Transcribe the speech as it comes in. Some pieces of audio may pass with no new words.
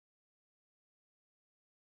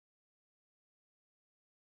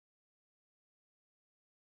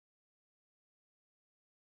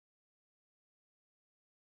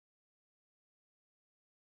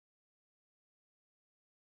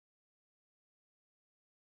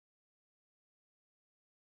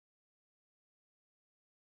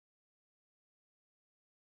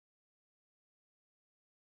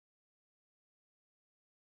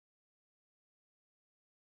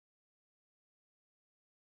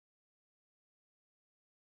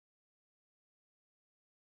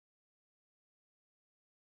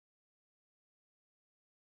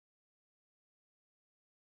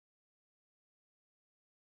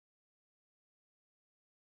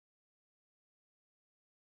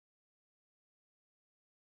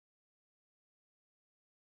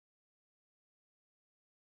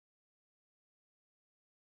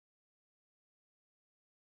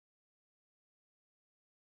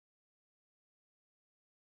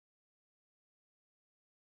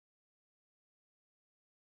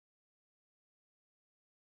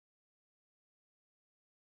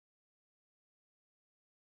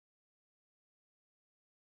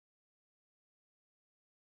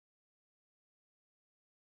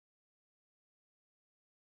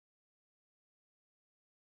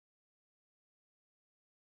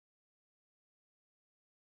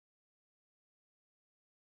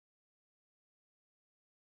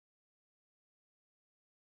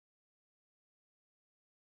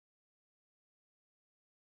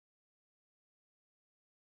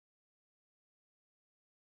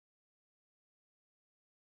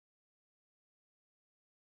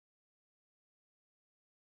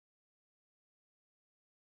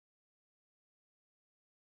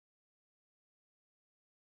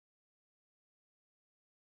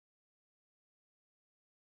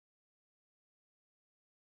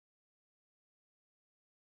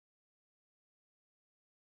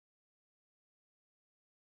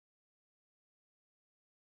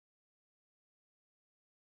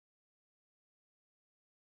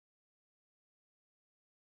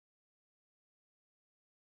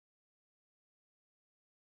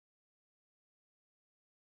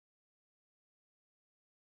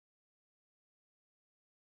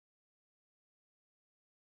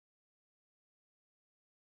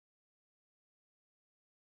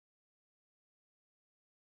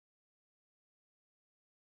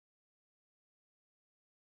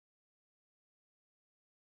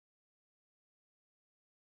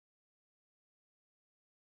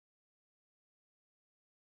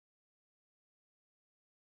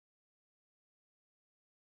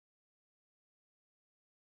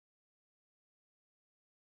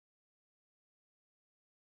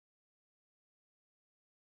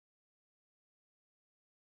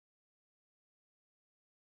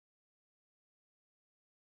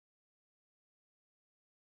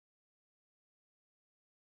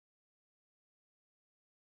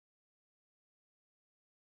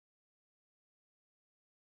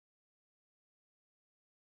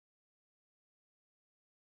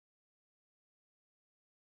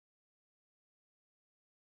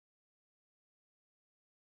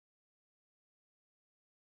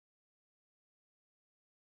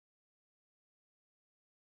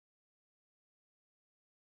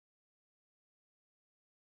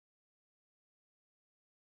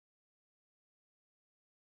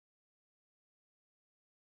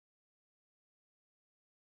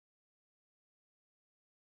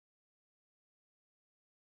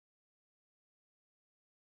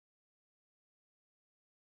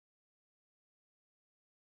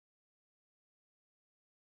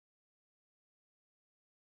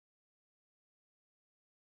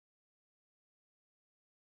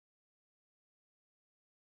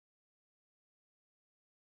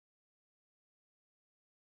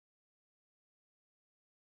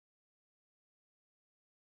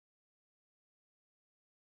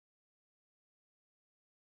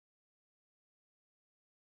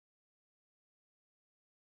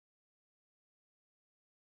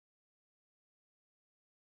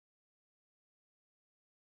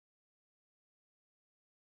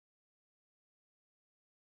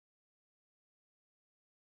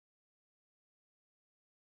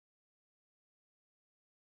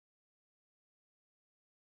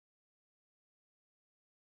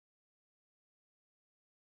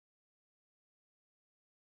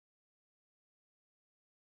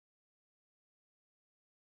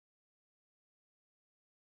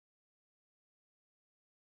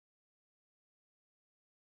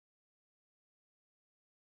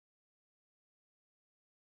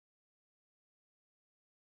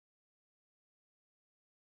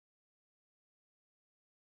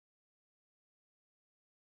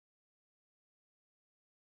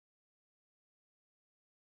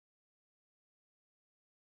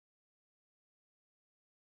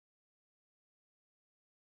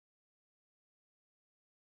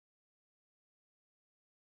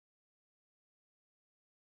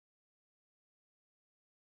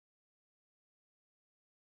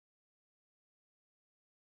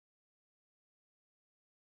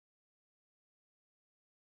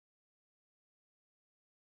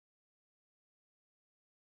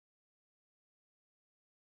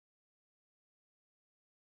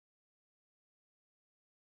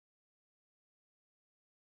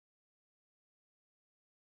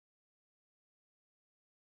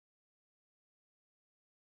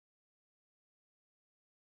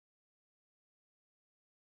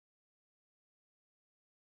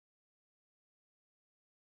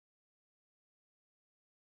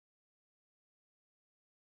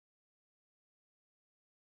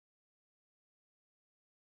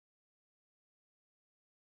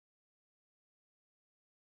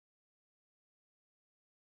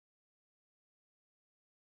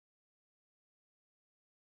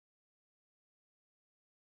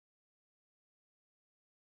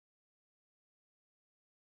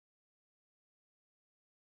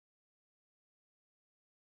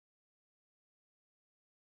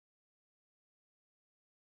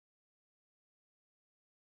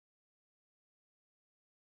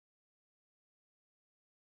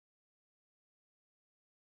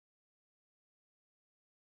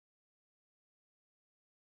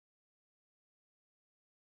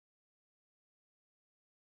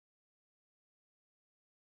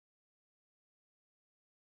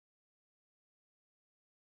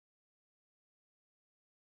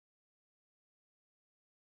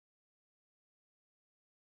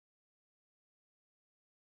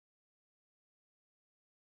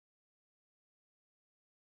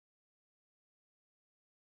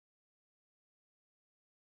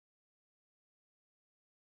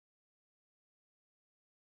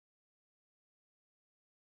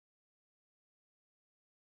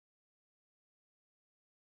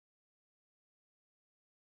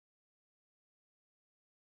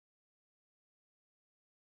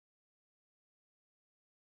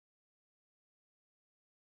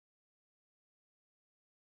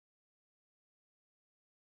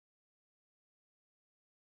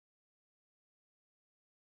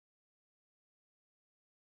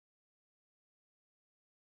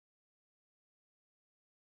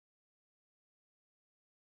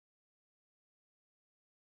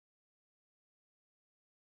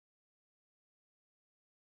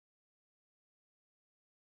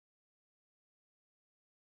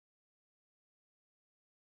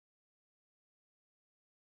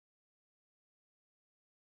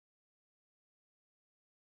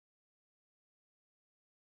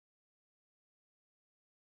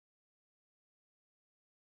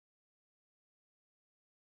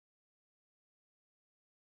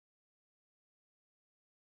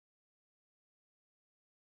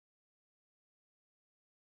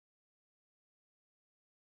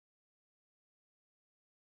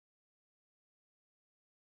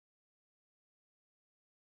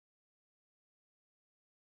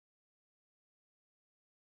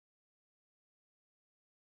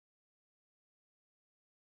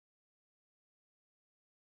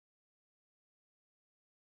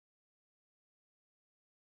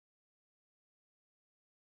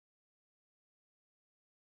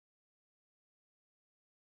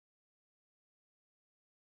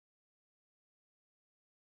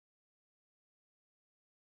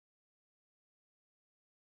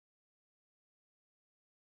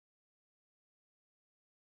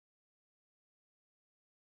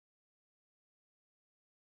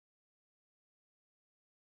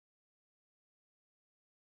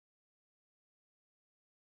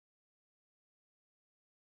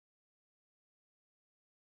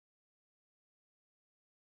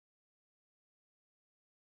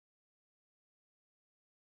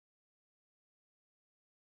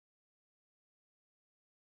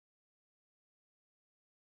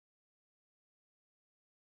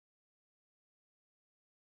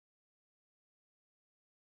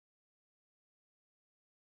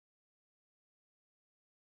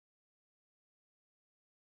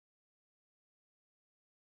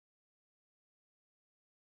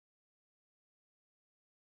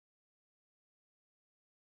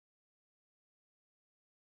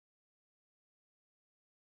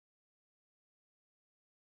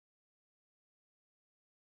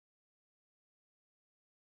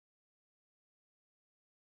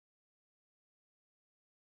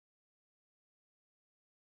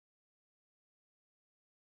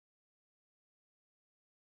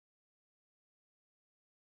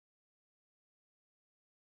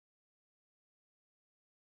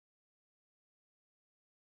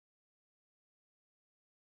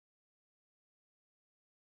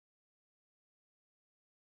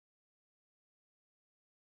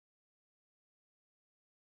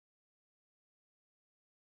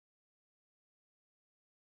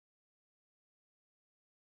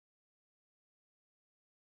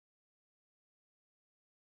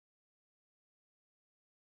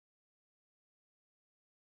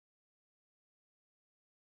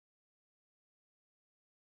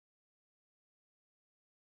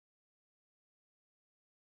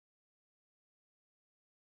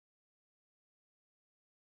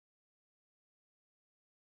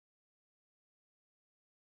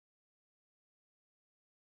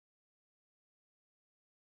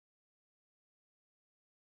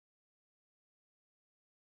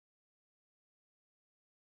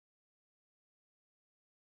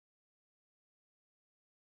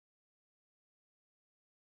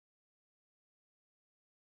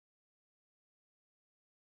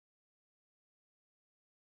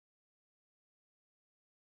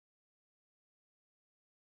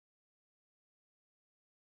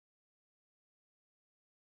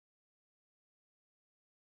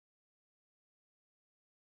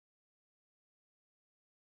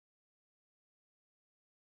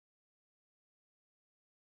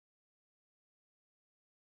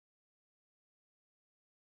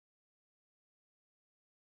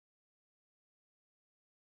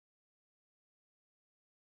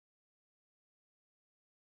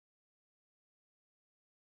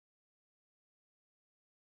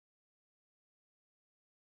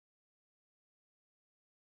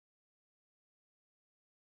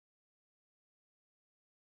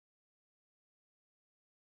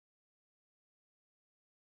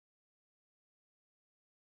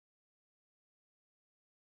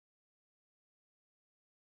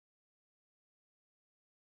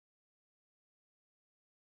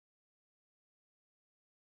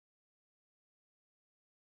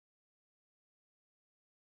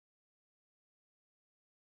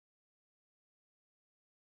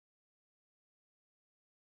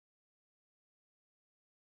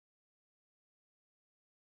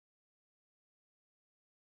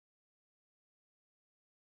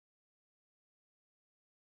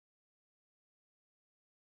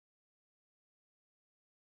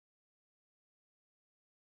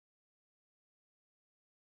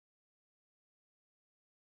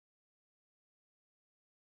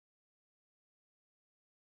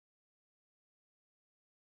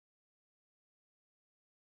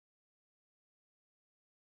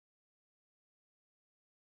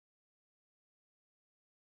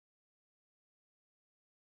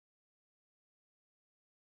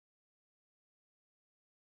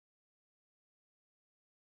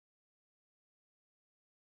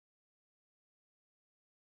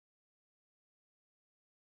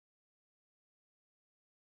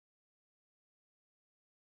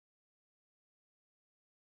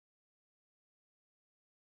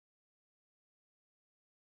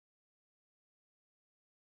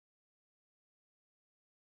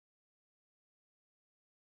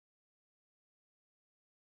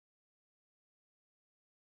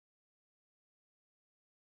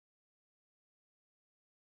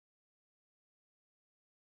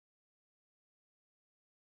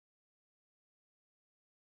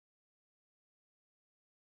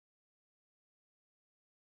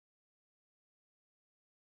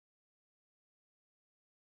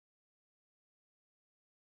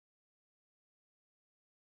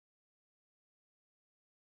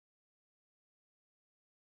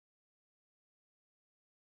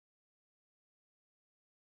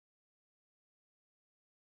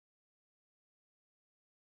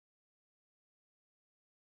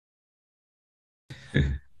Hi,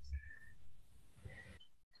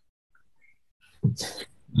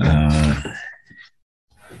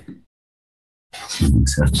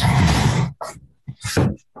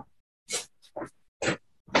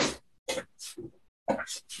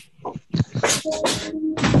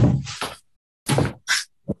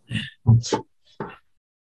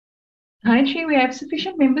 Chi. We have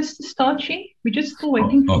sufficient members to start, Chi. We're just still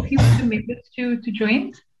waiting for a few of the members to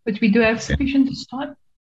join, but we do have sufficient to start.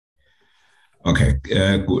 Okay.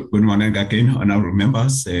 Good morning again, honorable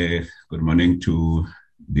members. Good morning to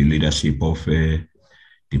the leadership of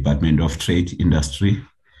Department of Trade, Industry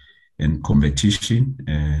and Competition,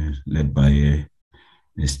 led by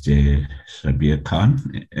Mr. Shabir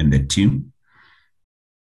Khan and the team.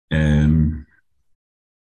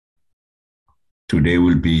 Today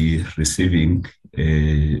we'll be receiving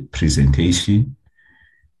a presentation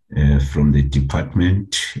from the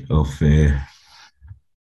Department of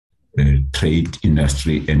Trade,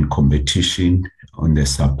 Industry and Competition on the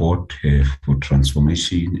support for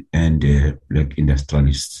transformation and Black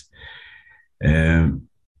Industrialists.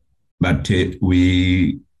 But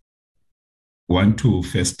we want to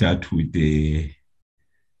first start with the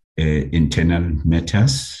internal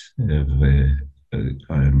matters.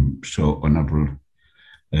 I'm sure Honorable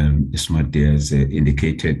Smart has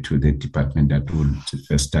indicated to the department that we'll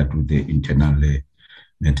first start with the internal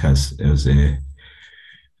matters. As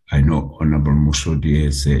I know Honorable Musodi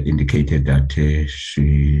has indicated that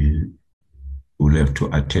she will have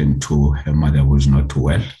to attend to her mother who is not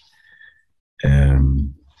well.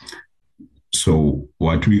 So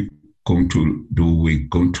what we're going to do, we're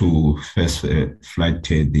going to first flight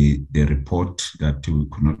the report that we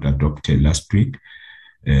could not adopt last week.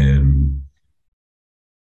 And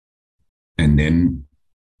then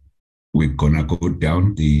we're gonna go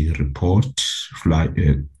down the report, flight.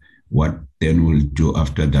 What then we'll do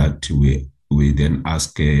after that, we then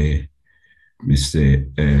ask Mr.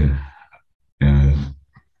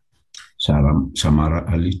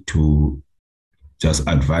 Shamara Ali to just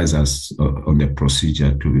advise us on the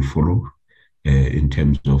procedure to be followed in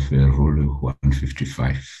terms of Rule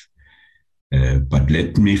 155. But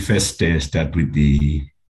let me first start with the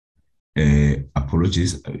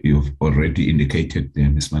apologies. You've already indicated,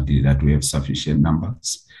 Ms. Madi, that we have sufficient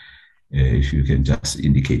numbers. If you can just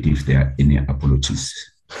indicate if there are any apologies.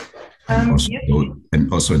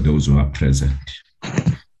 And also those who are present.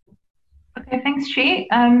 Okay, thanks, Chair.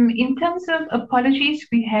 In terms of apologies,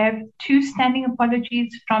 we have 2 standing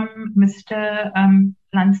apologies from Mr.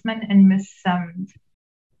 Landsman and Ms.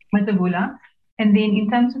 Matavula. And then in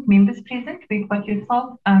terms of members present, we've got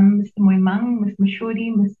yourself, Mr. Moimang, Ms.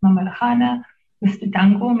 Mashori, Ms. Mamalahana, Mr.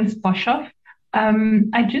 Dango, Ms. Boshoff.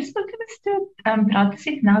 I just spoke to Mr.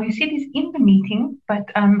 Ratasik now. You said he's in the meeting, but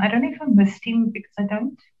I don't know if I missed him because I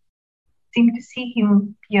don't seem to see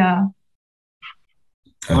him here.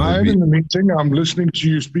 I'm in the meeting. I'm listening to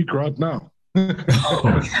you speak right now.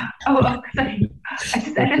 Oh, sorry. I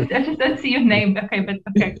just don't see your name. Okay, but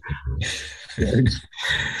okay.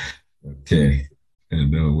 Okay.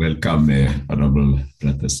 Welcome, Honorable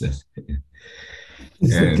Ratasik.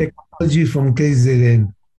 It's the technology from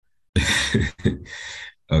KZN.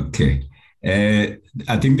 Okay. I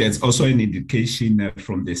think there's also an indication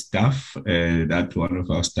from the staff that one of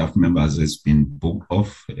our staff members has been booked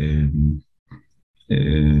off.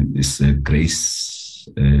 It's Grace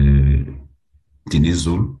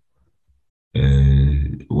Dinizul.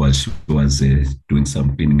 While she was doing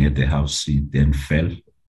some cleaning at the house, she then fell.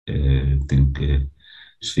 I think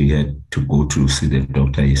she had to go to see the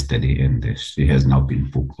doctor yesterday, and she has now been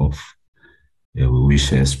booked off. We wish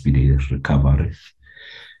her speedy recovery.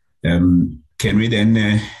 Can we then,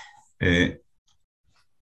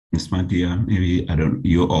 Ms. Madia, maybe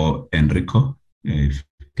you or Enrico, if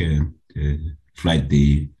you can flight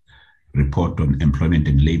the report on employment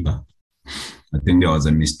and labor. I think there was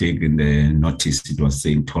a mistake in the notice. It was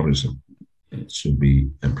saying tourism. It should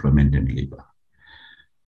be employment and labor.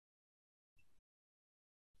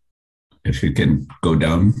 If you can go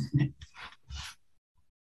down,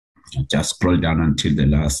 just scroll down until the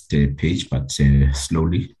last page, but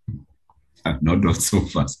slowly, not so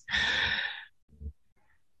fast.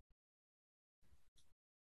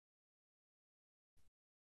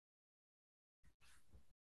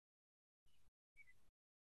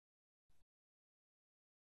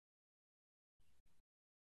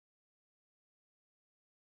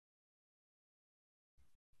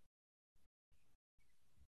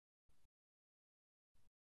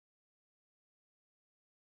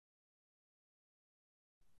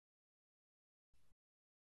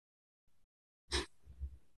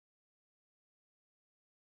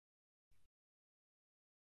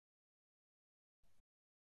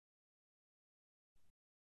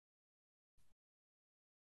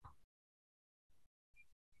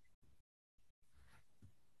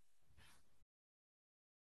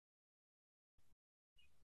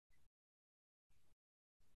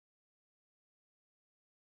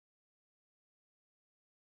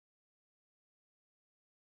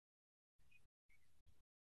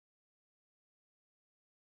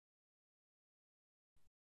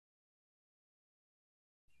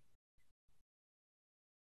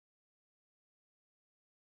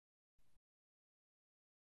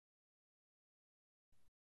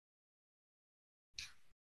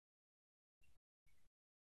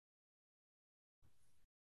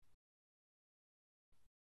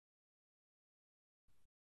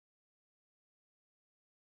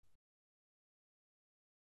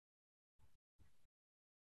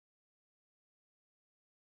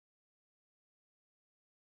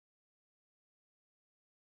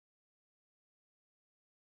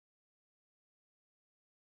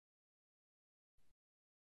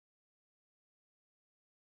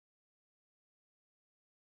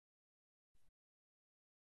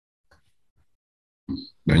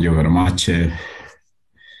 Thank you very much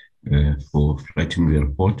for writing the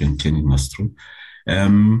report and taking us through.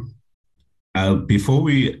 Before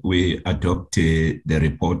we adopt the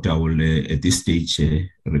report, I will at this stage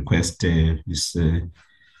request Ms.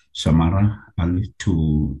 Shamara Ali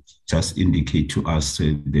to just indicate to us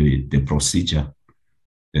the procedure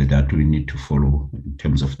that we need to follow in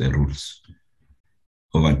terms of the rules.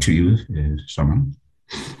 Over to you, Shamara.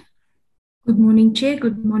 Good morning, Chair.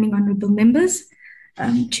 Good morning, honourable members.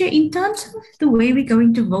 Chair, in terms of the way we're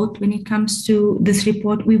going to vote when it comes to this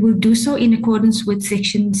report, we will do so in accordance with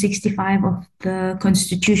Section 65 of the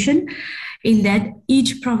Constitution, in that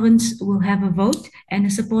each province will have a vote, and a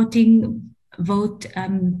supporting vote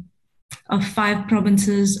of 5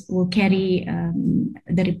 provinces will carry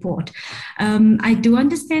the report. I do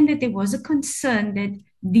understand that there was a concern that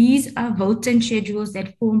these are votes and schedules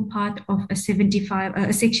that form part of a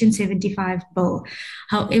Section 75 bill.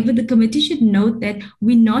 However, the committee should note that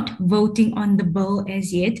we're not voting on the bill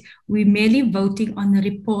as yet. We're merely voting on the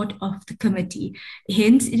report of the committee.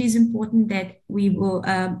 Hence, it is important that we will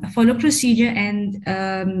follow procedure and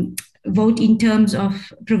vote in terms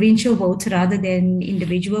of provincial votes rather than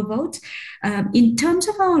individual votes. In terms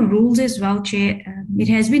of our rules as well, Chair, it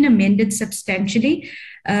has been amended substantially.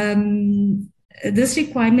 This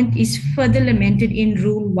requirement is further lamented in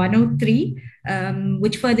Rule 103,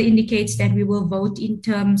 which further indicates that we will vote in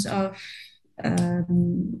terms of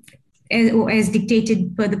as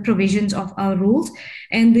dictated per the provisions of our rules.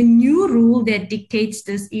 And the new rule that dictates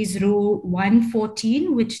this is Rule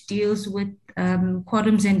 114, which deals with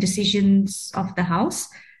quorums and decisions of the House.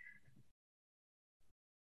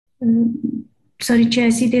 Sorry, Chair, I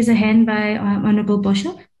see there's a hand by Honourable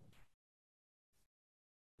Boshoff.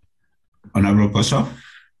 Honourable Boshoff.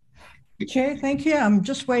 Chair, thank you. I'm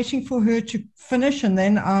just waiting for her to finish and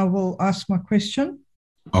then I will ask my question.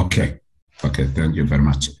 Okay, thank you very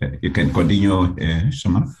much. You can continue,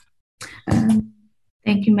 Shamara.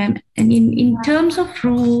 Thank you, ma'am. And in terms of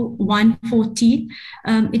Rule 114,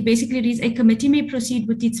 it basically reads, a committee may proceed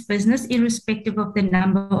with its business irrespective of the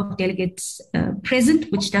number of delegates present,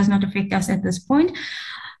 which does not affect us at this point.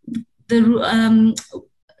 The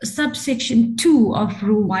subsection 2 of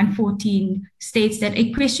Rule 114 states that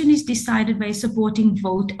a question is decided by a supporting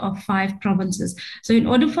vote of 5 provinces. So in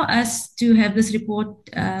order for us to have this report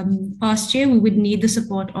passed, Chair, we would need the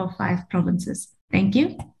support of 5 provinces. Thank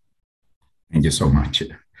you. Thank you so much.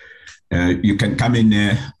 You can come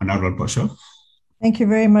in, Honourable Boshoff. Thank you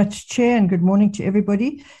very much, Chair, and good morning to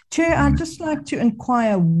everybody. Chair, I'd just like to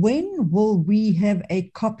inquire, when will we have a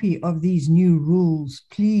copy of these new rules,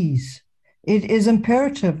 please? It is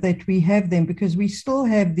imperative that we have them because we still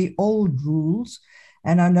have the old rules,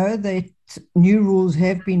 and I know that new rules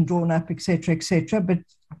have been drawn up, etc., but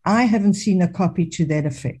I haven't seen a copy to that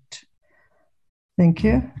effect. Thank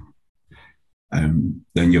you.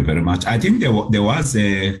 Thank you very much. I think there was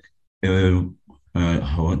I don't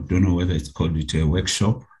know whether it's called a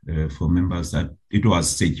workshop for members that it was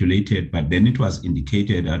circulated, but then it was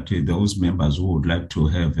indicated that those members who would like to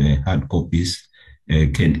have hard copies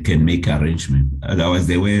can make arrangement. Otherwise,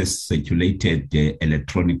 they were circulated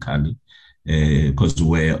electronically because we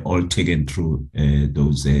were all taken through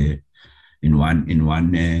those in one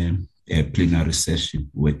plenary session.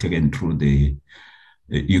 We were taken through the.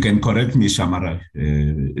 You can correct me, Shamara.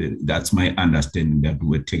 That's my understanding that we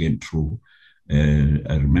were taken through.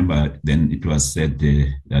 I remember then it was said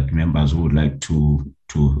that members who would like to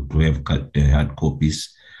have hard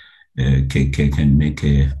copies can make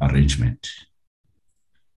an arrangement.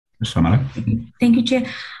 Shamara? Thank you, Chair.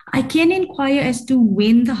 I can inquire as to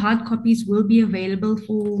when the hard copies will be available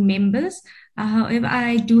for members. However,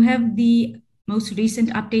 I do have the most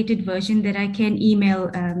recent updated version that I can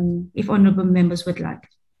email if honourable members would like.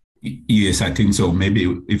 Yes, I think so. Maybe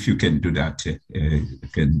if you can do that, you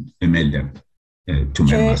can email them to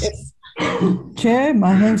members. Chair,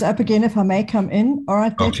 my hand's up again if I may come in. All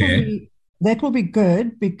right, that will be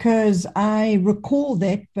good because I recall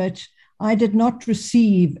that, but I did not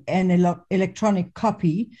receive an electronic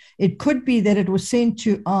copy. It could be that it was sent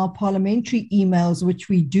to our parliamentary emails, which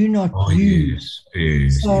we do not use.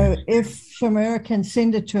 Yes, so if Shamara can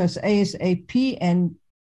send it to us ASAP and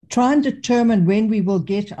try and determine when we will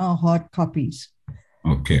get our hard copies.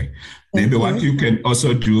 Okay. Maybe what you can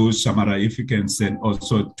also do, Shamara, if you can send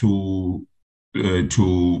also to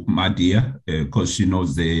Madia, because she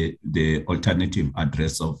knows the alternative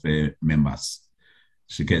address of members.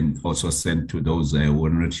 She can also send to those who are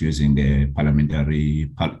not using the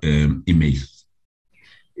parliamentary email.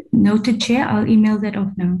 Noted, Chair. I'll email that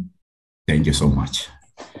off now. Thank you so much.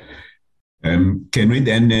 Can we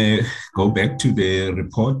then go back to the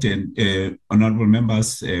report? And honorable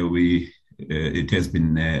members, it has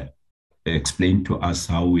been explained to us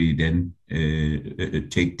how we then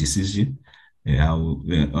take decision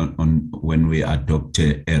on when we adopt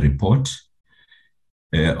a report.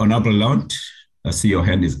 Honorable Lund, I see your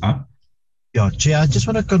hand is up. Yeah, Chair, I just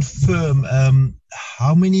want to confirm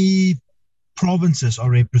how many provinces are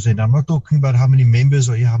represented. I'm not talking about how many members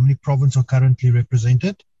or how many provinces are currently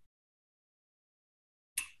represented.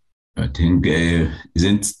 I think,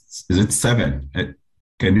 is it 7?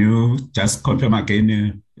 Can you just confirm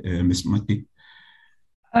again, Ms. Mati?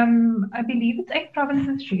 I believe it's 8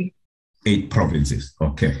 provinces, Chair. 8 provinces,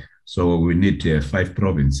 okay. So we need 5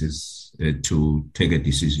 provinces to take a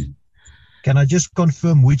decision. Can I just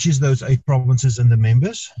confirm which is those 8 provinces and the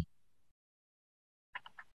members?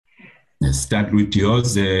 Let's start with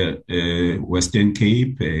yours, Western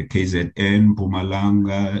Cape, KZN,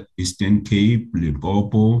 Mpumalanga, Eastern Cape,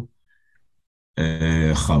 Limpopo,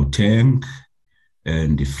 Gauteng,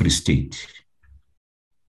 and the Free State.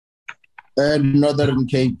 And Northern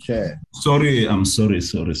Cape, Chair. Sorry, I'm sorry.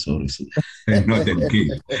 Northern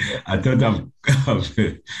Cape. I thought I've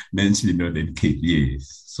mentioned Northern Cape,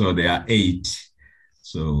 yes. So there are 8.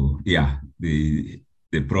 So yeah, the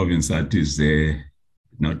province that is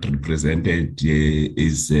not represented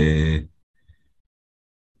is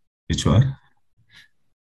which one?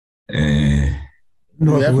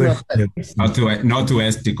 Northwest.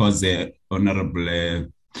 Northwest, because the Honorable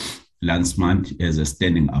Landsman has a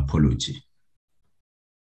standing apology.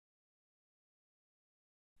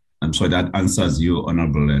 I'm sure that answers you,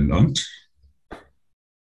 Honorable Lund.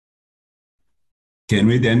 Can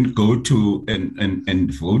we then go to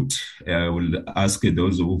and vote? I will ask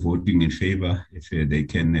those who are voting in favor if they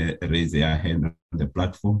can raise their hand on the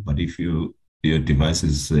platform. But if your device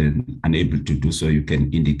is unable to do so, you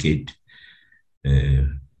can indicate.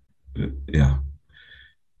 Yeah.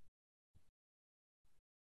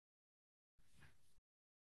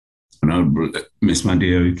 Honorable Ms.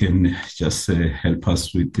 Mandia, you can just help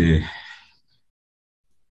us with the.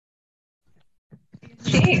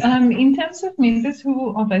 Okay, in terms of members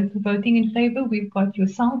who are voting in favor, we've got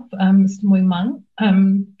yourself, Mr. Moimang,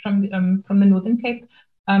 from the Northern Cape,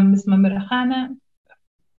 Ms. Mamarahana,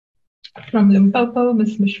 from Limpopo,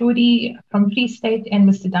 Ms. Mashuri from Free State, and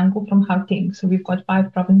Mr. Danko from Gauteng. So we've got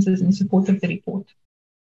 5 provinces in support of the report.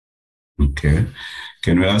 Okay.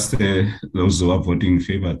 Can we ask those who are voting in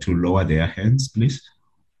favor to lower their hands, please?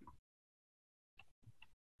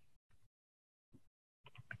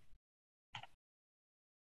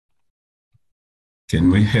 Can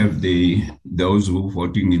we have those who are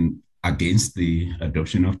voting against the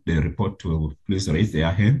adoption of the report to please raise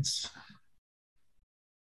their hands?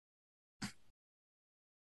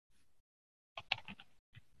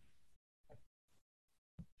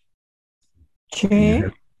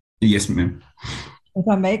 Chair? Yes, ma'am. If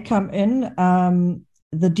I may come in,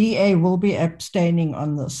 the DA will be abstaining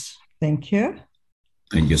on this. Thank you.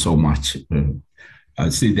 Thank you so much. I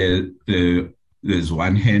see there's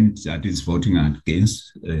one hand that is voting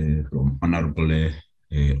against from Honorable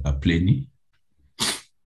Apleni.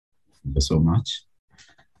 Thank you so much.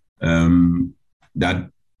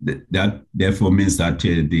 That therefore means that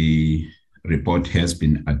the report has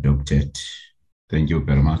been adopted. Thank you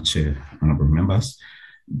very much, honorable members.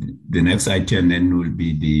 The next item then will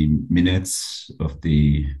be the minutes of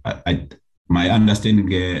the. My understanding,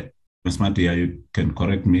 Ms. Matia, you can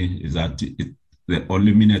correct me, is that the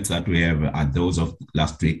only minutes that we have are those of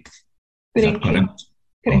last week. Is that correct?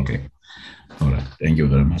 Correct. Okay. All right. Thank you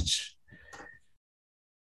very much.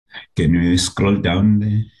 Can you scroll down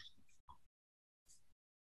there?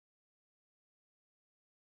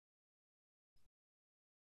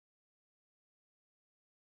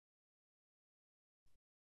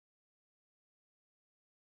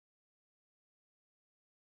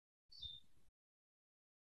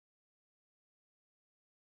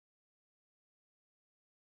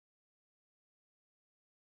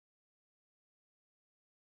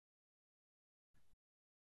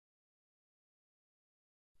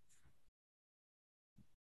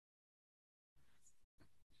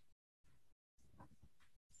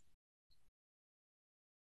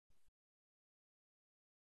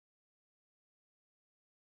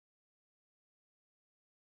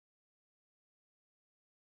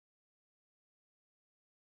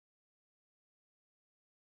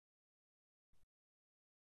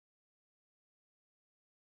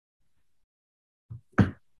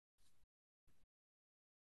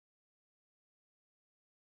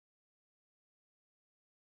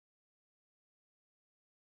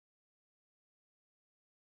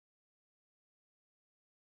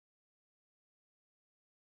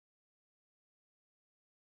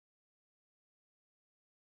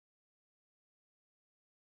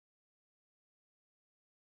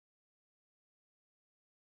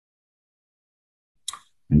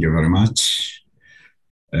 Thank you very much.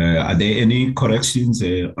 Are there any corrections,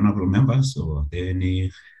 honorable members, or are there any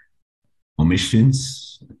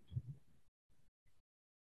omissions?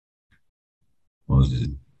 Or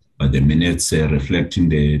are the minutes reflecting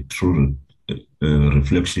the true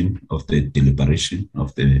reflection of the deliberation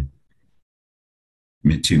of the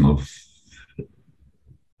meeting of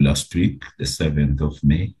last week, the 7th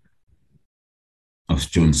of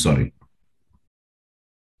June, sorry.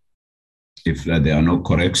 If there are no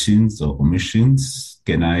corrections or omissions,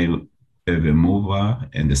 can I have a mover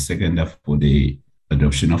and a seconder for the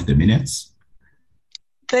adoption of the minutes?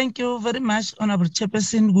 Thank you very much, Honorable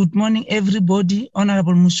Chairperson. Good morning, everybody.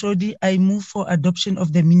 Honorable Mushodi, I move for adoption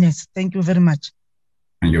of the minutes. Thank you very much.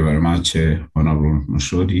 Thank you very much, Honorable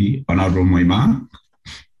Mushodi. Honorable Moima.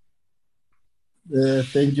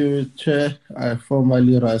 Thank you, Chair. I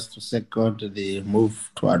formally rise to second the move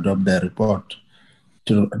to adopt the report,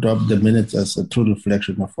 to adopt the minutes as a true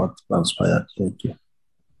reflection of what transpired. Thank you.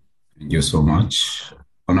 Thank you so much.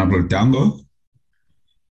 Honorable Dango.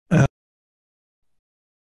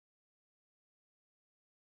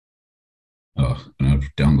 Honorable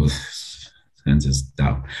Dango sends us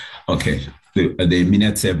down. Okay, the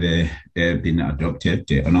minutes have been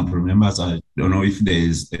adopted. Honorable members, I don't know if there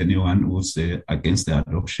is anyone who's against the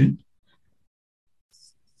adoption.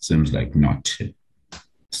 Seems like not.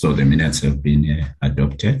 So the minutes have been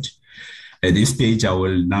adopted. At this stage, I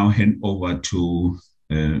will now hand over to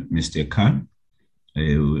Mr. Khan,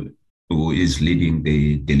 who is leading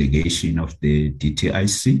the delegation of the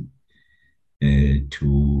DTIC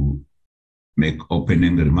to make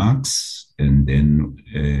opening remarks, and then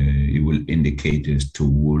he will indicate as to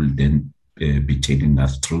who will then be taking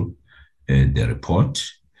us through the report.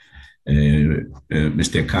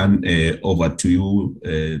 Mr. Khan, over to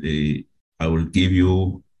you. I will give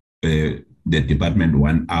you the department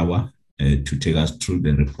 1 hour to take us through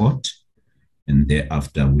the report, and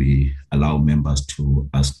thereafter we allow members to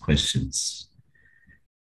ask questions.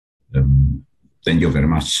 Thank you very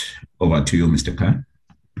much. Over to you, Mr. Khan.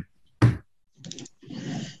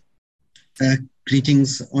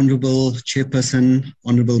 Greetings, Honorable Chairperson,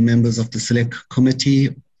 Honorable members of the Select Committee,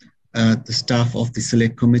 the staff of the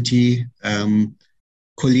Select Committee,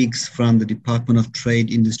 colleagues from the Department of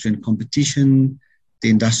Trade, Industry and Competition, the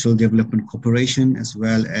Industrial Development Corporation, as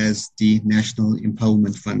well as the National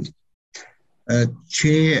Empowerment Fund.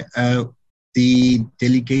 Chair, the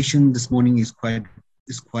delegation this morning is quite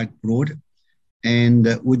broad,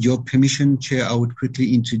 and with your permission, Chair, I would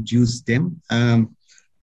quickly introduce them.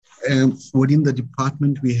 Within the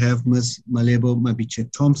department, we have Ms. Malebo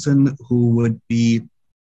Mabiche-Thompson, who would be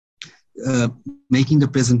making the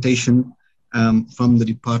presentation from the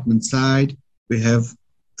department side. We have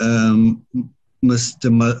Mr.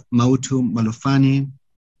 Mautu Malofane,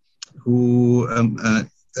 who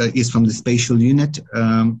is from the spatial unit,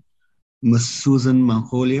 Ms. Susan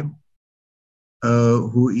Mahole,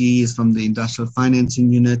 who is from the industrial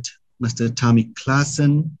financing unit, Mr. Tammy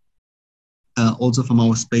Klassen, also from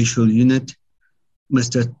our spatial unit,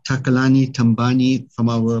 Mr. Takalani Tambani from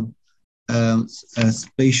our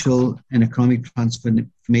spatial and economic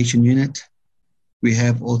transformation unit. We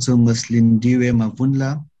have also Ms. Lindiwe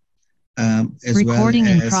Mavunla, as Recording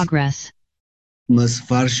well as in progress. Ms.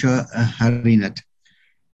 Varsha Harinat.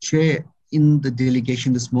 Chair, in the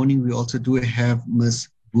delegation this morning, we also do have Ms.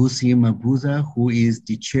 Busi Mabuza, who is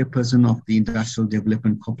the chairperson of the Industrial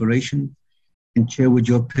Development Corporation. And Chair, with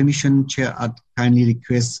your permission, Chair, I'd kindly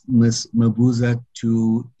request Ms. Mabuza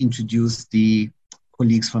to introduce the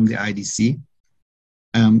colleagues from the IDC.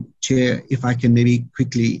 Chair, if I can maybe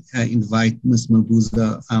quickly invite Ms.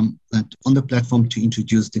 Mabuza on the platform to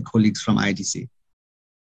introduce the colleagues from IDC.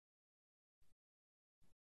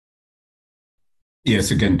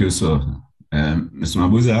 Yes, you can do so. Ms.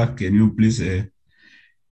 Mabuza, can you please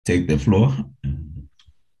take the floor?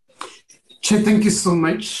 Chair, thank you so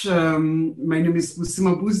much. My name is Busi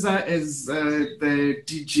Mabuza, as the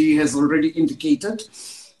DG has already indicated.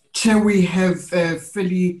 Chair, we have a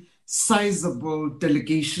fairly sizable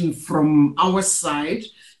delegation from our side.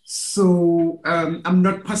 So I'm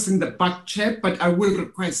not passing the buck, Chair, but I will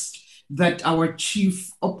request that our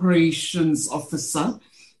Chief Operations Officer,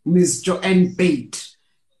 Ms. Joanne Bate,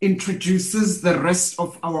 introduces the rest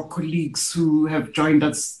of our colleagues who have joined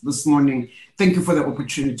us this morning. Thank you for the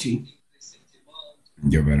opportunity.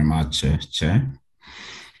 Thank you very much, Chair.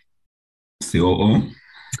 COO.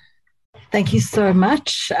 Thank you so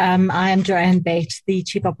much. I am Joanne Bate, the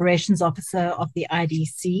Chief Operations Officer of the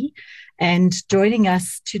IDC. And joining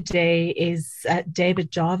us today is David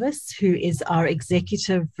Jarvis, who is our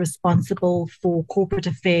Executive responsible for Corporate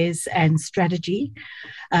Affairs and Strategy.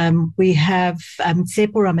 We have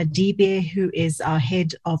Tsepo Ramadibe, who is our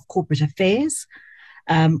Head of Corporate Affairs.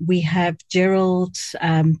 We have Gerald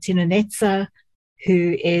Tinonetsa,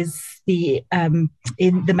 who is the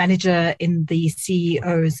manager in the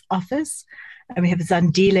CEO's office. And we have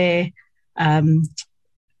Zandile,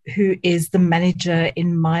 who is the manager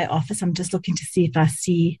in my office. I'm just looking to see if I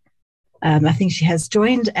see, I think she has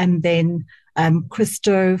joined. And then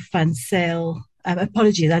Christo van Zyl,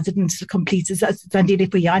 apologies, I didn't complete, Zandile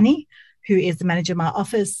Puyani, who is the manager in my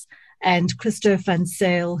office, and Christo van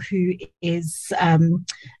Zyl, who is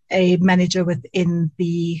a manager within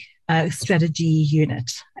the strategy unit.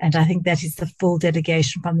 And I think that is the full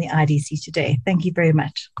delegation from the IDC today. Thank you very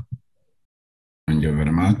much. Thank you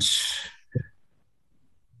very much.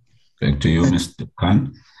 Back to you, Mr.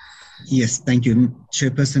 Khan. Yes, thank you,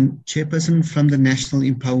 Chairperson. Chairperson from the National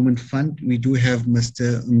Empowerment Fund, we do have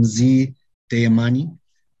Mr. Mzi Dayamani.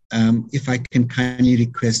 If I can kindly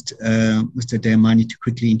request Mr. Dayamani to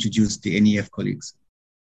quickly introduce the NEF colleagues.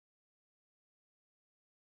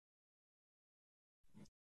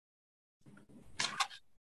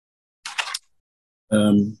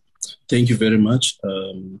 Thank you very much,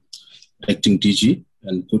 Acting DG,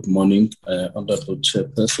 and good morning, Honorable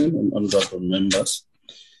Chairperson and Honorable members.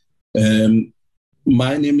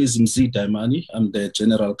 My name is Mzi Daimani. I'm the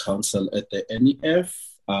General Counsel at the NEF.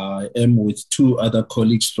 I am with two other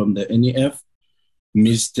colleagues from the NEF,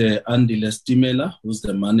 Mr. Andile Stimela, who's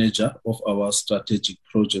the manager of our Strategic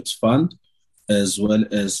Projects Fund, as well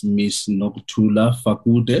as Ms. Noktula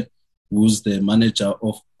Fakude, who's the manager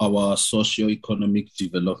of our Socio-Economic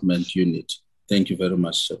Development Unit. Thank you very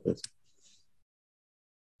much, Chairperson.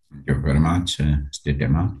 Thank you very much, Mr.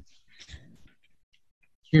 Dema.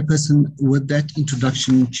 Chairperson, with that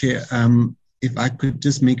introduction, Chair, if I could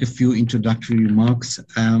just make a few introductory remarks,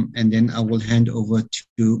 and then I will hand over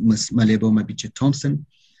to Ms. Malebo Mabiche-Thompson.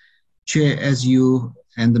 Chair, as you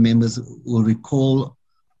and the members will recall,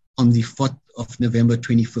 on the 4th of November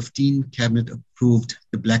 2015, Cabinet approved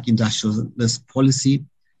the Black Industrialist Policy,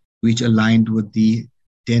 which aligned with the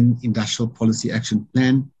then Industrial Policy Action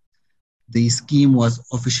Plan. The scheme was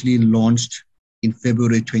officially launched in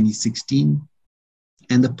February 2016,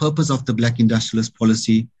 and the purpose of the Black Industrialist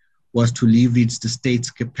Policy was to leverage the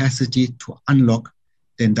state's capacity to unlock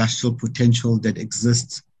the industrial potential that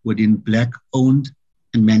exists within Black-owned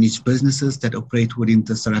and managed businesses that operate within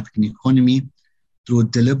the South African economy through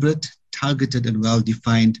deliberate, targeted, and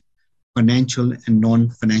well-defined financial and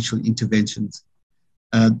non-financial interventions.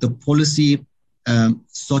 The policy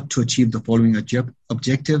sought to achieve the following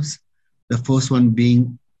objectives. The first one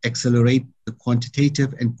being accelerate the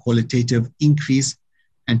quantitative and qualitative increase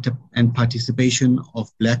and participation of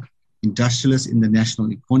Black industrialists in the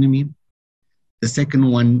national economy. The second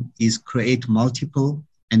one is create multiple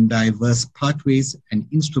and diverse pathways and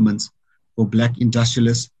instruments for Black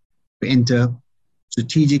industrialists to enter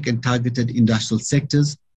strategic and targeted industrial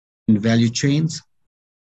sectors and value chains.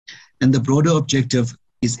 And the broader objective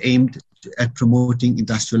is aimed at promoting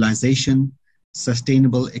industrialization,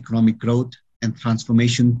 sustainable economic growth, and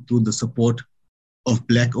transformation through the support of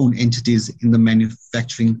Black-owned entities in the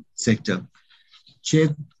manufacturing sector.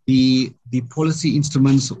 Chair, the policy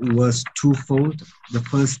instruments was twofold. The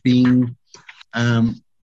first being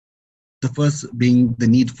the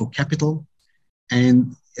need for capital,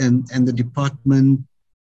 and the department,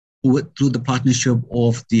 through the partnership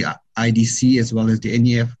of the IDC as well as the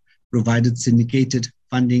NEF, provided syndicated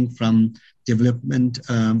funding from development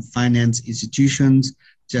finance institutions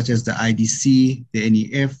such as the IDC, the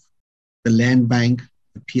NEF, the Land Bank,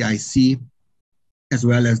 the PIC, as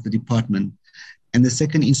well as the department. And the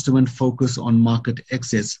second instrument focused on market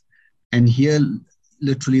access. And here,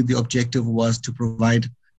 literally, the objective was to provide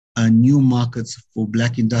new markets for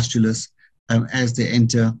Black industrialists as they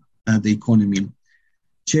enter the economy.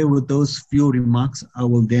 Chair, with those few remarks, I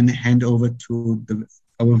will then hand over to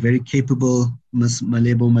our very capable Ms.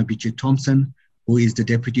 Malebo Mabiche-Thompson, who is the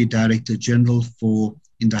Deputy Director General for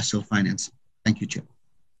Industrial Finance. Thank you, Chair.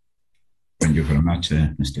 Thank you very much,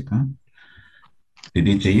 Mr. Khan.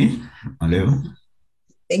 DTIC, Malebo.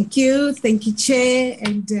 Thank you, Chair,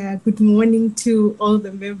 and good morning to all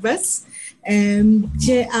the members.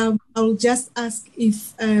 Chair, I'll just ask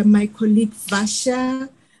if my colleague Vasha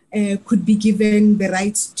could be given the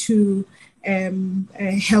right to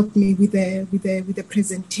help me with the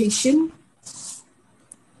presentation.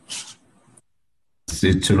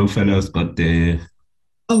 See, Chulu fellows got the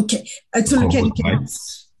Okay. So can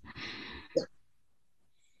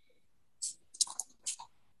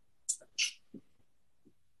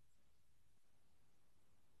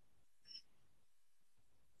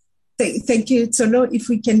Thank you, Tsolo. If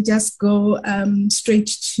we can just go straight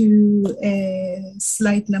to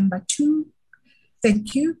slide number 2.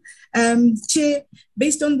 Thank you. Chair,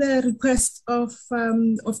 based on the request of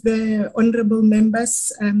the honorable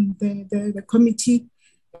members, the committee,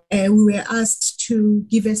 we were asked to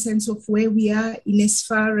give a sense of where we are in as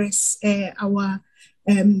far as our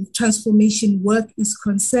transformation work is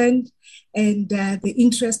concerned. And the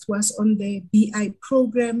interest was on the BI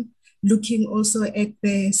program, looking also at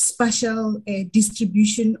the spatial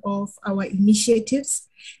distribution of our initiatives,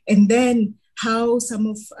 and then how some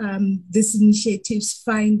of these initiatives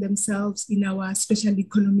find themselves in our special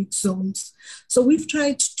economic zones. So we've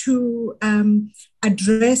tried to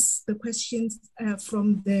address the questions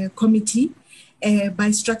from the committee by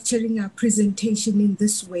structuring our presentation in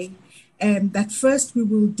this way. That first we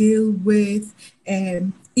will deal with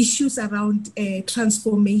issues around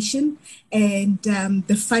transformation and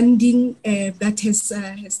the funding that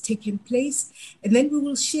has taken place, and then we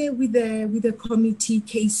will share with the committee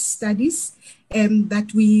case studies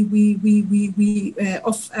that we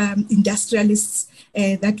of industrialists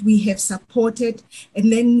that we have supported,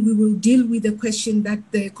 and then we will deal with the question that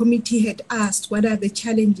the committee had asked: what are the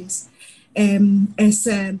challenges? As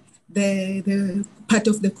the part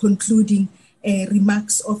of the concluding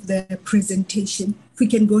remarks of the presentation. If we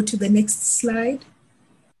can go to the next slide.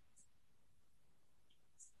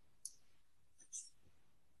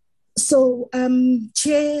 So,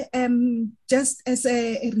 Chair, just as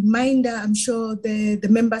a reminder, I'm sure the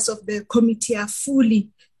members of the committee are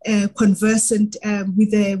fully conversant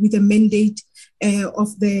with the mandate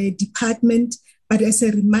of the department. But as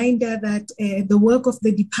a reminder that the work of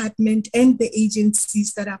the department and the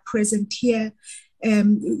agencies that are present here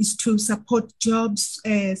is to support jobs,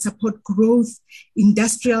 support growth,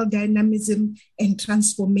 industrial dynamism, and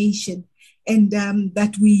transformation. And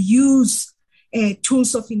that we use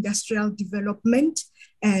tools of industrial development,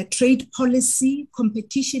 trade policy,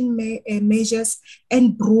 competition measures,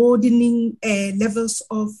 and broadening levels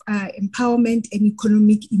of empowerment and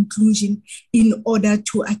economic inclusion in order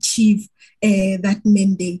to achieve that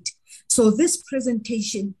mandate. So this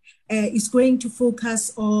presentation is going to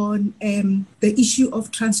focus on the issue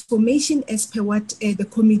of transformation as per what the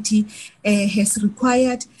committee has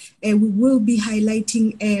required. We will be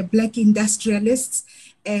highlighting Black industrialists,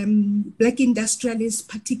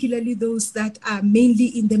 particularly those that are mainly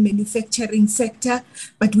in the manufacturing sector.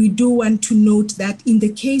 But we do want to note that in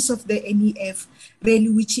the case of the NEF, really,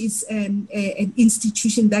 which is an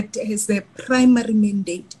institution that has the primary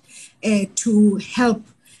mandate to help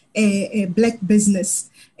Black business,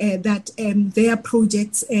 that their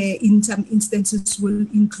projects in some instances will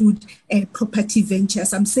include property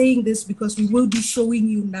ventures. I'm saying this because we will be showing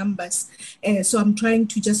you numbers. So I'm trying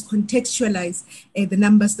to just contextualize the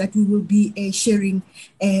numbers that we will be sharing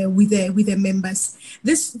with the members.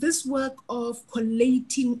 This work of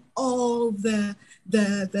collating all the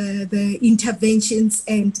interventions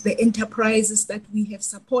and the enterprises that we have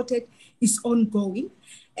supported is ongoing.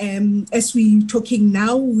 As we're talking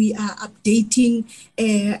now, we are updating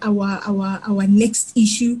our next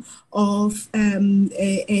issue of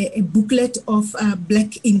a booklet of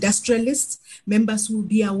Black industrialists. Members will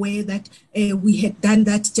be aware that we had done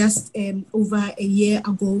that just over a year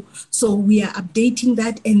ago. So we are updating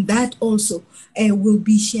that, and that also will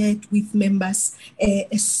be shared with members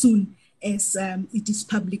as soon as it is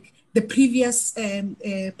public. The previous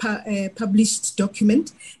published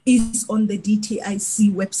document is on the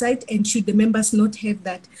DTIC website, and should the members not have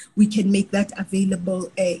that, we can make that available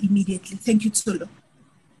immediately. Thank you, Tsolo.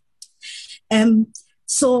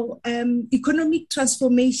 Economic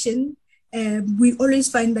transformation, we always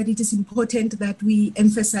find that it is important that we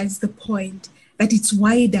emphasize the point that it's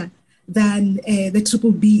wider than the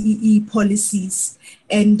triple BEE policies,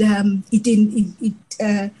 and it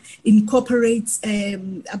incorporates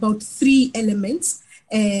about 3 elements: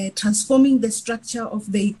 transforming the structure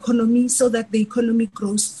of the economy so that the economy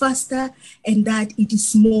grows faster and that it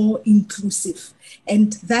is more inclusive,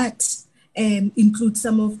 and that includes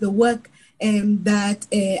some of the work that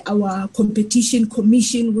our competition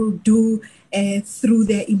commission will do through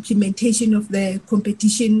the implementation of the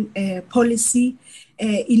competition policy.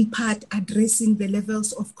 In part addressing the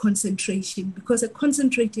levels of concentration, because a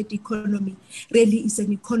concentrated economy really is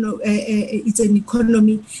an economy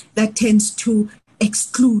that tends to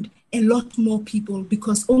exclude a lot more people,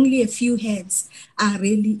 because only a few hands are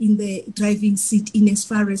really in the driving seat in as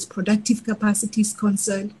far as productive capacity is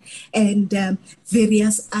concerned, and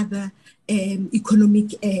various other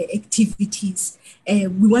economic activities.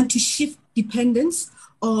 We want to shift dependence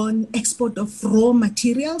on export of raw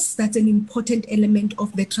materials. That's an important element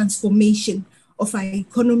of the transformation of our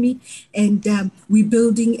economy, and we're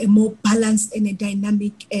building a more balanced and a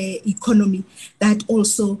dynamic economy that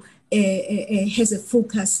also has a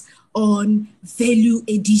focus on value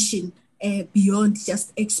addition beyond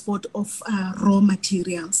just export of raw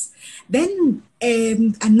materials. Then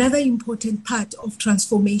another important part of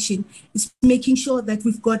transformation is making sure that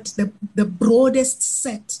we've got the broadest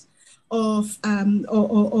set of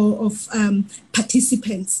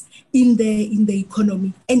participants in the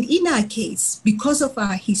economy. And in our case, because of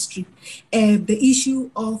our history, the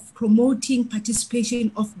issue of promoting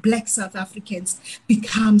participation of Black South Africans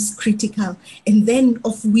becomes critical, and then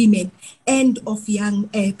of women and of young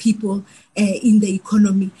people in the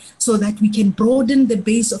economy, so that we can broaden the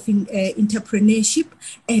base of entrepreneurship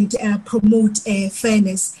and promote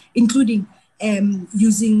fairness, including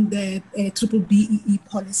using the BBBEE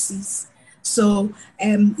policies. So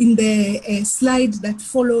in the slide that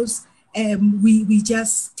follows, we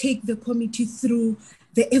just take the committee through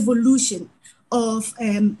the evolution of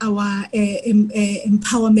our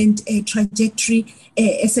empowerment trajectory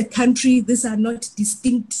as a country. These are not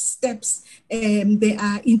distinct steps. They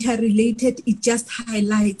are interrelated. It just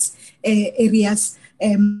highlights areas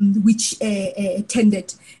which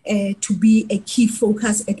tended to be a key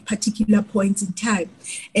focus at particular points in time.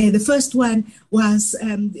 The first one was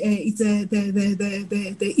the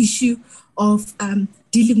issue of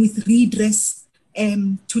dealing with redress,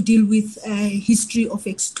 to deal with history of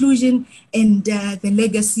exclusion and the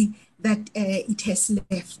legacy that it has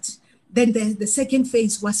left. Then the second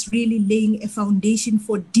phase was really laying a foundation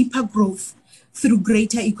for deeper growth through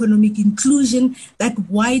greater economic inclusion that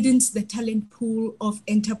widens the talent pool of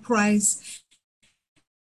enterprise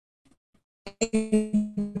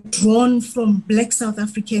drawn from Black South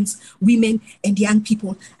Africans, women and young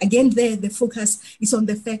people. Again, there the focus is on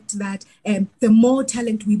the fact that the more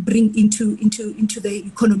talent we bring into the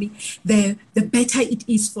economy, the better it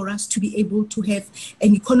is for us to be able to have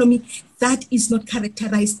an economy that is not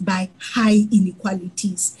characterized by high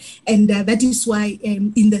inequalities. And that is why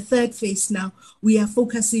in the third phase now, we are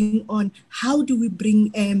focusing on how do we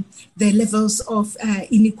bring the levels of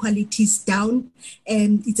inequalities down.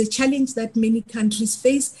 And it's a challenge that many countries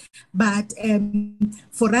face, but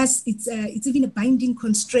for us, it's even a binding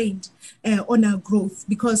constraint on our growth,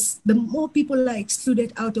 because the more people are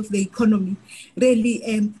excluded out of the economy,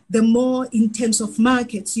 really, the more in terms of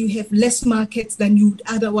markets, you have less markets than you would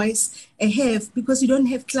otherwise have, because you don't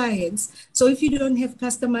have clients. So if you don't have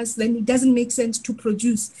customers, then it doesn't make sense to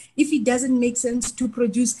produce. If it doesn't make sense to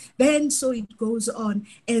produce, then so it goes on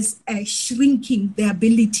as shrinking the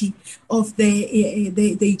ability of the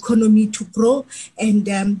economy to grow and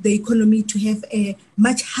the economy to have a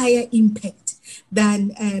much higher impact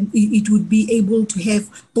than it would be able to have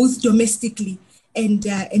both domestically and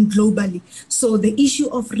globally. So the issue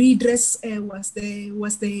of redress was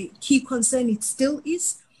the key concern. It still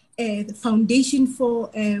is. The foundation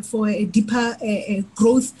for a deeper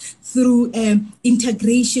growth through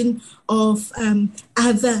integration of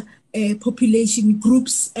other population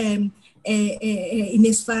groups in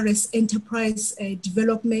as far as enterprise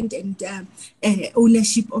development and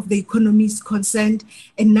ownership of the economy is concerned.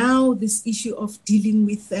 And now this issue of dealing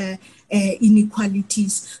with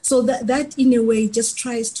inequalities. So that in a way just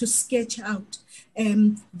tries to sketch out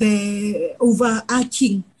the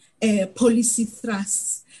overarching policy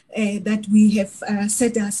thrusts that we have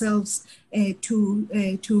set ourselves to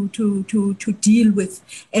deal with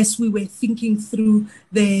as we were thinking through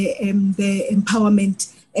the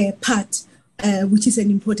empowerment part, which is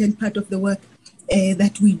an important part of the work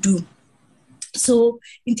that we do. So,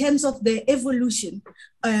 in terms of the evolution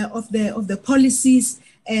of the policies,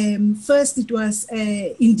 first it was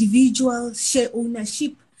individual share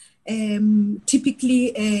ownership.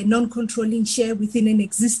 Typically a non-controlling share within an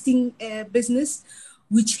existing business,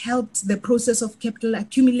 which helped the process of capital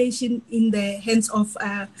accumulation in the hands of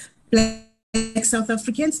Black South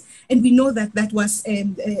Africans. And we know that that was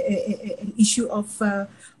an issue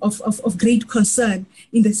of great concern,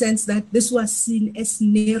 in the sense that this was seen as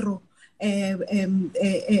narrow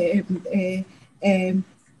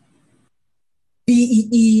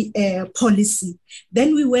BEE policy.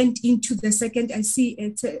 Then we went into the second, I see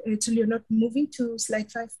till you're not moving to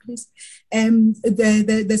slide 5, please.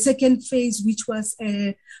 The second phase, which was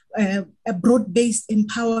a broad-based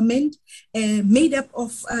empowerment made up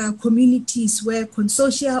of communities where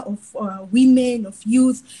consortia of women, of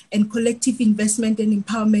youth, and collective investment and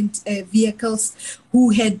empowerment vehicles who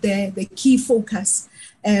had the key focus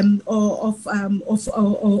of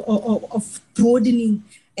broadening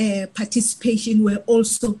participation were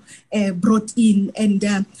also brought in, and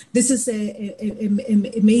this is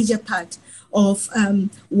a major part of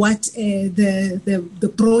what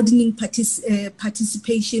the broadening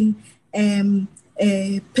participation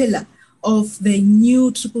pillar of the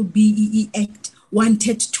new BEE Act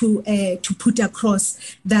wanted to put across,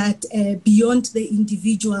 that beyond the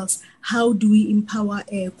individuals, how do we empower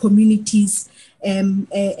communities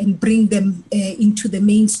and bring them into the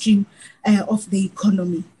mainstream of the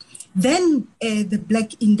economy. Then the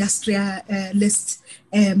Black Industrialist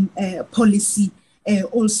policy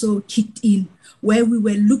also kicked in, where we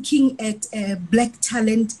were looking at Black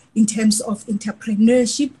talent in terms of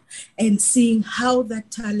entrepreneurship and seeing how that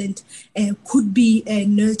talent could be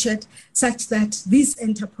nurtured such that these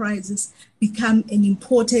enterprises become an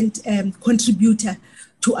important contributor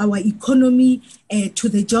to our economy, to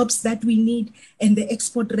the jobs that we need, and the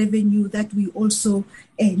export revenue that we also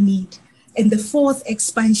need. And the fourth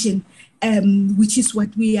expansion, which is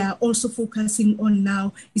what we are also focusing on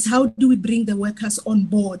now, is how do we bring the workers on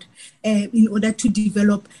board in order to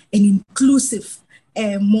develop an inclusive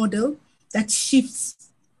model that shifts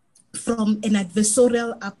from an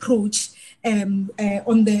adversarial approach on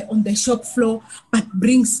the shop floor, but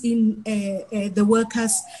brings in the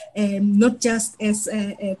workers not just as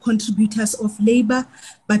contributors of labor,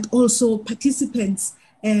 but also participants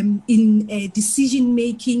in decision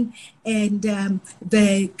making and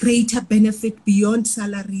the greater benefit beyond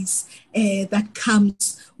salaries that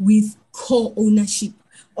comes with co-ownership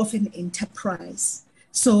of an enterprise.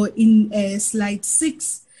 So in slide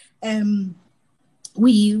 6,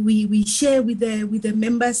 we share with the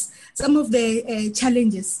members some of the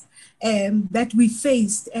challenges that we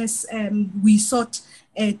faced as we sought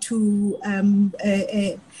to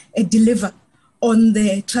deliver on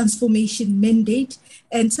the transformation mandate,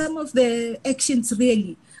 and some of the actions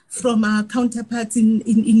really from our counterparts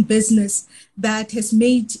in business that has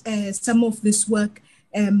made some of this work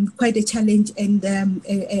quite a challenge and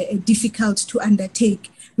difficult to undertake.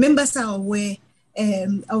 Members are aware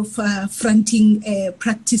of fronting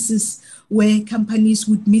practices where companies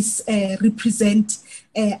would misrepresent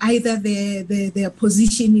either their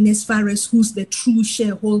position in as far as who's the true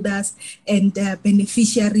shareholders and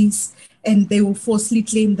beneficiaries, and they will falsely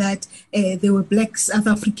claim that there were Black South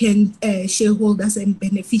African shareholders and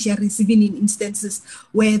beneficiaries, even in instances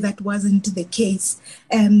where that wasn't the case.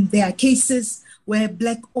 There are cases where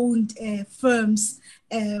Black-owned firms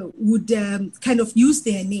would kind of use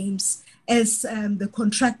their names as the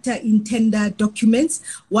contractor in tender documents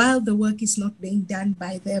while the work is not being done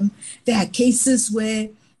by them. There are cases where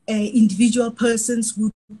individual persons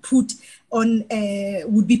would be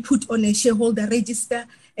put on a shareholder register,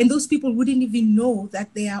 and those people wouldn't even know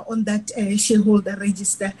that they are on that shareholder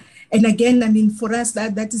register. And again, I mean, for us,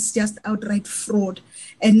 that is just outright fraud.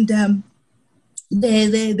 And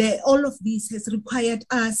all of this has required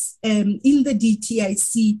us in the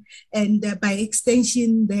DTIC and by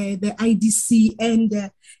extension the IDC and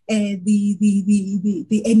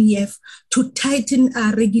the NEF to tighten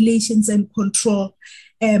our regulations and control,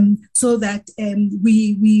 so that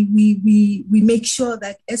we make sure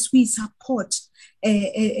that as we support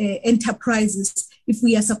enterprises, if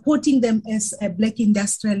we are supporting them as Black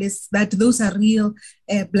industrialists, that those are real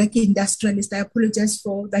Black industrialists. I apologize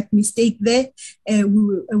for that mistake there.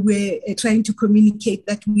 We're trying to communicate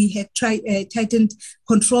that we have tightened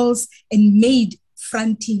controls and made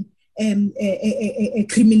fronting a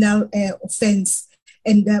criminal offense.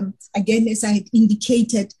 And again, as I had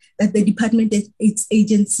indicated, that the department and its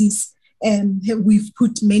agencies we've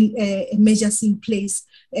put measures in place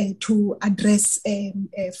to address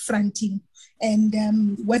fronting. And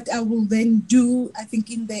what I will then do, I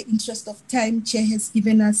think in the interest of time, Chair has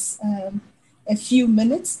given us a few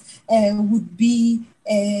minutes, would be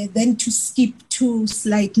then to skip to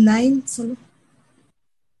slide 9. So,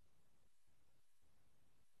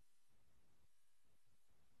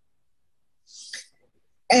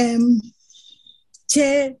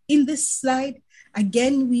 Chair, in this slide,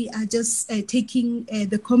 again, we are just taking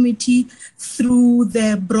the committee through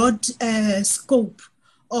the broad scope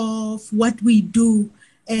of what we do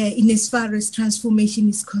in as far as transformation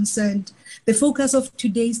is concerned. The focus of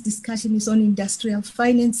today's discussion is on industrial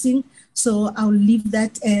financing, so I'll leave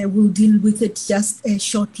that, we'll deal with it just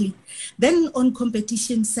shortly. Then on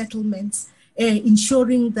competition settlements,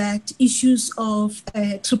 ensuring that issues of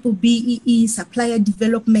triple BEE, supplier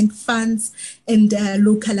development funds, and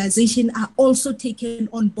localization are also taken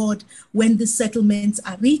on board when the settlements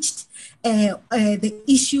are reached. The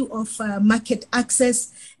issue of market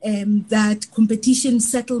access, that competition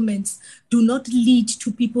settlements do not lead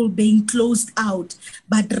to people being closed out,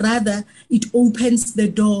 but rather it opens the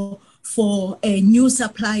door for new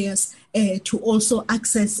suppliers to also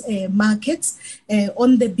access markets.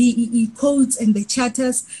 On the BEE codes and the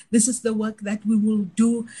charters, this is the work that we will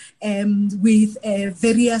do with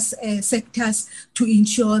various sectors to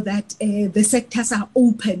ensure that the sectors are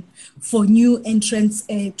open for new entrants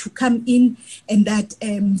to come in, and that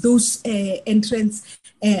those entrants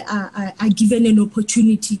are given an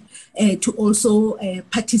opportunity to also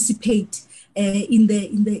participate in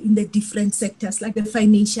the different sectors, like the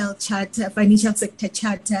financial sector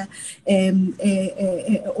charter,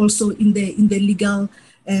 also in the legal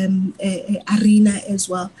arena as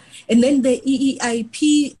well. And then the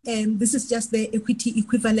EEIP, this is just the equity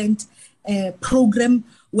equivalent program,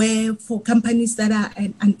 where for companies that are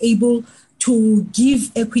unable to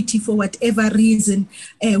give equity for whatever reason,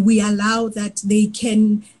 we allow that they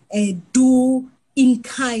can do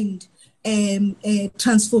in-kind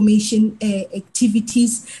transformation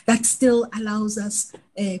activities that still allows us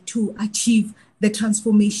to achieve the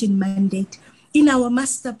transformation mandate. In our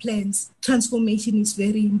master plans, transformation is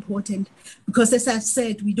very important because, as I've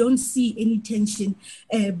said, we don't see any tension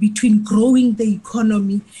between growing the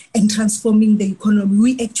economy and transforming the economy.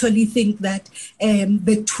 We actually think that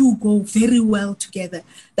the two go very well together,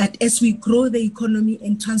 that as we grow the economy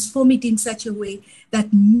and transform it in such a way that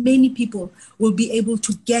many people will be able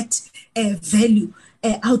to get value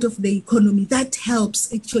out of the economy, that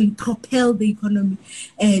helps actually propel the economy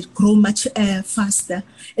grow much faster.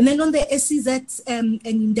 And then on the SEZs and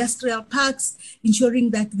industrial parks, ensuring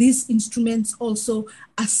that these instruments also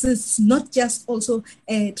assist not just also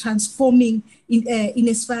transforming in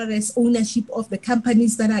as far as ownership of the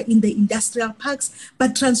companies that are in the industrial parks,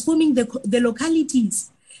 but transforming the localities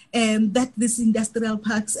that these industrial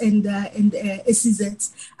parks and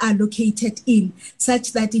SEZs are located in,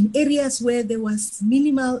 such that in areas where there was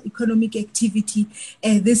minimal economic activity,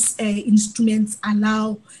 these instruments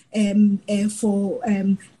allow for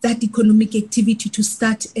that economic activity to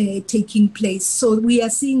start taking place. So we are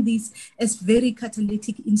seeing these as very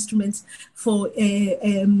catalytic instruments for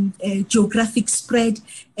geographic spread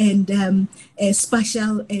and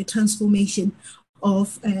spatial transformation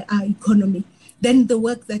of our economy. Then the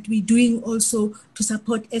work that we're doing also to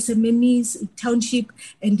support SMMEs, township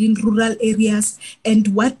and in rural areas, and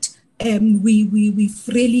what we've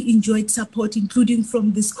really enjoyed support, including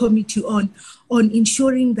from this committee on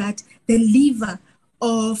ensuring that the lever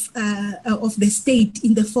of the state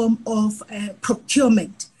in the form of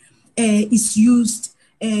procurement is used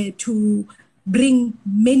to bring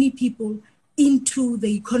many people into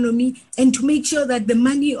the economy and to make sure that the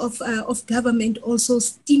money of government also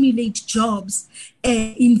stimulate jobs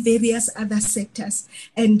in various other sectors.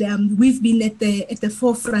 And we've been at the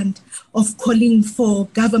forefront of calling for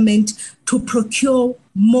government to procure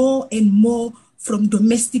more and more from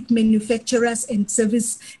domestic manufacturers and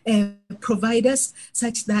service providers,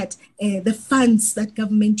 such that the funds that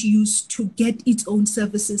government use to get its own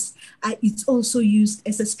services, it's also used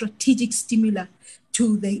as a strategic stimulus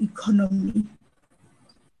to the economy.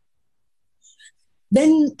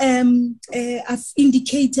 Then I've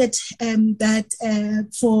indicated that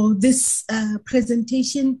for this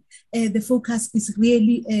presentation, the focus is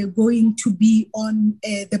really going to be on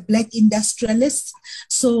the Black industrialists.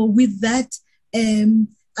 So with that,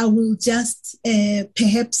 I will just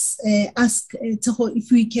perhaps ask Taho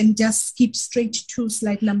if we can just skip straight to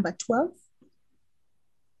slide number 12.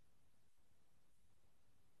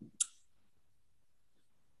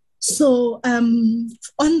 So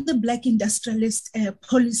on the Black industrialist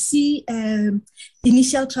policy,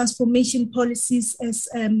 initial transformation policies, as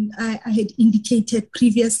I had indicated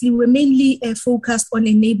previously, were mainly focused on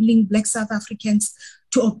enabling Black South Africans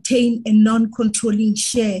to obtain a non-controlling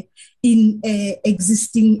share in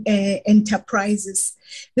existing enterprises.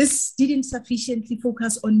 This didn't sufficiently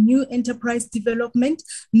focus on new enterprise development,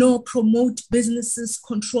 nor promote businesses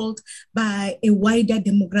controlled by a wider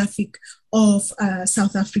demographic of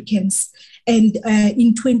South Africans. And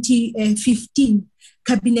in 2015,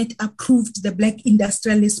 Cabinet approved the Black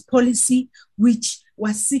Industrialist Policy, which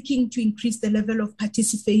was seeking to increase the level of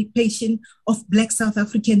participation of Black South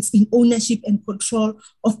Africans in ownership and control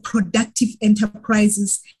of productive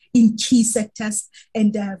enterprises in key sectors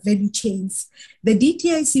and value chains. The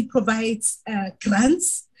DTIC provides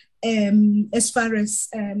grants as far as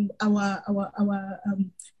our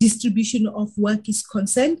distribution of work is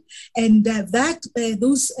concerned, and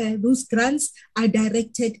those grants are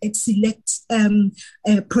directed at select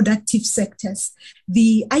productive sectors.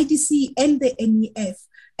 The IDC and the NEF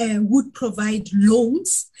would provide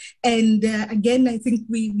loans. And again, I think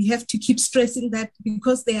we have to keep stressing that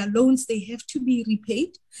because they are loans, they have to be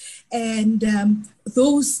repaid. And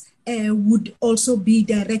those would also be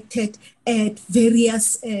directed at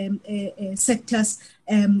various sectors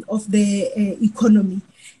of the economy.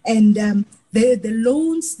 And the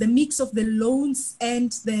loans, the mix of the loans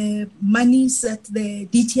and the monies that the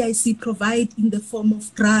DTIC provide in the form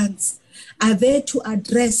of grants are there to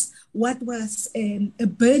address what was a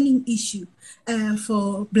burning issue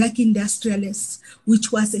for Black industrialists,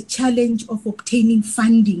 which was a challenge of obtaining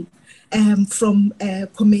funding from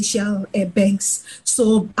commercial banks.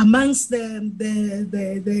 So amongst the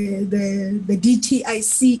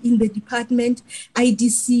DTIC in the department,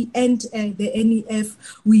 IDC and the NEF,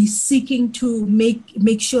 we're seeking to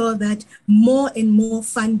make sure that more and more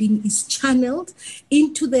funding is channeled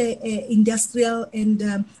into the industrial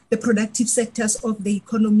and the productive sectors of the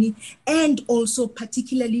economy, and also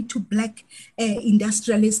particularly to Black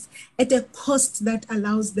industrialists at a cost that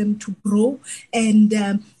allows them to grow and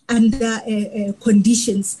under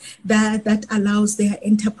conditions that allows their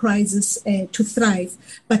enterprises to thrive.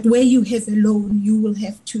 But where you have a loan, you will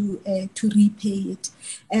have to repay it.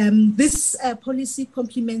 This policy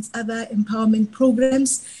complements other empowerment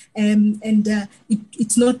programs, and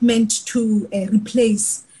it's not meant to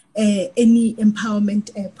replace any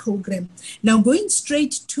empowerment program. Now, going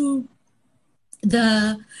straight to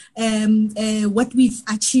the what we've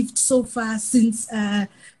achieved so far since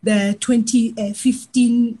the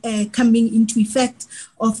 2015 coming into effect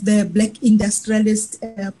of the Black Industrialist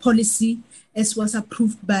policy, as was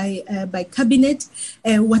approved by Cabinet.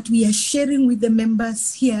 What we are sharing with the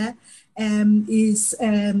members here is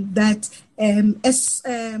that as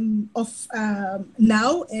of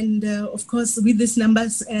now, and of course with these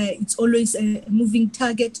numbers, it's always a moving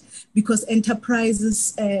target because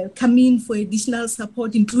enterprises come in for additional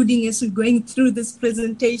support, including as we're going through this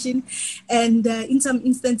presentation. And in some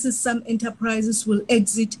instances, some enterprises will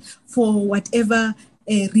exit for whatever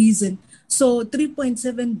reason. So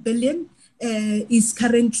 3.7 billion is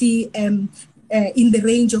currently in the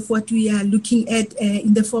range of what we are looking at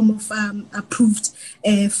in the form of approved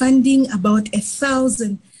funding. About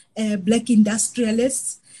 1,000 Black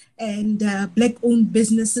industrialists and Black-owned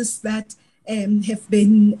businesses that have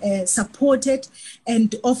been supported.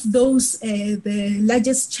 And of those, the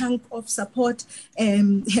largest chunk of support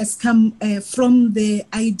has come from the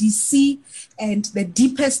IDC, and the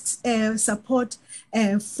deepest support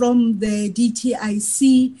from the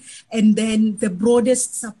DTIC, and then the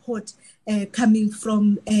broadest support coming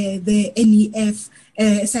from the NEF,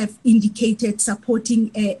 as I've indicated,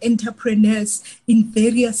 supporting entrepreneurs in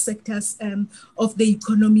various sectors of the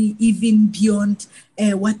economy, even beyond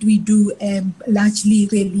what we do largely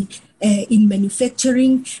really in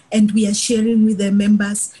manufacturing. And we are sharing with the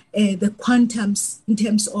members the quantums in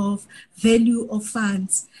terms of value of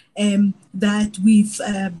funds that we've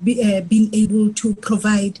been able to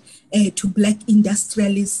provide to Black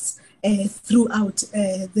industrialists throughout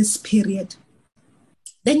this period.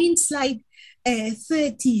 Then in slide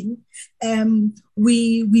 13,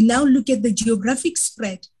 we now look at the geographic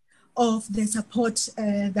spread of the support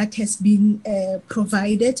that has been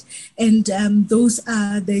provided, and those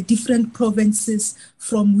are the different provinces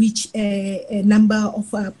from which a number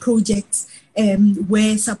of projects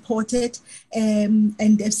were supported,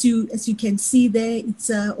 and as you can see there, it's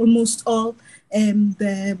almost all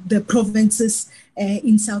the provinces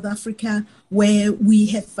in South Africa where we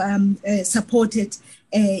have supported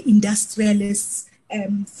industrialists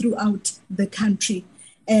throughout the country.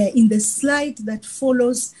 In the slide that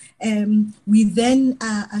follows, we then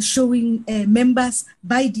are showing members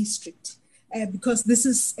by district, because this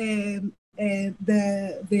is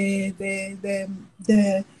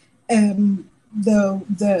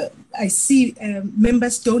I see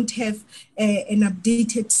members don't have an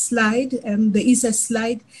updated slide. There is a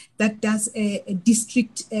slide that does a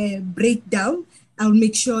district breakdown. I'll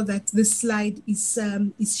make sure that this slide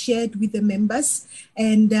is shared with the members.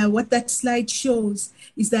 And what that slide shows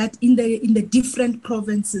is that in the different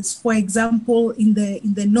provinces, for example, in the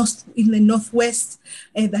northwest,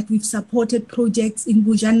 that we've supported projects in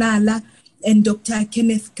Bujanala, and Dr.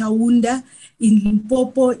 Kenneth Kaunda. In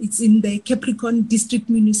Limpopo, it's in the Capricorn District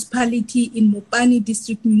Municipality, in Mopani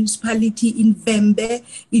District Municipality, in Vembe,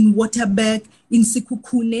 in Waterberg, in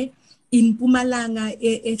Sekhukhune, in Mpumalanga,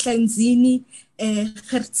 Ehlanzini,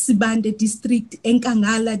 Hertsibande District,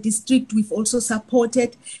 Enkangala District. We've also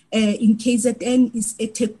supported in KZN is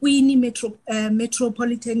eThekwini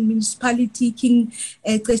Metropolitan Municipality, King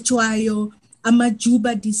Cetshwayo,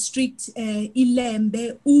 Amajuba District,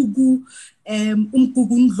 Ilembe, Ugu,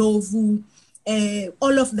 Umgugundlovu,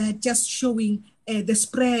 all of that just showing the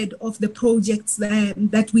spread of the projects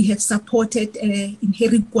that we have supported in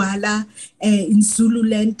Herigwala, in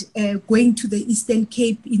Zululand, going to the Eastern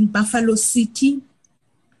Cape, in Buffalo City,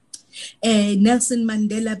 Nelson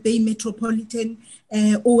Mandela Bay Metropolitan,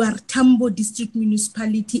 OR Tambo District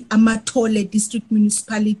Municipality, Amatole District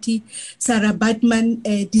Municipality, Sarah Batman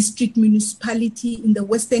District Municipality in the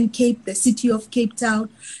Western Cape, the City of Cape Town,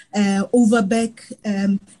 Overbeck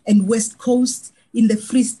and West Coast, in the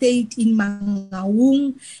Free State, in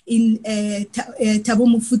Mangaung, in Thabo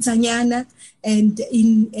Mofutshanyana, and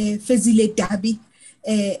in Fezile Dabi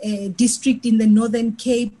District in the Northern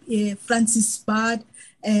Cape, Francis Bard,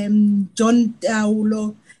 John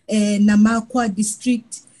Daulo, Namakwa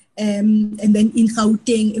District, and then in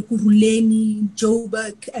Gauteng, Ekurhuleni,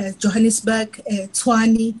 Joburg, Johannesburg,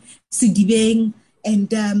 Tshwane, Sidibeng, and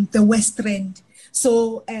the West Rand.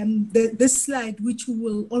 So this slide, which we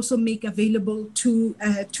will also make available to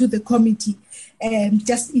the committee,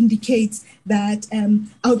 just indicates that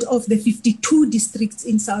out of the 52 districts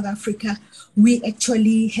in South Africa, we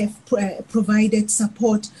actually have provided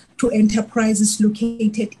support to enterprises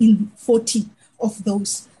located in 40 of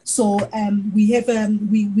those. So we have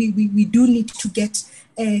we do need to get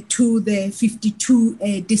to the 52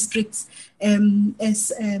 districts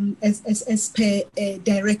as per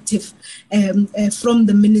directive from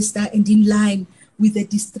the minister and in line with the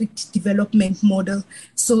district development model.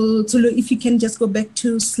 So if you can just go back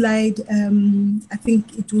to slide, I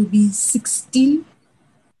think it will be 16.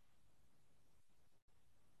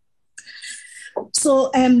 So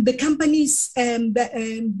the companies, the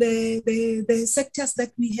sectors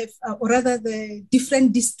that we have, or rather the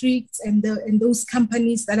different districts and those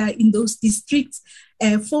companies that are in those districts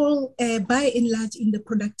fall by and large in the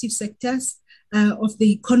productive sectors of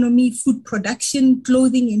the economy: food production,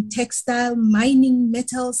 clothing and textile, mining,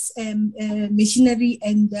 metals, machinery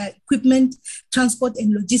and equipment, transport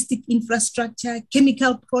and logistic infrastructure,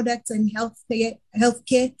 chemical products and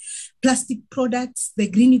healthcare, plastic products, the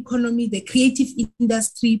green economy, the creative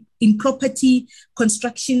industry, in property,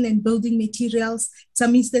 construction and building materials,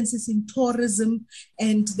 some instances in tourism,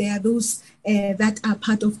 and there are those that are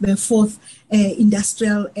part of the fourth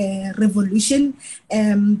industrial revolution.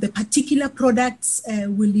 The particular products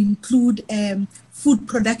will include food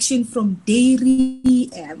production from dairy,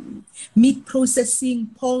 meat processing,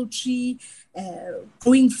 poultry,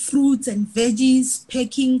 growing fruits and veggies,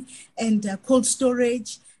 packing and cold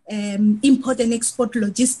storage, import and export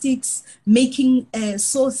logistics, making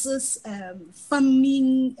sauces,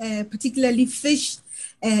 farming, particularly fish,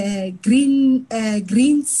 greens,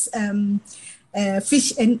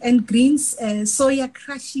 fish and greens, soya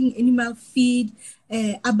crushing, animal feed,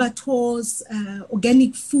 abattoirs,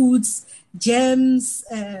 organic foods, gems,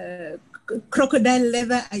 crocodile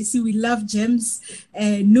leather. I see we love gems,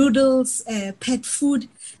 noodles, pet food,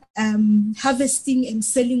 harvesting and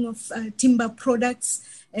selling of timber products,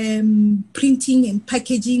 printing and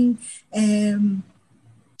packaging,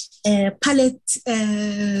 pallet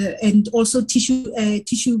and also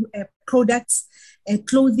tissue products,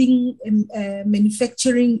 clothing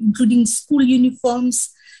manufacturing, including school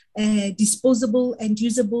uniforms, disposable and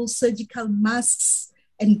usable surgical masks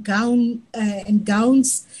and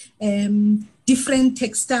gowns, different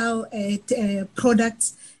textile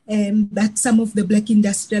products that some of the Black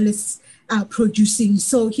industrialists are producing.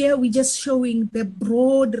 So here we're just showing the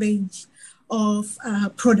broad range of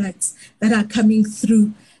products that are coming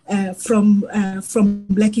through from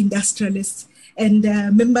Black industrialists. And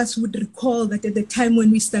members would recall that at the time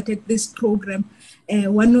when we started this program,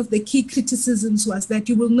 one of the key criticisms was that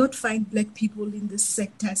you will not find Black people in these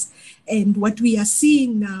sectors. And what we are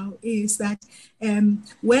seeing now is that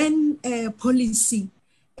when policy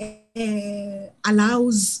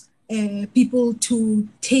allows people to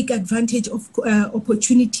take advantage of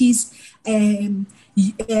opportunities,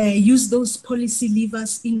 use those policy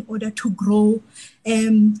levers in order to grow,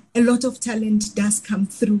 a lot of talent does come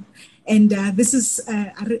through. And this is,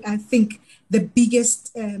 I think, the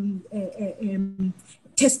biggest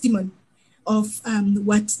testimony of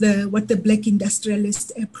what the Black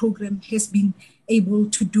Industrialist Programme has been able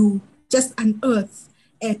to do, just unearth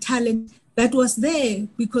talent that was there,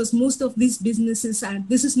 because most of these businesses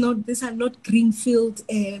these are not greenfield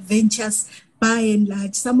ventures by and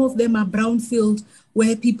large. Some of them are brownfield,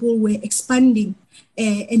 where people were expanding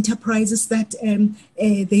enterprises that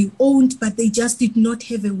they owned, but they just did not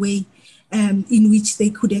have a way in which they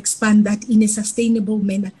could expand that in a sustainable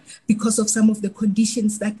manner because of some of the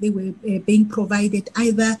conditions that they were being provided,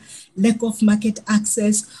 either lack of market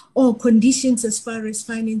access or conditions as far as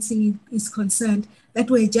financing is concerned that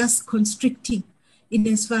were just constricting in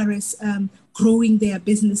as far as growing their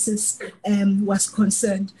businesses was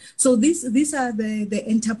concerned. So these are the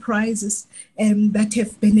enterprises that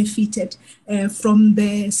have benefited from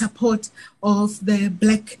the support of the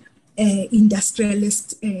Black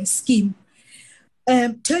Industrialist Scheme.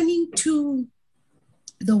 Turning to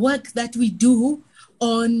the work that we do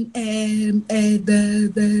on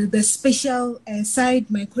the special side,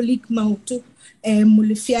 my colleague Mautu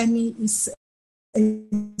Mulifiani is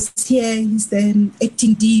here. He's the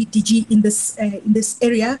acting DG in this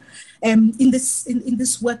area. In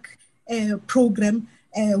this work program,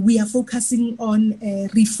 we are focusing on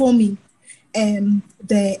reforming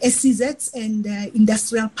the SEZs and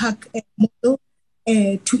industrial park model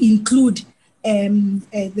to include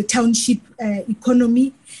the township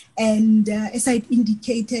economy. And as I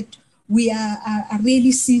indicated, we are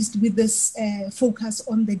really seized with this focus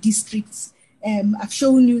on the districts. I've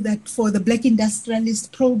shown you that for the Black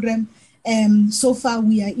Industrialist Programme, so far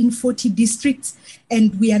we are in 40 districts,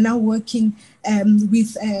 and we are now working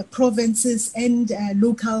with provinces and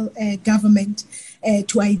local government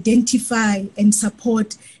to identify and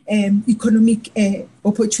support economic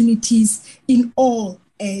opportunities in all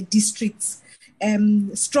districts.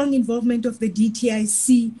 Strong involvement of the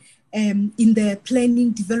DTIC in the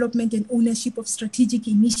planning, development, and ownership of strategic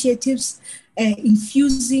initiatives,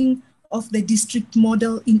 infusing of the district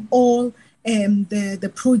model in all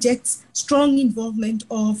the projects, strong involvement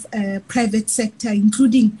of private sector,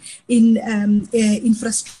 including in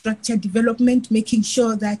infrastructure development, making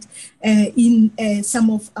sure that in some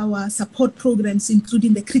of our support programs,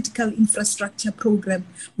 including the critical infrastructure program,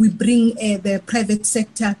 we bring the private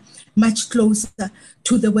sector much closer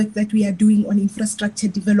to the work that we are doing on infrastructure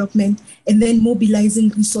development, and then mobilizing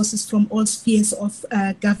resources from all spheres of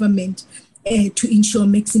government to ensure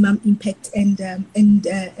maximum impact and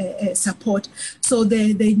support. So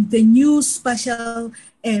the new spatial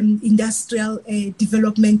industrial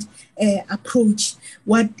development approach,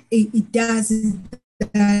 what it does is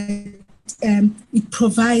that it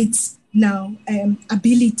provides now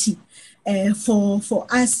ability for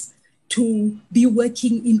us to be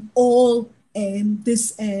working in all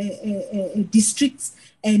these districts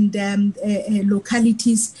and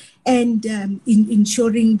localities, and in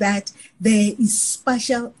ensuring that there is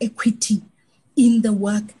spatial equity in the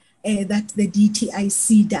work that the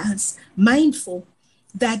DTIC does, mindful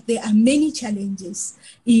that there are many challenges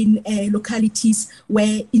in localities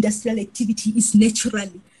where industrial activity is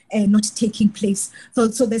naturally not taking place.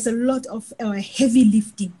 So there's a lot of heavy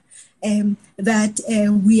lifting that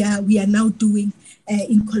we are now doing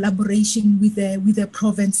in collaboration with the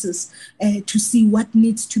provinces to see what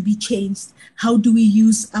needs to be changed. How do we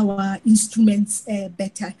use our instruments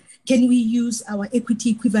better? Can we use our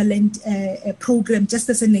equity equivalent program, just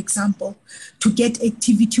as an example, to get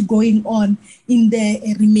activity going on in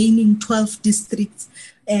the remaining 12 districts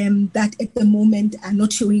that at the moment are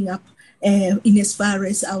not showing up in as far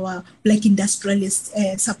as our Black Industrialist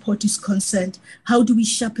support is concerned? How do we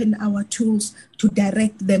sharpen our tools to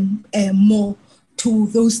direct them more to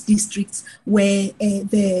those districts where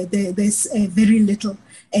there's very little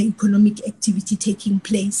economic activity taking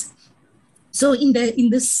place? So in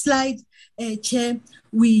this slide, Chair,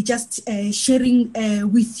 we just sharing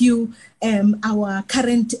with you our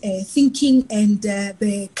current thinking and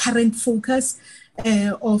the current focus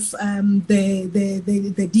of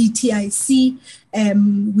the DTIC.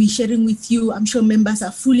 We're sharing with you, I'm sure members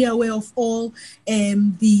are fully aware of all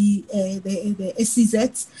the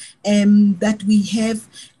SEZs that we have,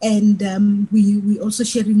 and we also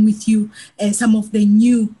sharing with you some of the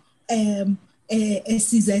new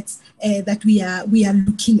SEZs that we are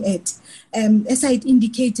looking at. As I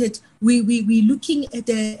indicated, we're looking at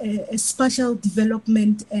a spatial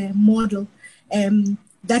development model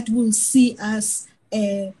that will see us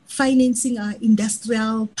financing our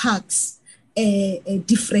industrial parks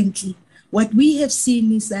differently. What we have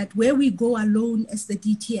seen is that where we go alone as the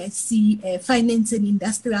DTIC finance an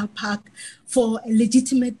industrial park for a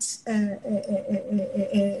legitimate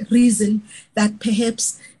reason that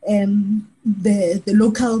perhaps the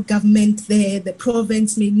local government there, the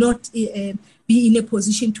province may not be in a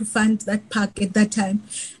position to fund that park at that time.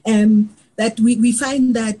 that we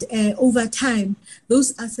find that over time,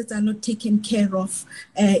 those assets are not taken care of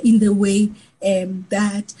in the way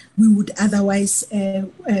that we would otherwise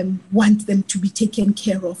want them to be taken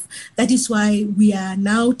care of. That is why we are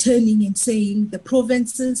now turning and saying the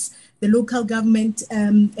provinces, the local government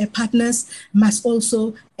partners must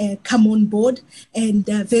also come on board, and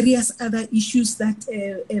various other issues that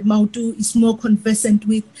Mautu is more conversant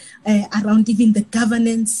with around even the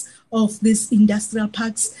governance of these industrial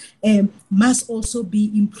parks must also be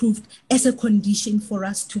improved as a condition for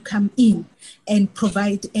us to come in and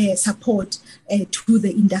provide support to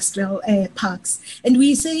the industrial parks. And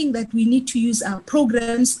we're saying that we need to use our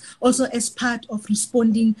programs also as part of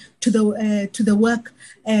responding to the work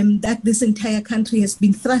that this entire country has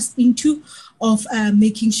been thrust into, of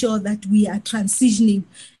making sure that we are transitioning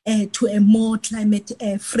to a more climate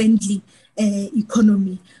friendly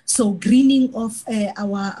economy. So greening of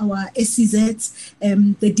our SEZs,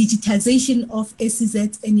 the digitization of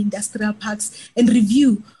SEZs and industrial parks, and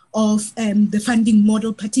review of the funding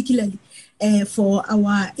model, particularly for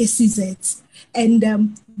our SEZs.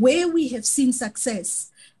 And where we have seen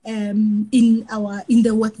success in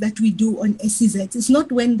the work that we do on SEZs, it's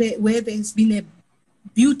not where there's been a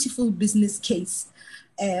beautiful business case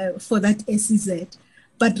for that SEZ,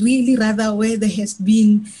 but really rather where there has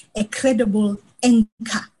been a credible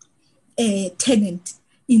anchor tenant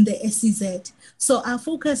in the SEZ. So our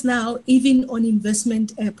focus now, even on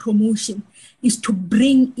investment promotion, is to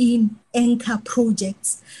bring in anchor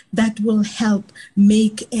projects that will help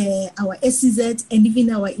make our SEZs and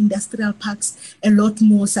even our industrial parks a lot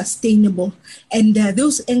more sustainable. And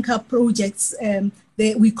those anchor projects,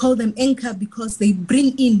 we call them anchor because they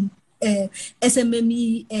bring in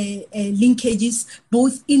SMME linkages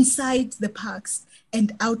both inside the parks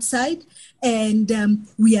and outside. And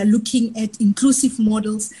we are looking at inclusive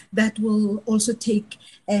models that will also take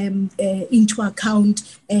into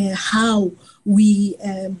account how we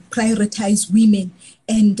prioritize women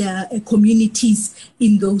and communities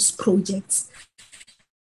in those projects.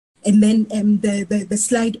 And then the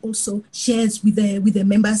slide also shares with the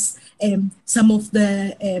members some of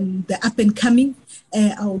the up and coming,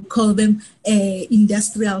 I'll call them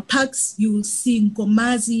industrial parks. You will see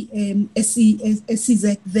Nkomazi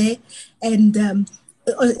SEZ there. And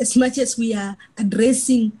as much as we are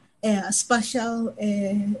addressing spatial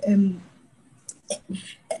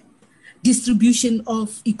distribution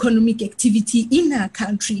of economic activity in our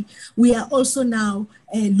country, we are also now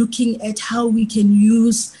looking at how we can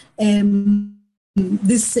use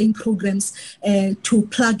these same programs to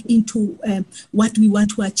plug into what we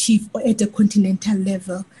want to achieve at a continental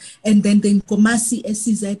level. And then the Nkomazi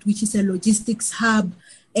SEZ, which is a logistics hub,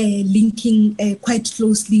 linking quite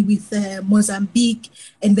closely with Mozambique,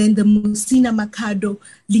 and then the Musina Makado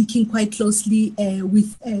linking quite closely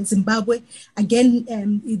with Zimbabwe. Again,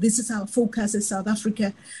 this is our focus as South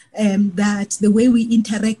Africa, that the way we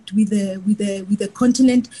interact with the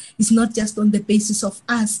continent is not just on the basis of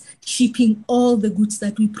us shipping all the goods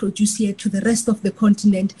that we produce here to the rest of the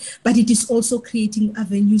continent, but it is also creating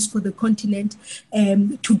avenues for the continent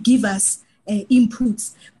to give us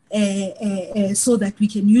inputs so that we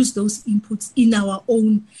can use those inputs in our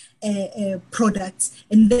own products.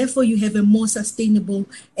 And therefore, you have a more sustainable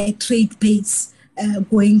trade base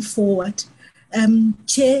going forward.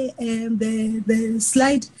 Chair, the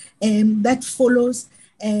slide that follows,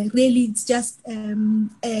 really it's just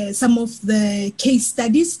some of the case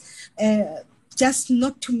studies. Just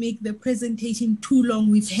not to make the presentation too long,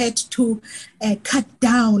 we've had to cut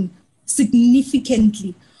down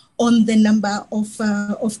significantly on the number of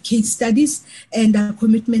case studies, and our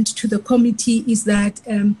commitment to the committee is that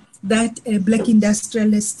Black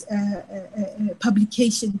Industrialist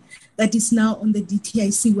publication that is now on the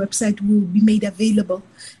DTIC website will be made available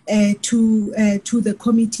to the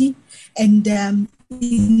committee, and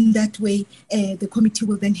in that way the committee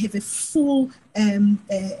will then have a full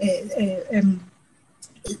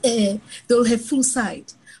they'll have full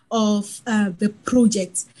sight of the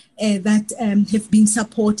projects that have been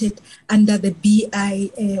supported under the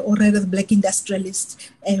BI or rather the Black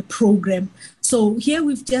Industrialist Programme. So here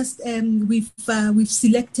we've just we've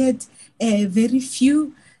selected very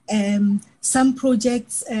few, some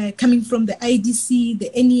projects coming from the IDC,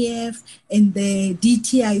 the NEF, and the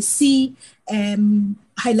DTIC,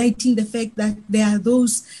 highlighting the fact that there are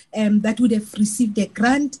those that would have received a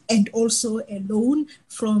grant and also a loan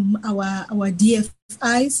from our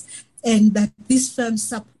DFIs, and that these firms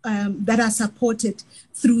that are supported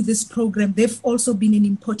through this program, they've also been an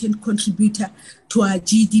important contributor to our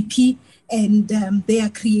GDP, and they are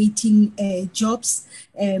creating jobs.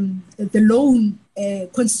 The loan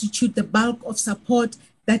constitute the bulk of support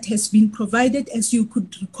that has been provided, as you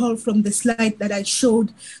could recall from the slide that I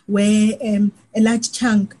showed, where a large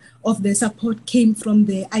chunk of the support came from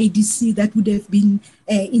the IDC that would have been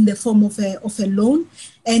in the form of a loan.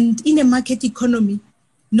 And in a market economy,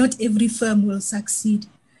 not every firm will succeed.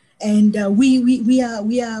 And we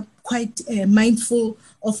are quite mindful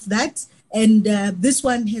of that. And this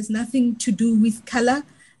one has nothing to do with color.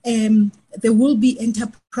 There will be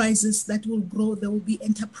enterprises that will grow. There will be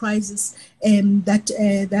enterprises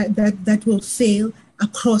that will fail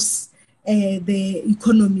across the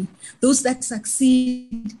economy. Those that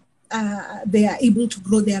succeed, they are able to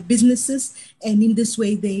grow their businesses, and in this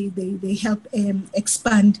way, they help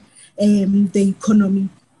expand the economy.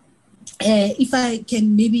 If I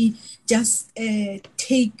can maybe just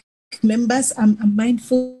take members, I'm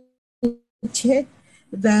mindful, Chair,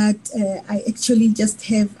 that I actually just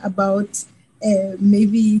have about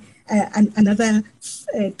maybe another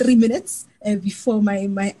 3 minutes before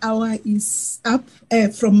my hour is up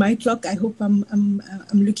from my clock. I hope I'm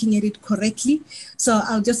looking at it correctly. So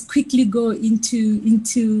I'll just quickly go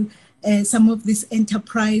into some of these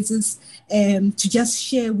enterprises to just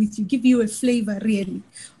share with you, give you a flavor really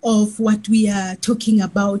of what we are talking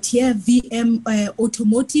about here. VM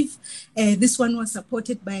Automotive, this one was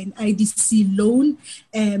supported by an IDC loan.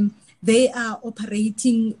 They are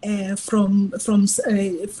operating from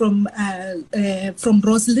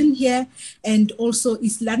Roslyn here, and also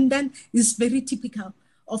East London. Is very typical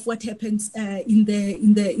of what happens in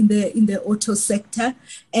the auto sector,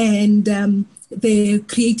 and they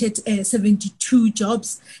created 72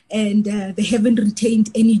 jobs, and they haven't retained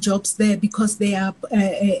any jobs there because they are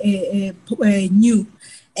new.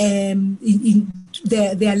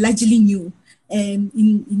 They are largely new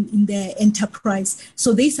in their enterprise.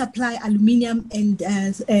 So they supply aluminium and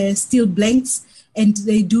steel blanks, and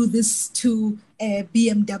they do this to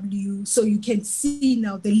BMW. So you can see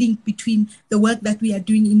now the link between the work that we are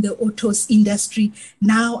doing in the autos industry,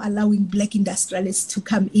 now allowing Black industrialists to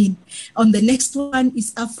come in. On the next one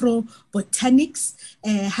is Afro Botanics,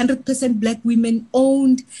 100% Black women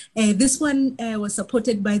owned. This one was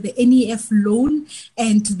supported by the NEF loan,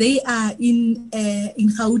 and they are in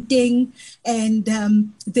Gauteng, and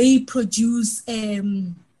they produce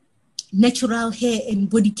natural hair and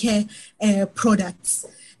body care products.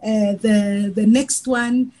 The next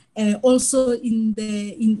one, also in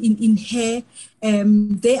hair,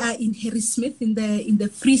 they are in Harrismith in the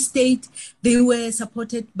Free State. They were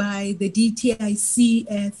supported by the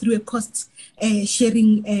DTIC through a cost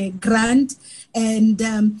sharing grant, and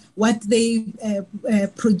what they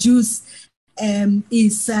produce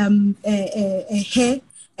is a hair.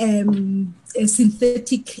 A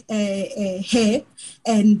synthetic hair,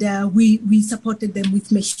 and we supported them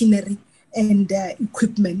with machinery and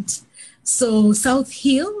equipment. So South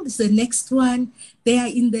Hill is the next one. They are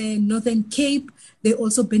in the Northern Cape. They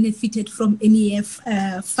also benefited from NEF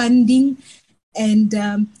funding. And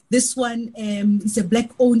this one is a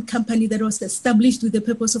Black-owned company that was established with the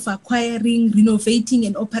purpose of acquiring, renovating,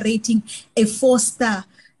 and operating a 4-star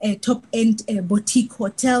top-end boutique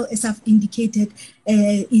hotel, as I've indicated,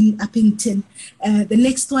 in Uppington. The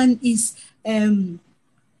next one is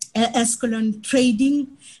Escalon Trading.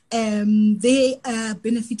 They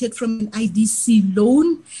benefited from an IDC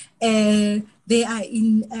loan. They are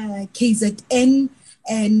in KZN,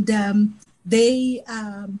 and they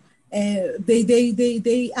are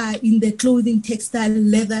in the clothing, textile,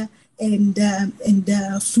 leather, and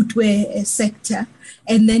footwear sector.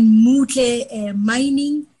 And then Mutle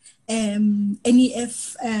Mining,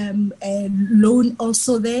 NEF loan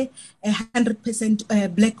also there,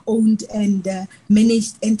 100% Black-owned and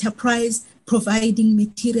managed enterprise, providing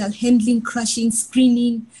material handling, crushing,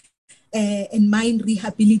 screening, and mine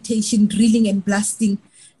rehabilitation, drilling and blasting,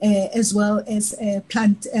 as well as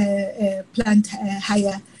plant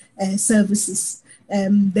hire services.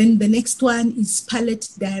 Then the next one is Pallet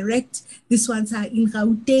Direct. These ones are in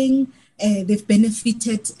Gauteng. They've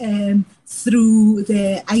benefited through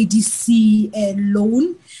the IDC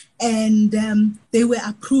loan, and they were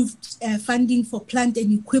approved funding for plant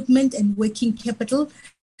and equipment and working capital.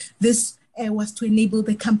 This was to enable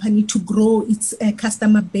the company to grow its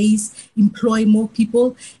customer base, employ more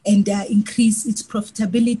people, and increase its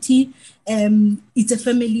profitability. It's a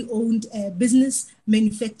family-owned business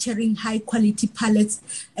manufacturing high-quality pallets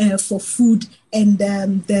for food and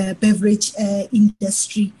the beverage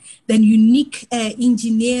industry. Then Unique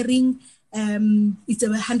Engineering, it's a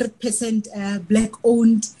 100%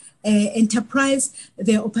 Black-owned enterprise.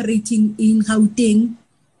 They're operating in Gauteng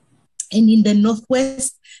and in the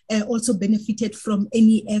Northwest. Also benefited from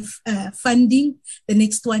NEF funding. The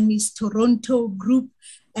next one is Toronto Group.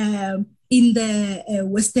 in the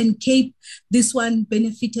Western Cape. This one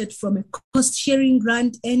benefited from a cost-sharing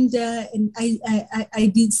grant and an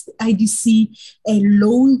IDC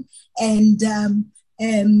loan, and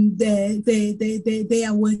they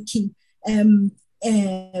are working in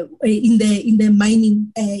the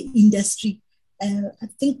mining industry. I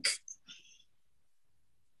think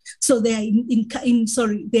so. They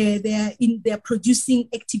are they're producing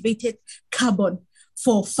activated carbon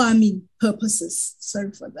for farming purposes.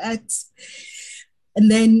 Sorry for that. And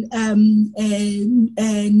then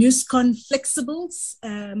Newscon Flexibles,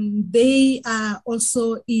 they are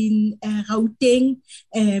also in Gauteng.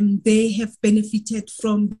 They have benefited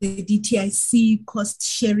from the DTIC cost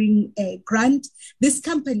sharing grant. This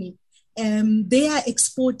company, they are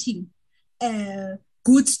exporting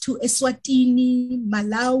goods to Eswatini,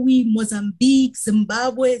 Malawi, Mozambique,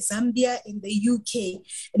 Zimbabwe, Zambia, and the UK.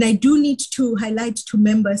 And I do need to highlight to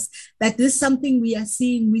members that this is something we are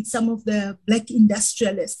seeing with some of the Black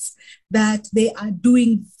industrialists, that they are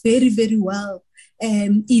doing very, very well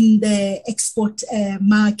in the export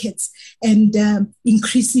markets. And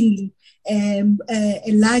increasingly, a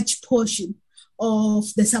large portion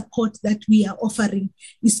of the support that we are offering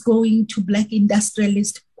is going to Black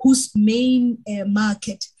industrialists whose main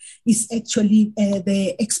market is actually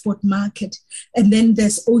the export market. And then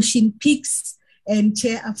there's Ocean Peaks, and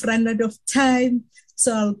Chair, I've run out of time,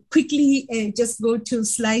 so I'll quickly just go to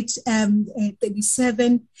slide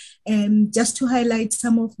 37, just to highlight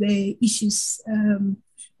some of the issues and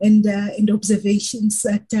observations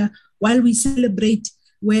that while we celebrate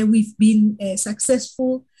where we've been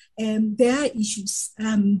successful, there are issues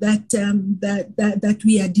that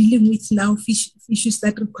we are dealing with now, issues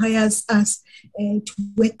that requires us to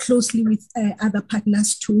work closely with other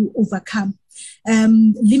partners to overcome.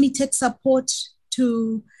 Limited support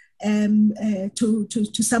to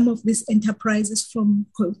some of these enterprises from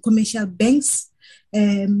commercial banks,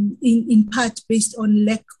 in part based on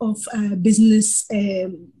lack of business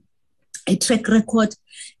a track record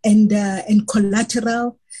and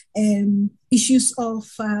collateral. Issues of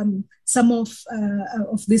some of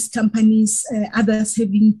these companies, others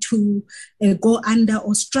having to go under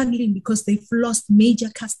or struggling because they've lost major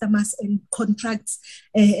customers and contracts.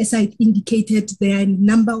 As I indicated, there are a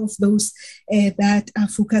number of those that are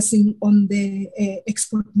focusing on the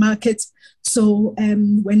export markets. So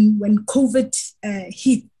when COVID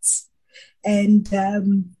hits, and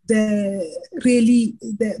the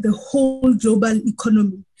whole global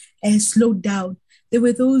economy slowed down, there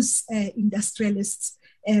were those industrialists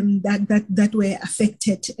that were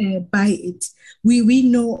affected by it. We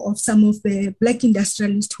know of some of the Black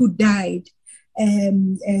industrialists who died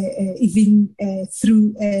even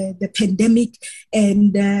through the pandemic,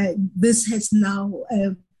 and this has now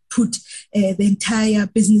put the entire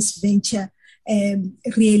business venture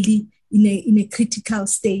really in a critical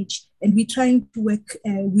stage. And we're trying to work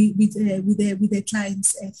with the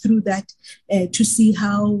clients through that to see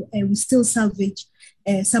how we still salvage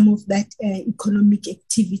some of that economic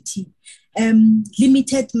activity.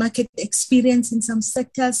 Limited market experience in some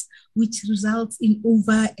sectors, which results in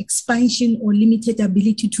over expansion or limited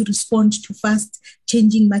ability to respond to fast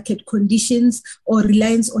changing market conditions, or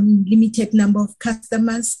reliance on limited number of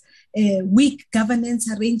customers. Weak governance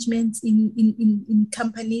arrangements in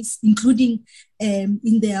companies, including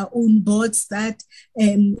in their own boards, that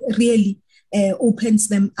really opens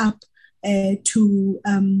them up to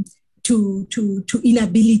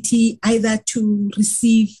inability either to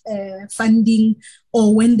receive funding,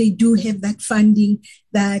 or when they do have that funding,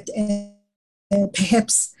 that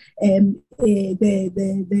perhaps the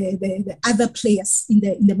other players in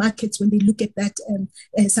the markets, when they look at that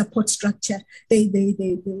support structure, they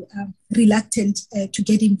are reluctant to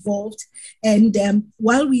get involved. And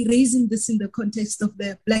while we're raising this in the context of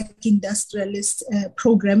the Black Industrialist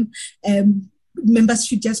Programme, members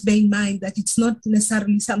should just bear in mind that it's not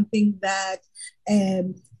necessarily something that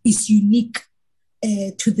is unique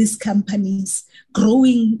to these companies.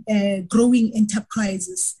 Growing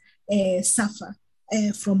enterprises suffer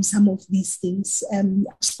from some of these things. I've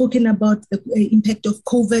spoken about the impact of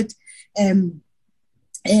COVID.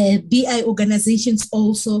 BI organizations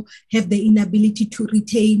also have the inability to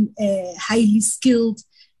retain highly skilled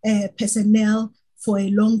personnel for a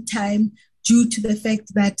long time, due to the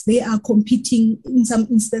fact that they are competing in some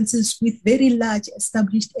instances with very large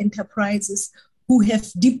established enterprises who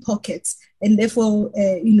have deep pockets, and therefore,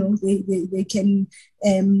 they can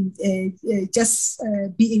just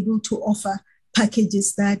be able to offer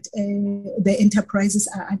packages that the enterprises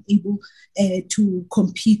are unable to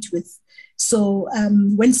compete with. So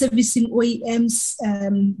when servicing OEMs,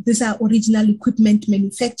 these are original equipment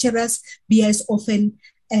manufacturers. BI is often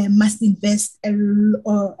must invest a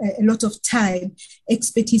lot of time,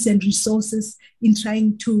 expertise, and resources in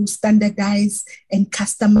trying to standardize and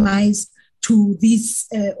customize to these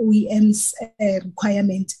OEMs'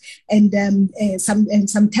 requirement. And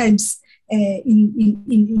sometimes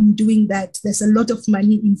in doing that, there's a lot of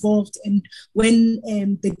money involved. And when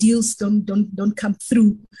the deals don't come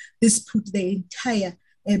through, this put the entire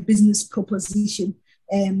business proposition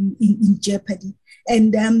in jeopardy.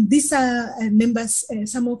 And these are, members,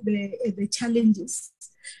 some of the challenges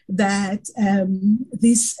that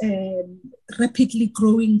these rapidly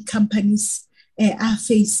growing companies are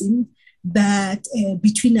facing, that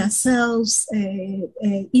between ourselves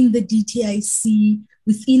in the DTIC,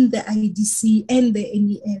 within the IDC and the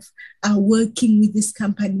NEF, are working with these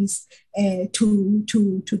companies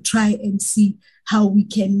to try and see how we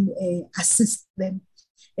can assist them.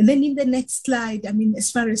 And then in the next slide, I mean, as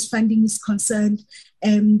far as funding is concerned,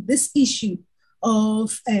 this issue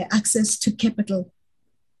of access to capital,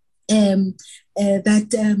 it's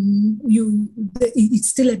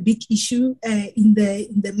still a big issue in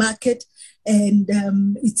the market, and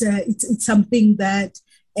it's something that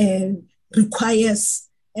requires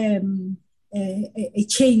a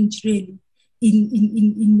change really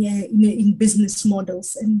in business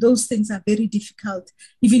models, and those things are very difficult.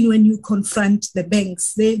 Even when you confront the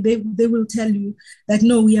banks, they will tell you that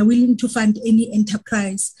no, we are willing to fund any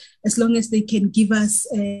enterprise as long as they can give us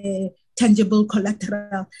tangible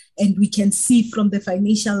collateral, and we can see from the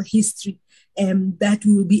financial history that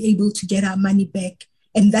we will be able to get our money back.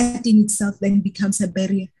 And that in itself then becomes a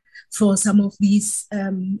barrier for some of these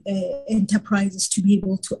enterprises to be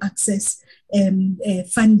able to access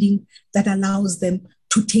funding that allows them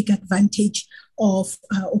to take advantage of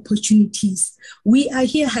opportunities. We are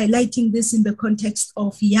here highlighting this in the context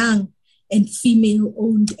of young and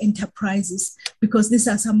female-owned enterprises, because these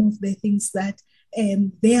are some of the things that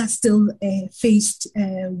they are still faced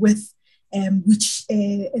with, which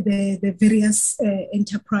the various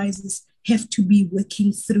enterprises have to be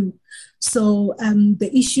working through. So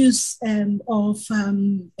the issues of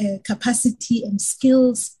capacity and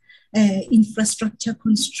skills, infrastructure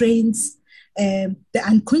constraints, the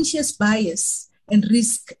unconscious bias and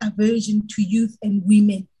risk aversion to youth and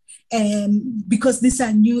women, because these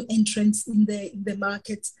are new entrants in the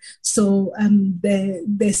market. So the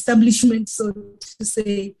establishment, so to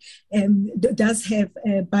say, does have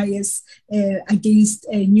a bias against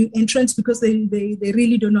new entrants, because they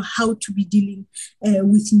really don't know how to be dealing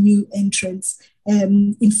with new entrants.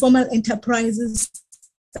 Informal enterprises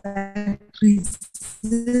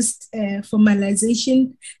resist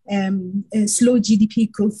formalization, slow GDP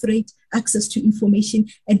growth rate, access to information,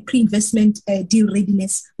 and pre-investment deal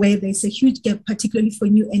readiness, where there's a huge gap, particularly for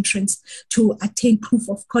new entrants, to attain proof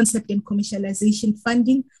of concept and commercialization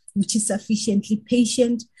funding, which is sufficiently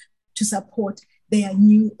patient to support their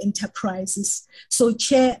new enterprises. So,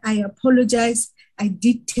 Chair, I apologize. I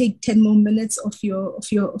did take 10 more minutes of your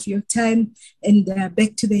time, and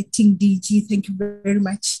back to the acting DG. Thank you very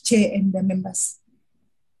much, Chair and the members.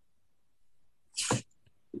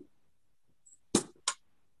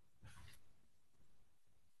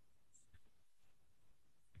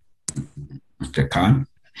 Mr. Khan.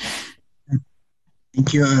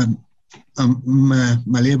 Thank you,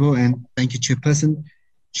 Malebo, and thank you, Chairperson.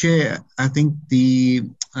 Chair, I think the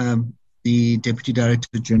Deputy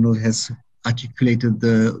Director General has articulated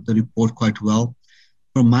the report quite well.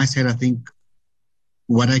 From my side, I think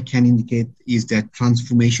what I can indicate is that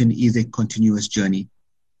transformation is a continuous journey.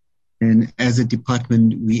 And as a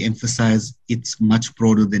department, we emphasize it's much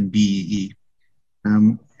broader than BEE.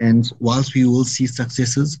 And whilst we will see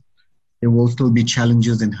successes, there will still be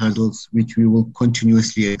challenges and hurdles which we will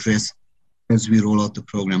continuously address as we roll out the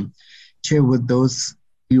program. Chair, with those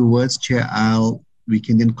few words, Chair, we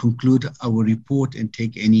can then conclude our report and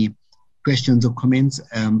take any questions or comments.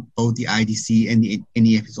 Both the IDC and the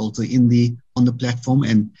NEF is also on the platform,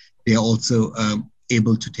 and they are also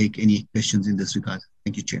able to take any questions in this regard.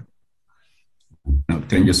 Thank you, Chair. No,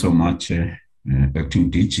 thank you so much,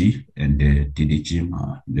 Acting DG and DDG,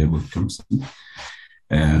 Malebo Thompson.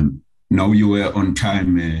 Now you were on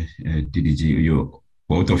time, DDG.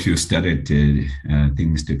 Both of you started, I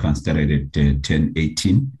think Mr. Khan started at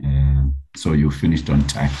 10:18, so you finished on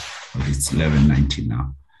time. It's 11:19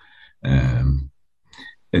 now.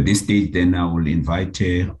 At this stage, then I will invite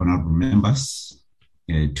honorable members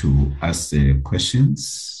to ask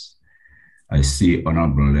questions. I see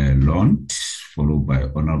Honorable Lont, followed by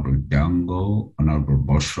Honorable Dango, Honorable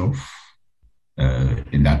Boshoff,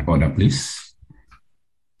 in that order, please.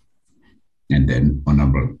 And then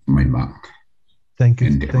Honorable Moimang. Thank you,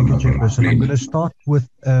 Chairperson. I'm going to start with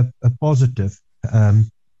a positive.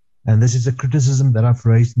 and this is a criticism that I've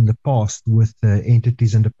raised in the past with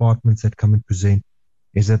entities and departments that come and present,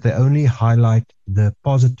 is that they only highlight the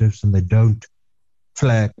positives and they don't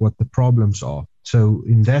flag what the problems are. So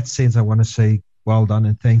in that sense, I want to say well done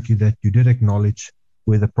and thank you that you did acknowledge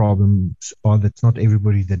where the problems are. That's not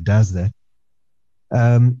everybody that does that.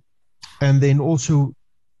 And then also,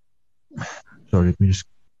 sorry, let me just,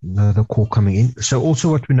 another call coming in. So also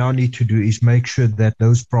what we now need to do is make sure that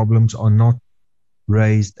those problems are not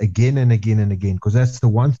raised again and again and again, because that's the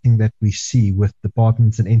one thing that we see with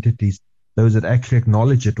departments and entities, those that actually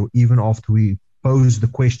acknowledge it, or even after we pose the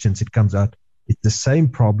questions, it comes out, it's the same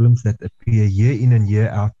problems that appear year in and year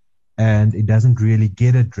out, and it doesn't really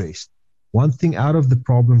get addressed. One thing out of the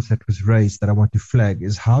problems that was raised that I want to flag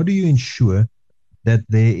is, how do you ensure that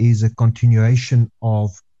there is a continuation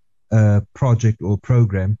of a project or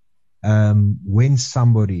program when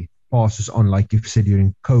somebody passes on, like you've said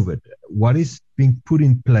during COVID? What is being put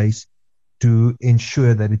in place to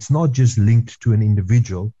ensure that it's not just linked to an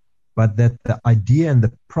individual, but that the idea and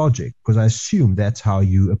the project, because I assume that's how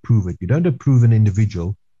you approve it. You don't approve an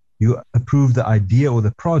individual, you approve the idea or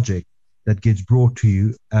the project that gets brought to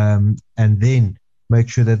you, and then make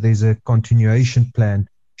sure that there's a continuation plan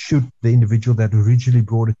should the individual that originally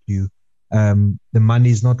brought it to you, the money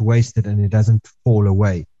is not wasted and it doesn't fall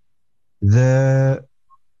away. The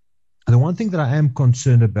one thing that I am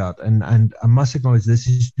concerned about, and I must acknowledge this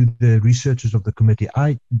is to the researchers of the committee,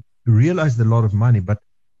 I realized a lot of money, but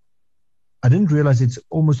I didn't realize it's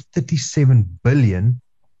almost 37 billion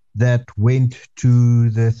that went to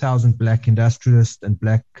the 1,000 Black industrialists and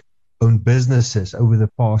Black-owned businesses over the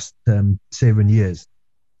past 7 years.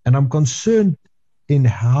 And I'm concerned in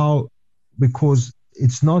how, because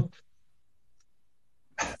it's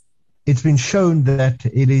been shown that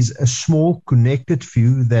it is a small connected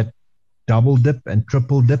few that double dip and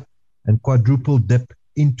triple dip and quadruple dip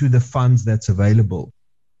into the funds that's available.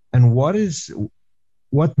 And what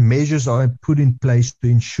measures are put in place to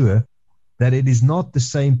ensure that it is not the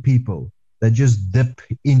same people that just dip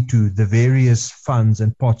into the various funds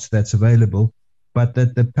and pots that's available, but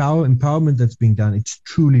that the power empowerment that's being done, it's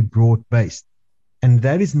truly broad-based. And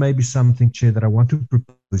that is maybe something, Chair, that I want to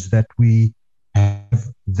propose, that we have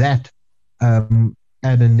that at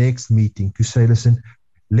the next meeting to say, listen,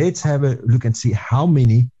 let's have a look and see how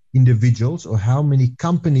many individuals or how many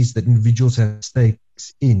companies that individuals have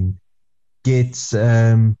stakes in gets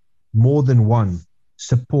more than one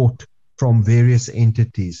support from various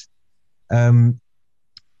entities. Then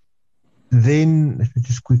let me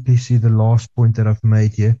just quickly see the last point that I've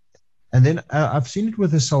made here. And then I've seen it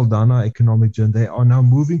with the Saldanha Economic Zone. They are now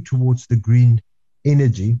moving towards the green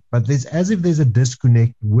energy, but there's as if there's a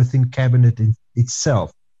disconnect within cabinet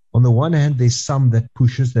itself. On the one hand, there's some that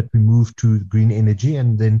pushes that we move to green energy,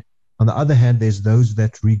 and then on the other hand, there's those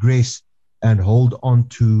that regress and hold on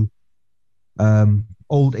to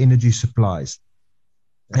old energy supplies.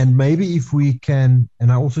 And maybe if we can,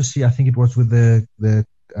 and I also see, I think it was with the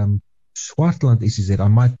Swartland SEZ, I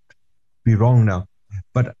might be wrong now,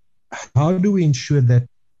 but how do we ensure that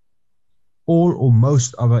all or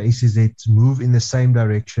most of our SEZs move in the same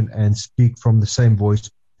direction and speak from the same voice,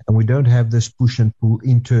 and we don't have this push and pull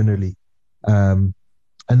internally? And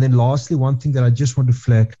then lastly, one thing that I just want to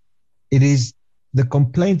flag, it is the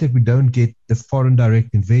complaint that we don't get the foreign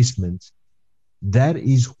direct investments. That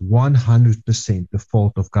is 100% the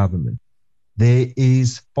fault of government. There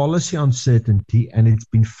is policy uncertainty, and it's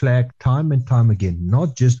been flagged time and time again,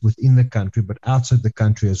 not just within the country, but outside the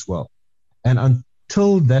country as well. And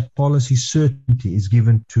until that policy certainty is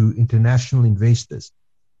given to international investors,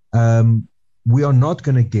 we are not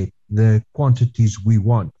going to get the quantities we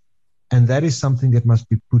want. And that is something that must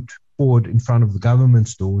be put forward in front of the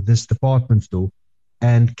government's door, this department's door,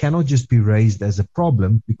 and cannot just be raised as a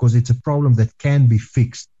problem, because it's a problem that can be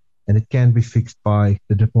fixed, and it can be fixed by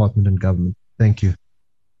the department and government. Thank you.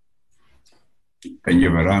 Thank you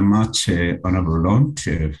very much, Honorable Lund.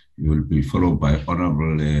 You will be followed by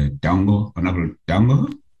Honorable Dango. Honorable Dango.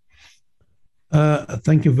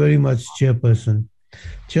 Thank you very much, Chairperson.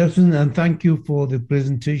 Chairperson, and thank you for the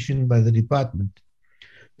presentation by the department.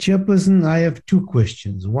 Chairperson, I have two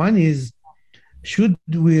questions. One is, should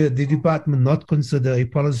the department not consider a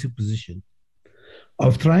policy position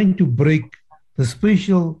of trying to break the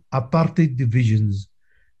special apartheid divisions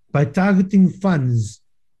by targeting funds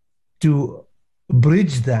to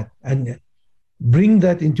bridge that and bring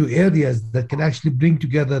that into areas that can actually bring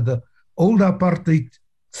together the old apartheid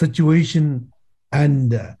situation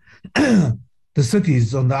and the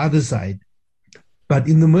cities on the other side? But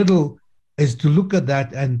in the middle is to look at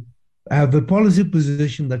that and have a policy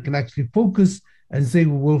position that can actually focus and say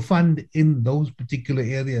we will fund in those particular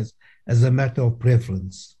areas as a matter of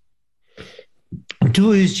preference.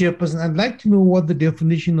 2 is, Chairperson, I'd like to know what the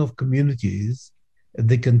definition of community is, if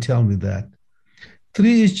they can tell me that.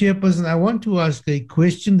 3 is, Chairperson, I want to ask a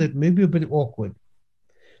question that may be a bit awkward.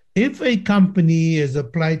 If a company has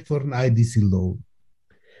applied for an IDC loan,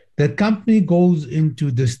 that company goes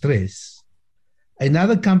into distress,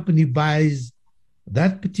 another company buys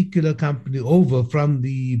that particular company over from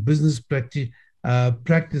the business practitioners,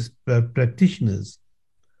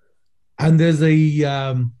 and there's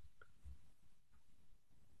a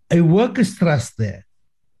workers' trust there.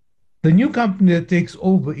 The new company that takes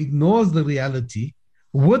over ignores the reality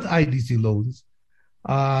with IDC loans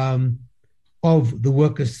of the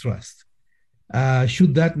workers' trust.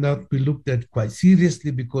 Should that not be looked at quite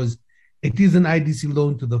seriously, because it is an IDC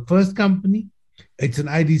loan to the first company, it's an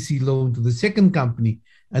IDC loan to the second company,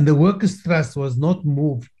 and the workers' trust was not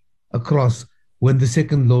moved across when the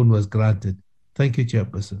second loan was granted. Thank you,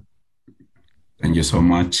 Chairperson. Thank you so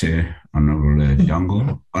much, Honorable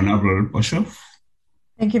Dango. Honorable Boshoff.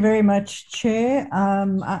 Thank you very much, Chair.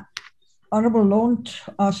 Honorable Lund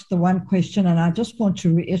asked the one question, and I just want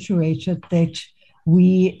to reiterate it, that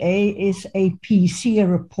we ASAP see a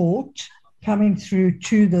report coming through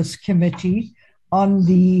to this committee on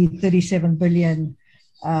the 37 billion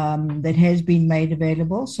that has been made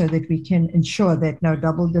available, so that we can ensure that no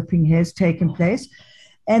double dipping has taken place.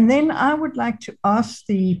 And then I would like to ask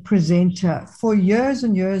the presenter, for years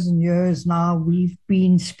and years and years now, we've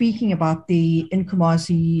been speaking about the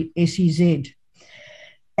Nkomazi SEZ.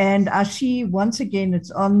 And I see once again,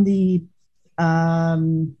 it's on the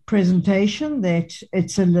presentation that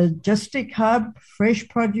it's a logistic hub, fresh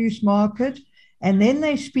produce market, and then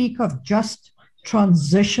they speak of just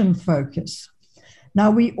transition focus. Now,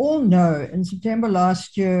 we all know in September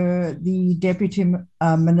last year, the Deputy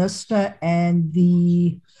Minister and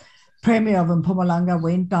the Premier of Mpumalanga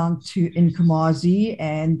went down to Nkomazi,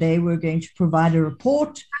 and they were going to provide a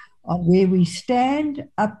report on where we stand.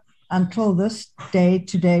 Up until this day,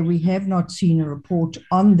 today, we have not seen a report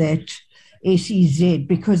on that SEZ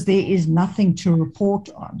because there is nothing to report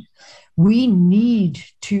on. We need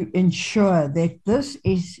to ensure that this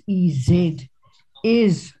SEZ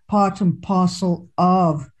is part and parcel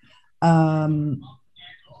of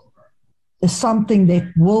something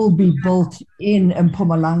that will be built in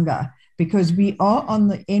Mpumalanga, because we are on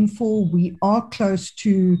the N4, we are close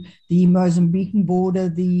to the Mozambican border,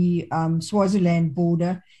 the Swaziland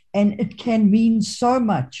border, and it can mean so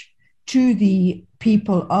much to the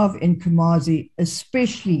people of Nkomazi,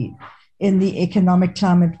 especially in the economic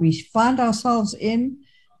climate we find ourselves in,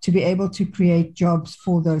 to be able to create jobs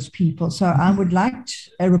for those people. So I would like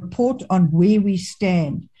a report on where we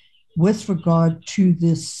stand with regard to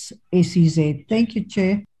this SEZ. Thank you,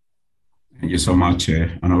 Chair. Thank you so much,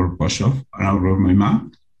 Honorable Boshoff. Honorable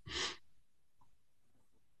Moima.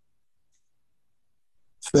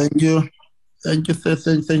 Thank you. Thank you,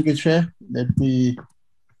 thank you, Chair. Let me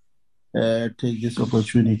take this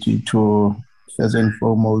opportunity to first and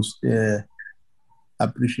foremost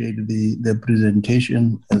appreciate the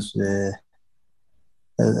presentation as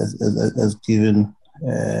given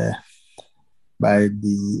by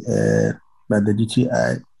the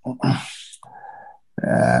DTI.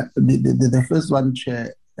 The first one,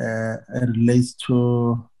 Chair, relates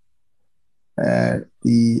to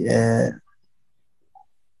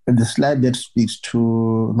the slide that speaks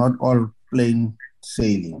to not all plain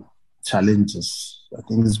sailing challenges. I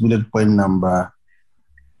think this bullet point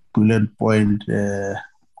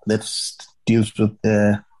that deals with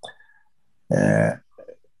the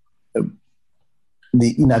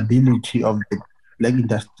inability of the Black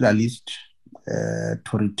Industrialist to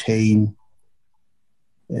retain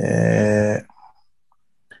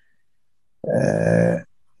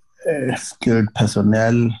skilled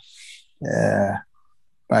personnel,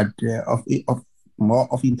 but of more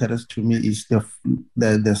of interest to me is the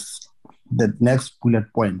next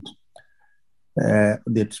bullet point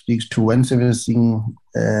that speaks to when servicing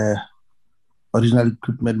original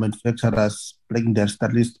equipment manufacturers. Black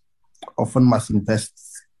Industrialists often must invest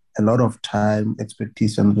a lot of time,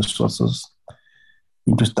 expertise, and resources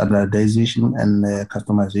into standardization and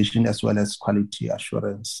customization, as well as quality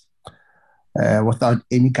assurance, without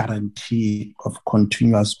any guarantee of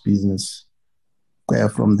continuous business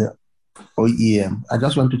from the OEM. I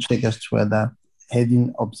just want to check as to whether,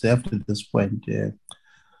 having observed at this point,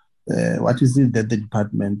 what is it that the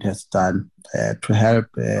department has done to help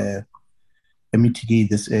mitigate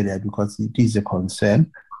this area, because it is a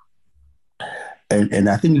concern. And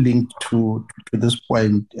I think linked to this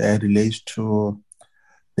point relates to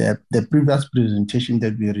the previous presentation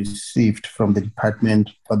that we received from the department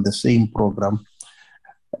on the same program.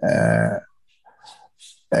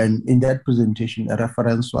 And in that presentation, a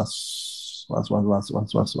reference was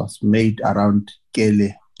made around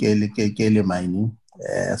Kele mining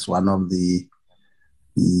as one of the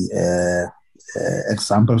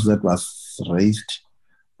examples that was raised.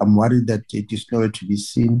 I'm worried that it is nowhere to be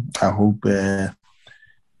seen. I hope the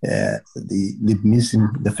fact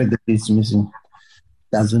that it's missing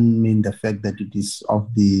doesn't mean the fact that it is off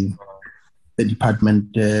the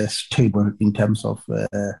department stable in terms of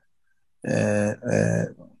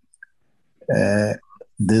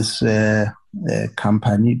this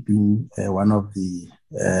company being one of the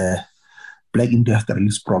Black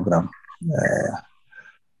Industrialist Programme.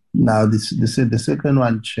 Now, the second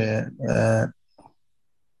one, Chair,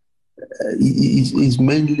 is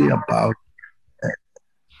mainly about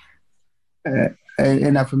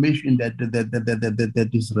an affirmation that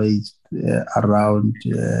is raised around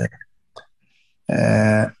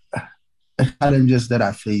challenges that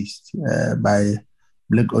are faced by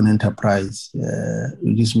Black-owned enterprise,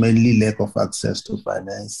 which is mainly lack of access to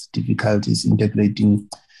finance, difficulties integrating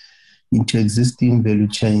into existing value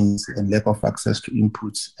chains, and lack of access to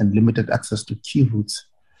inputs, and limited access to key routes.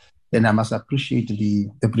 And I must appreciate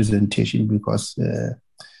the presentation because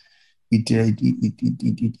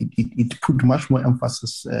it put much more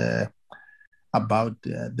emphasis about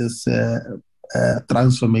this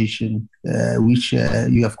transformation, which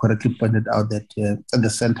you have correctly pointed out that at the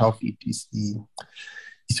center of it is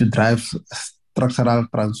to drive structural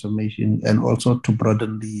transformation and also to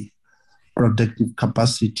broaden the productive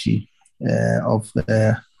capacity of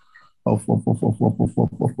the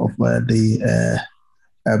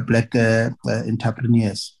Black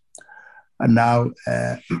entrepreneurs. And now,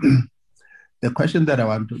 the question that I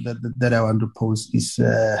want to pose is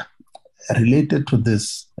related to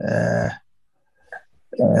this.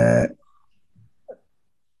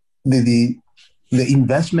 The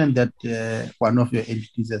investment that one of your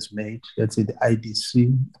entities has made, let's say the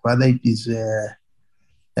IDC, whether it is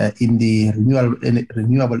in the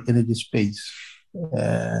renewable energy space,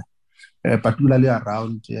 particularly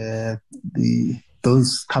around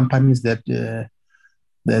those companies that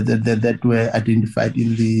were identified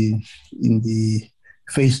in the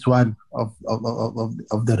phase one of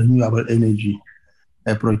the renewable energy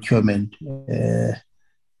procurement.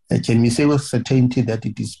 Can we say with certainty that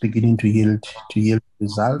it is beginning to yield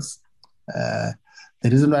results? The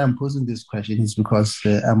reason why I'm posing this question is because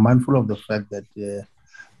I'm mindful of the fact that the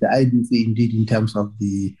IDC, indeed, in terms of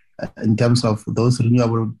those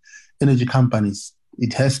renewable energy companies,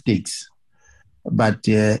 it has stakes, but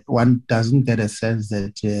one doesn't get a sense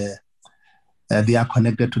that they are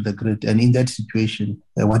connected to the grid. And in that situation,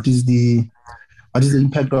 what is the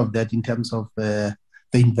impact of that in terms of the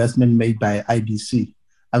investment made by IDC?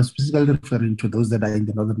 I'm specifically referring to those that are in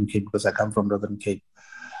the Northern Cape because I come from Northern Cape.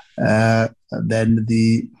 Then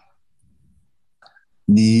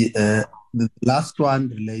the last one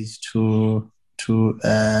relates to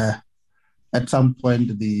at some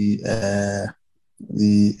point the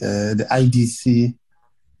IDC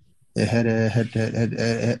had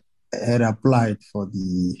applied for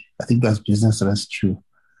the, I think it was business rescue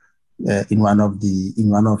in one of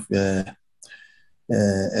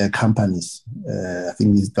companies. I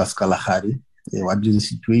think it's Kalahari. What is the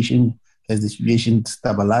situation? Has the situation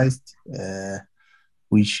stabilized,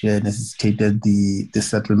 which necessitated the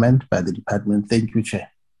settlement by the department? Thank you, Chair.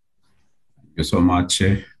 Thank you so much,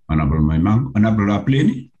 Honorable Moimang. Honorable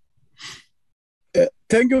Apleni.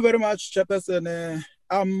 Thank you very much, Chairperson.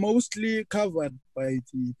 I'm mostly covered by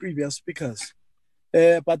the previous speakers.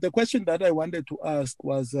 But the question that I wanted to ask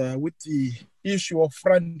was with the issue of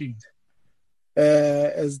funding.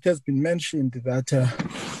 As it has been mentioned that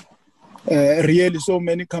really so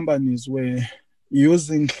many companies were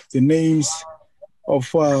using the names of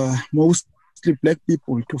mostly Black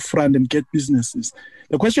people to fund and get businesses.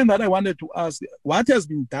 The question that I wanted to ask, what has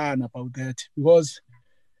been done about that? Because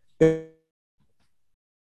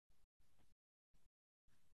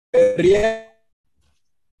reality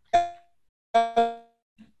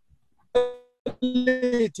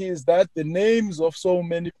is that the names of so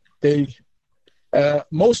many,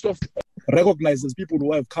 most of recognizes people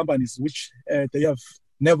who have companies which they have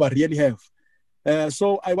never really have.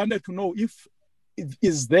 So I wanted to know if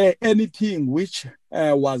is there anything which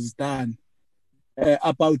was done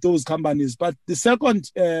about those companies. But the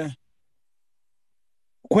second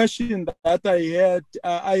question that I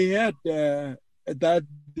had that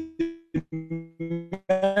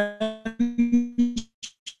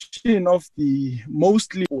of the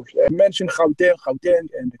mostly mentioned Gauteng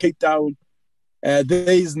and Cape Town. There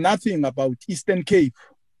is nothing about Eastern Cape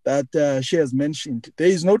that she has mentioned. There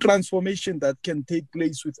is no transformation that can take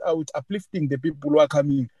place without uplifting the people who are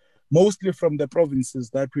coming, mostly from the provinces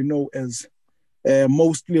that we know as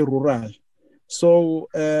mostly rural. So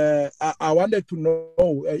I wanted to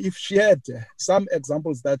know if she had some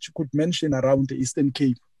examples that she could mention around the Eastern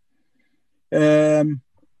Cape.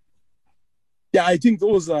 Yeah, I think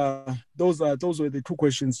those were the two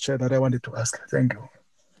questions, Chair, that I wanted to ask. Thank you.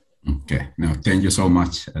 Okay, no, thank you so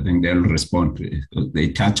much. I think they'll respond. They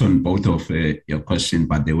touch on both of your questions,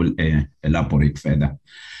 but they will elaborate further.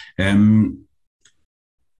 I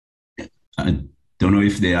don't know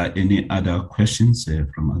if there are any other questions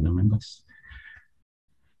from other members.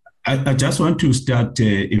 I just want to start,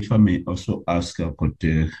 if I may also ask, I've got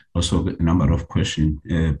also a number of questions,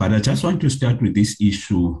 but I just want to start with this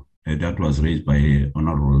issue that was raised by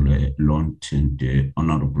Honorable Lont and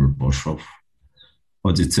Honorable Boshoff,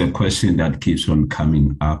 because it's a question that keeps on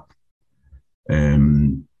coming up.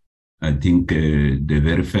 I think the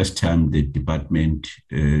very first time the department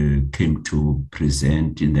came to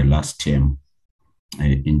present in the last term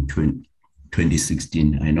in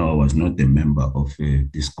 2016, I know I was not a member of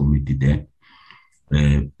this committee there,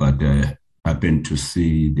 but I happened to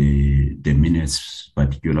see the minutes,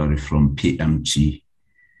 particularly from PMG.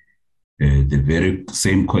 The very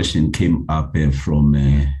same question came up from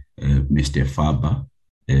Mr. Faber.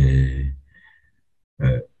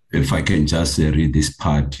 If I can just read this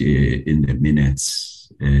part in the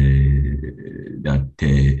minutes, that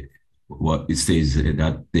what it says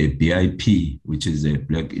that the BIP, which is a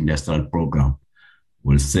Black Industrial Programme,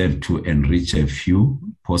 will serve to enrich a few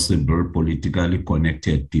possible politically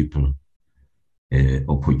connected people.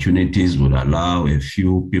 Opportunities would allow a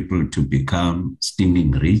few people to become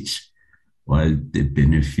stinging rich, while the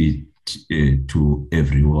benefit to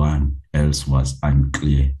everyone else was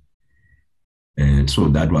unclear. So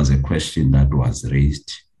that was a question that was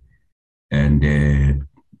raised. And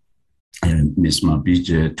Ms.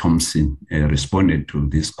 Mabije Thompson responded to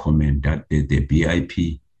this comment that the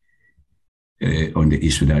BIP on the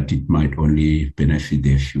issue that it might only benefit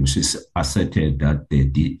the few. She asserted that the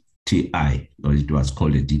DTI, or it was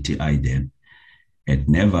called the DTI then, had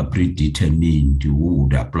never predetermined who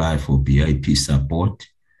would apply for BIP support.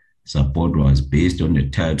 Support was based on the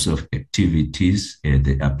types of activities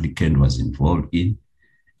the applicant was involved in,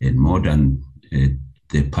 and more than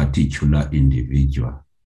the particular individual.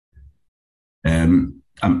 I'm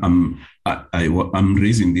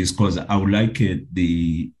raising this because I would like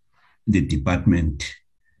the department,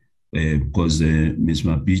 because Ms.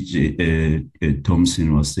 Mabije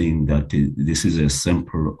Thompson was saying that this is a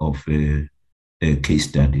sample of case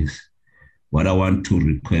studies. What I want to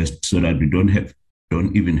request, so that we don't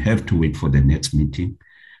even have to wait for the next meeting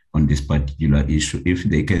on this particular issue, if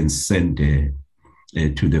they can send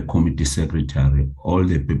to the committee secretary all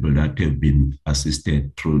the people that have been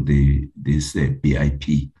assisted through this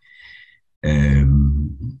BIP,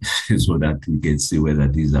 so that we can see whether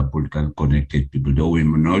these are politically connected people, though we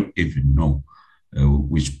may not even know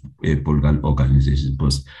which political organizations,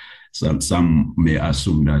 because some may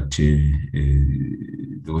assume that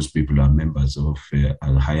those people are members of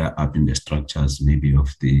are higher up in the structures, maybe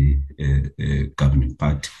of the governing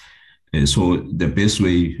party. So the best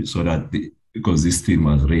way, so that because this thing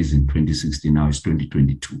was raised in 2016, now it's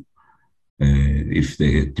 2022. If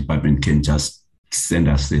the department can just send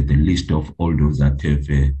us the list of all those that have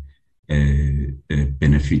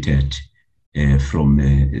benefited from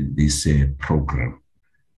this program.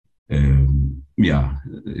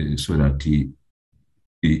 So that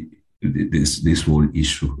this whole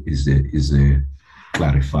issue is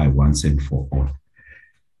clarified once and for all.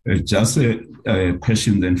 Just a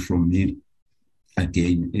question then from me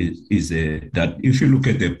again is that if you look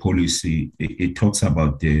at the policy, it talks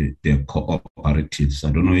about the cooperatives.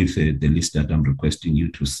 I don't know if the list that I'm requesting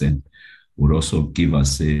you to send would also give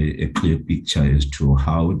us a clear picture as to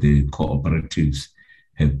how the cooperatives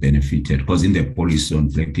have benefited, because in the policy on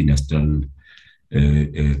Black Industrial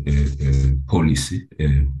policy,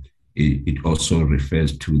 it also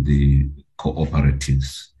refers to the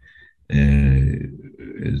cooperatives.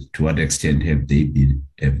 To what extent have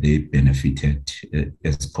they benefited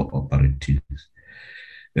as cooperatives?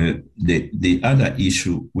 The other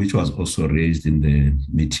issue, which was also raised in the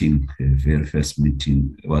meeting, very first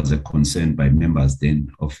meeting, was a concern by members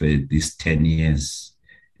then of this 10 years,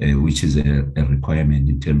 which is a requirement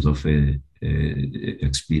in terms of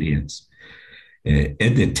experience.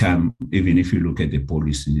 At the time, even if you look at the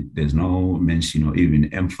policy, there's no mention or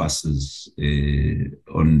even emphasis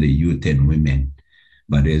on the youth and women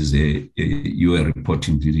But as you are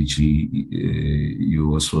reporting to DG,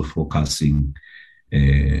 you're also focusing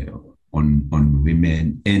on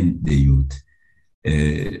women and the youth.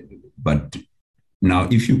 But now,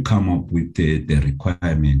 if you come up with the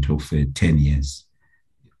requirement of 10 years,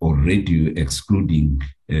 already excluding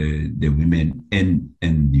the women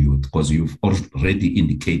and youth, because you've already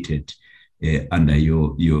indicated under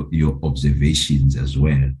your observations as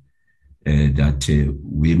well that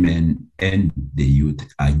women and the youth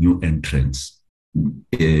are new entrants.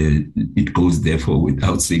 It goes therefore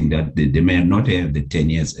without saying that they may not have the 10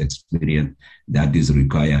 years experience that is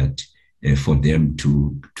required for them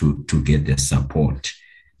to get the support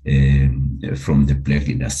from the Black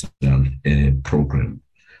Industrial Programme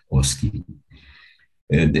or scheme.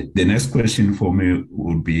 The next question for me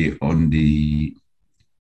would be on the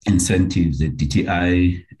incentives, the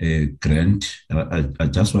DTI grant. I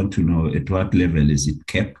just want to know at what level is it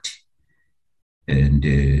kept? And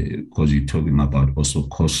because you're talking about also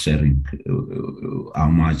cost sharing, how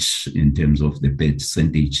much in terms of the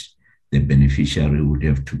percentage the beneficiary would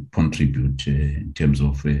have to contribute in terms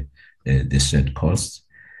of the said costs.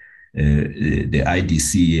 The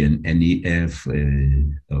IDC and NEF,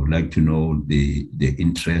 I would like to know the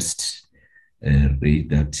interest rate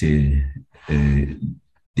that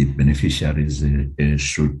the beneficiaries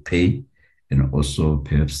should pay, and also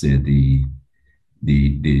perhaps the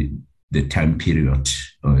time period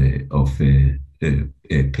of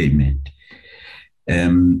payment.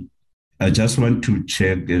 I just want to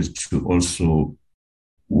check as to also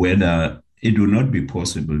whether it will not be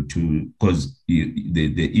possible to, because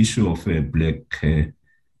the issue of Black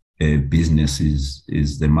businesses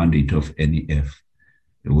is the mandate of NEF.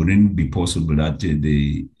 It wouldn't be possible that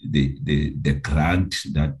the grant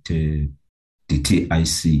that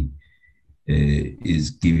DTIC is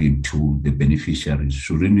giving to the beneficiaries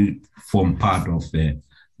shouldn't it form part of the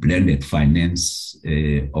blended finance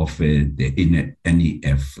of the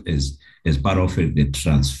NEF as part of the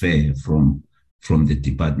transfer from the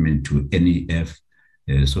department to NEF,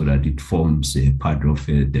 so that it forms a part of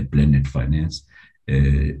the blended finance.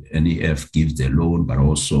 NEF gives the loan, but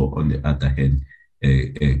also on the other hand,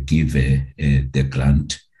 give the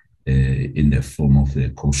grant in the form of the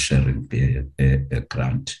cost-sharing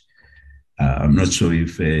grant. I'm not sure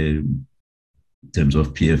if in terms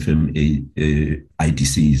of PFM,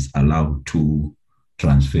 IDC is allowed to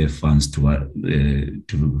transfer funds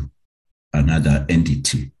to another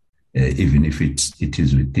entity, even if it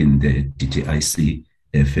is within the DTIC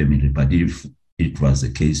family. But if it was the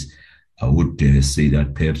case, I would say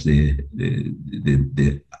that perhaps the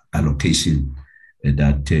allocation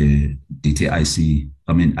that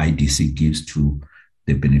IDC gives to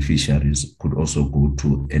the beneficiaries could also go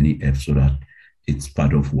to NEF, so that it's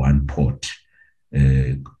part of one pot.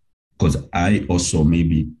 Because I also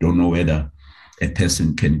maybe don't know whether a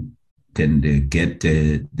person can get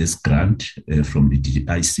this grant from the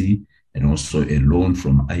DTIC, and also a loan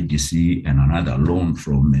from IDC and another loan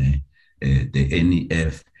from the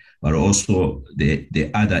NEF, but also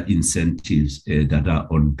the other incentives that are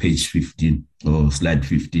on page 15 or slide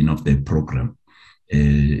 15 of the program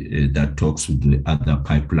that talks with the other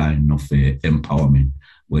pipeline of empowerment,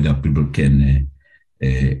 whether people can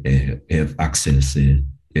have access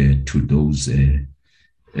to those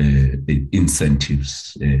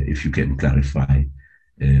incentives, if you can clarify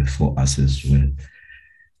for us as well.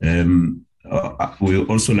 We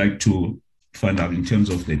also like to find out in terms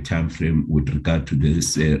of the time frame with regard to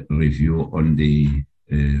this review on the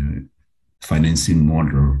financing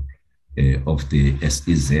model of the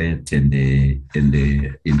SEZ and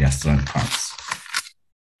the industrial parks.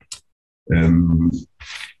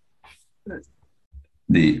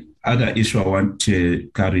 The other issue I want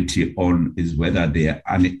clarity on is whether there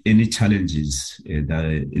are any challenges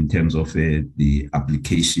in terms of the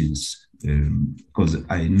applications, because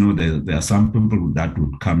I know that there are some people that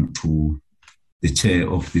would come to the chair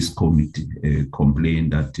of this committee complain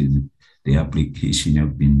that the application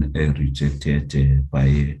have been rejected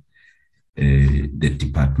by the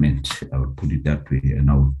department. I would put it that way, and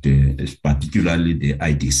I would, particularly the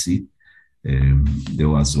IDC. There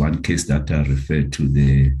was one case that I referred to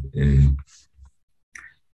the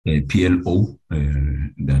PLO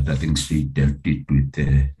that I think she dealt it with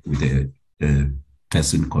the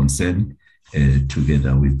person concerned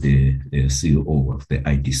together with the CEO of the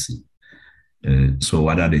IDC. So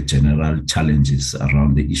what are the general challenges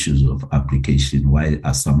around the issues of application? Why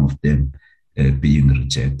are some of them being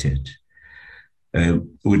rejected?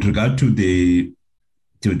 With regard to the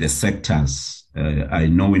sectors, I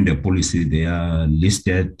know in the policy they are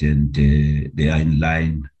listed and they are in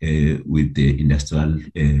line with the industrial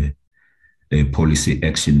policy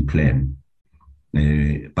action plan.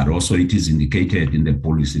 But also it is indicated in the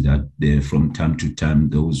policy that from time to time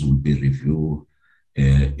those will be reviewed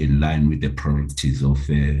in line with the priorities of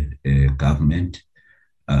government.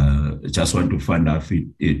 Just want to find out if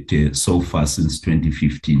it so far since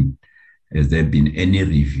 2015, has there been any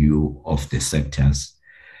review of the sectors?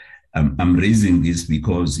 I'm raising this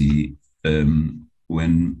because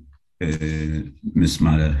when Ms.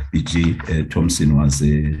 B.G. Thompson was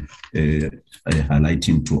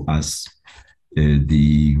highlighting to us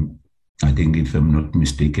I think if I'm not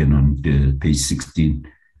mistaken, on page 16,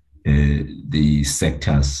 the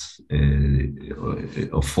sectors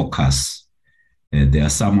of focus. There are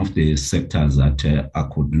some of the sectors that I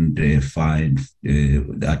couldn't find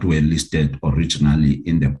that were listed originally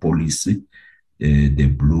in the policy, the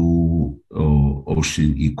blue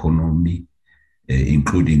ocean economy,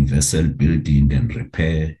 including vessel building and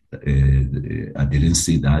repair. I didn't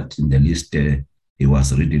see that in the list he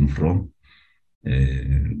was reading from.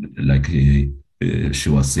 She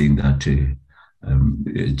was saying that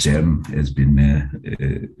GEM has been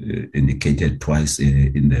indicated twice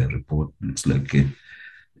in the report. Looks like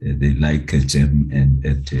they like GEM and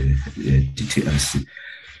at DTIC.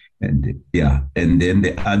 And then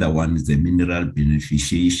the other one is the mineral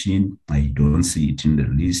beneficiation. I don't see it in the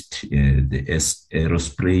list. The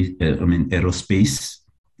aerospace.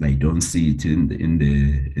 I don't see it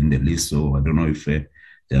in the list. So I don't know if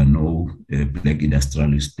there are no black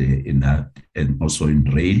industrialists in that, and also in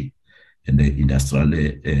rail and the industrial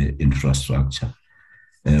infrastructure.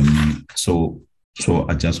 So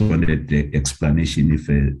I just wanted the explanation if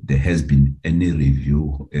there has been any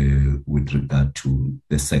review with regard to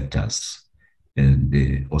the sectors,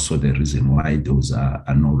 and also the reason why those are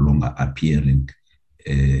no longer appearing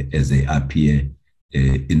as they appear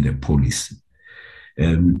in the policy.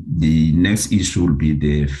 The next issue will be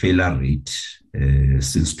the failure rate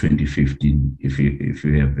since 2015. If you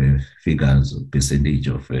have figures of percentage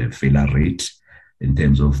of failure rate in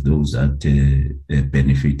terms of those that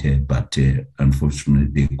benefited, but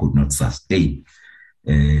unfortunately they could not sustain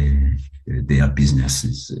their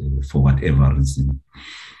businesses for whatever reason.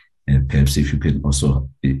 Perhaps if you can also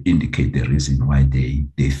indicate the reason why they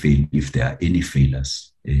fail, if there are any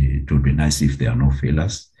failures. It would be nice if there are no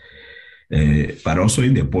failures. But also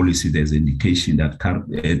in the policy, there's indication that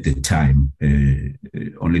at the time,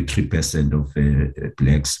 only 3% of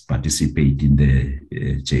blacks participate in the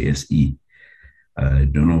JSE. I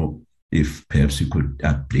don't know if perhaps you could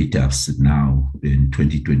update us now in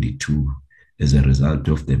 2022 as a result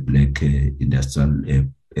of the Black Industrial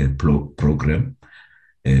Programme.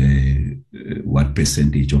 What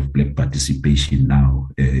percentage of black participation now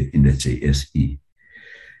in the JSE?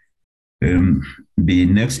 The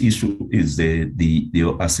next issue is the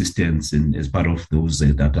assistance, and as part of those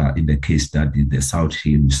that are in the case study, the South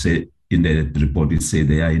Hill, say in the report, it say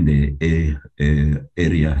they are in the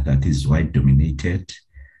area that is white dominated.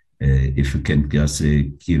 If you can just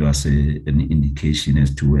give us an indication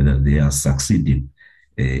as to whether they are succeeding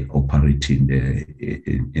operating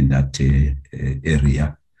in that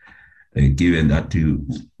area. Given that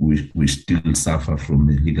we still suffer from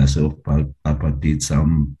the legacy of apartheid,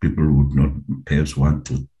 some people would not perhaps want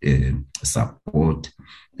to support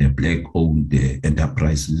the black-owned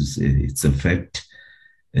enterprises. It's a fact.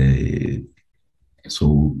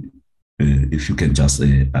 So if you can just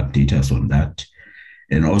update us on that.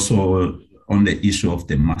 And also on the issue of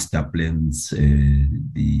the master plans,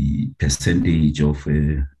 the percentage of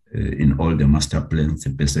in all the master plans, the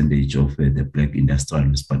percentage of the black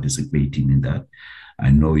industrialists participating in that. I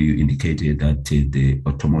know you indicated that the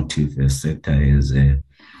automotive sector is a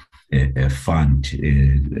fund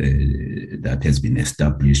that has been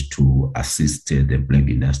established to assist the black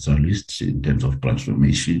industrialists in terms of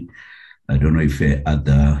transformation. I don't know if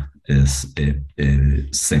other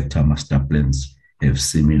sector master plans have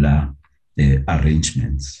similar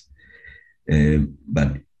arrangements.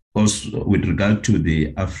 But also, with regard to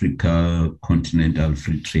the Africa continental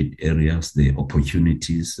free trade areas, the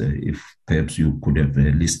opportunities, if perhaps you could have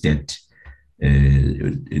listed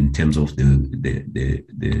in terms of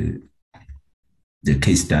the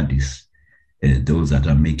case studies, those that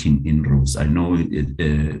are making inroads. I know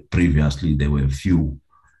previously there were a few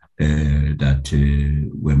that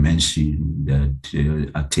were mentioned that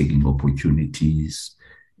are taking opportunities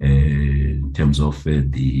in terms of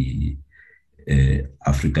the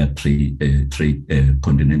Africa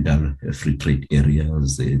continental free trade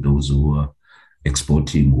areas, those who are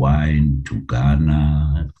exporting wine to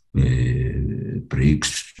Ghana,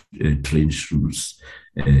 brakes, train shoes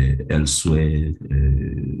elsewhere,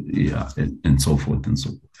 and so forth and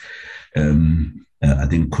so forth. I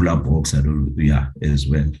think cooler box, I don't know, yeah, as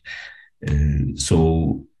well.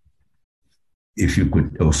 So if you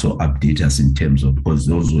could also update us in terms of, because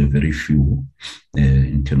those were very few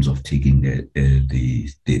in terms of taking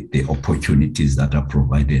the opportunities that are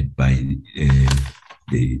provided by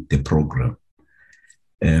the program.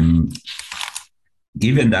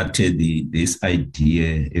 Given that this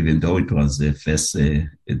idea, even though it was first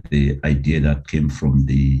the idea that came from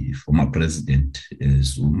the former president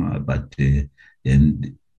Zuma, but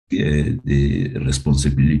then the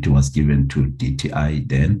responsibility was given to DTI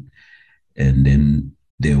then, and then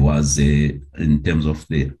there was in terms of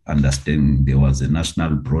the understanding, there was a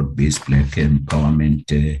national broad-based black empowerment,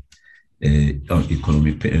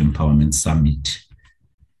 economic empowerment summit.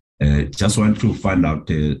 Just want to find out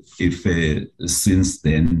if since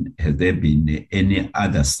then, has there been any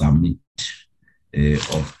other summit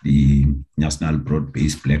of the National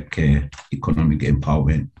Broad-Based Black Economic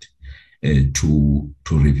Empowerment to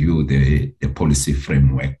review the policy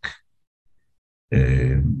framework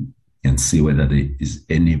and see whether there is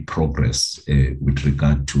any progress with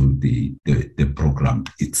regard to the program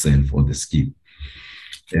itself or the scheme.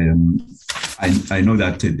 I know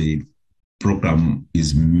that the program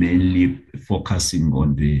is mainly focusing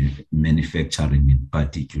on the manufacturing in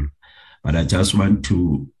particular, but I just want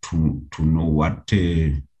to know what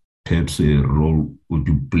perhaps a role would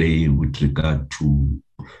you play with regard to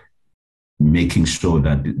making sure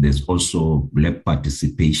that there's also black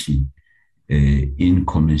participation in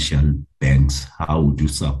commercial banks. How would you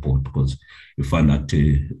support? Because you find that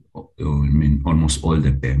almost all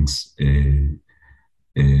the banks,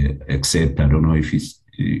 except I don't know if it's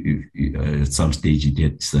at some stage it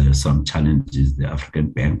had some challenges, the African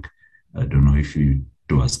Bank. I don't know if it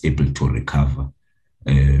was able to recover.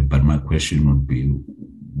 But my question would be,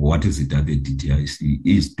 what is it that the DTIC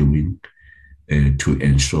is doing to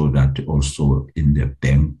ensure that also in the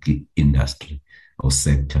bank industry or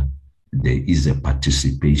sector, there is a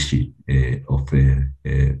participation of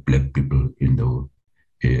black people in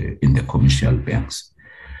the commercial banks?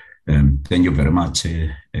 Thank you very much,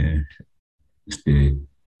 Mr.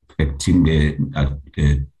 Acting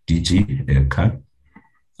DG Khan.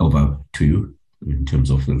 Over to you in terms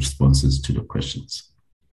of the responses to the questions.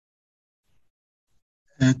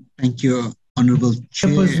 Thank you, Honorable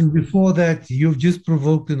Chair. Before that, you've just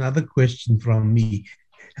provoked another question from me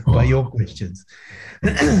by your questions.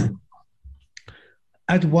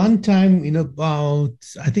 At one time in about,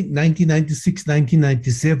 I think 1996,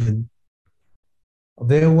 1997,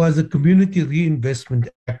 there was a Community Reinvestment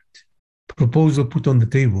Act proposal put on the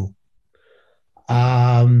table,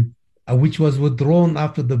 which was withdrawn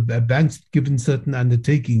after the banks given certain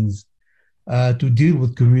undertakings to deal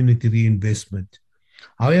with community reinvestment.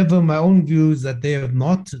 However, my own view is that they have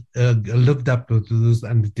not lived up to those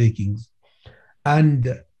undertakings.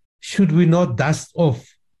 And should we not dust off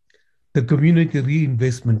the Community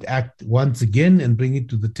Reinvestment Act once again and bring it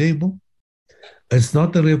to the table? It's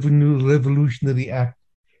not a revolutionary act.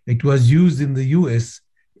 It was used in the US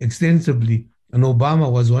extensively, and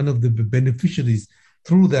Obama was one of the beneficiaries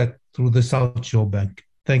through the South Shore Bank.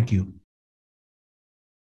 Thank you.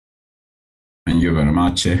 Thank you very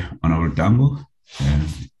much, Honorable Tambo.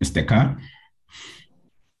 Mr. Carr.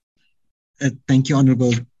 Thank you,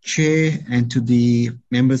 Honorable Chair, and to the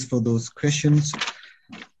members for those questions.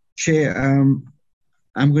 Chair,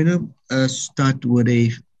 I'm going to start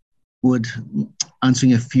with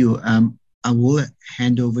answering a few. I will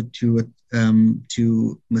hand over to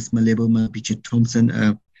Ms. Malebo Mapiche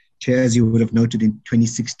Thompson. Chair, as you would have noted in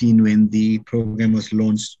 2016 when the program was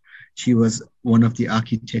launched, she was one of the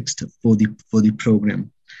architects for the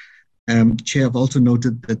program. Chair, I've also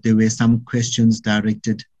noted that there were some questions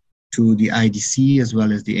directed to the IDC as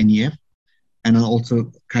well as the NEF, and I'll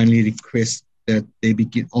also kindly request that they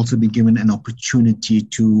also be given an opportunity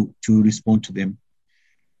to respond to them.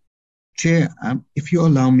 Chair, if you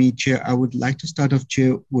allow me, Chair, I would like to start off,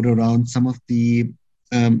 Chair, with around some of the,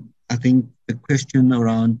 I think the question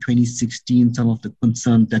around 2016, some of the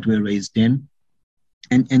concerns that were raised then.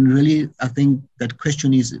 And really, I think that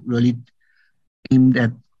question is really aimed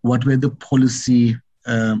at what were the policy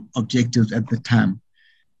objectives at the time.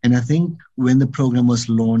 And I think when the program was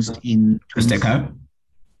launched in... Mr. Carr,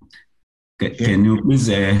 can you please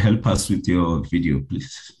help us with your video,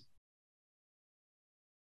 please?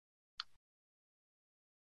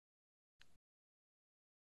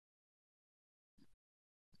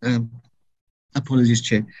 Apologies,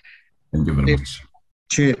 Chair. Thank you very much.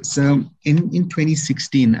 Chair, so in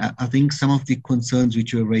 2016, I think some of the concerns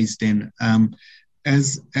which were raised then,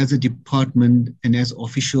 as a department and as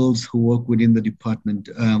officials who work within the department,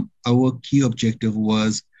 our key objective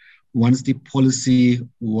was once the policy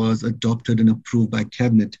was adopted and approved by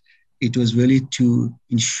Cabinet, it was really to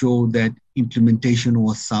ensure that implementation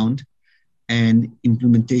was sound and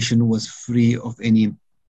implementation was free of any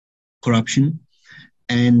corruption.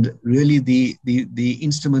 And really the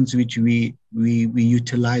instruments which we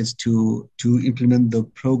utilized to implement the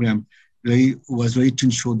program really was really to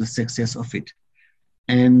ensure the success of it.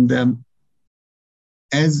 And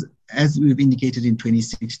as we've indicated in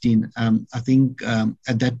 2016, I think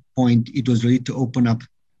at that point it was really to open up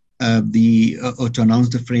or to announce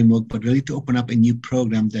the framework, but really to open up a new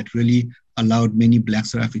program that really allowed many Black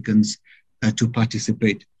South Africans to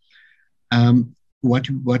participate.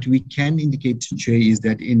 What we can indicate, Chair, is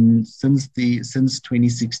that since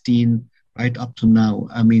 2016 right up to now,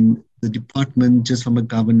 I mean, the department, just from a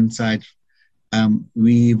governance side,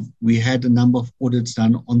 we had a number of audits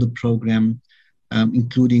done on the program,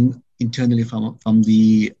 including internally from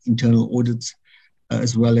the internal audits,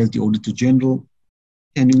 as well as the Auditor General.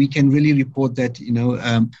 And we can really report that,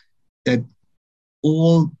 that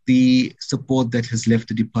all the support that has left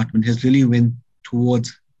the department has really went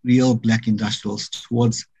towards real Black industrials,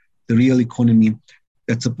 towards the real economy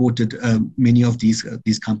that supported many of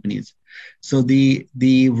these companies. So the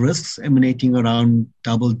risks emanating around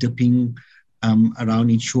double dipping, around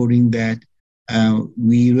ensuring that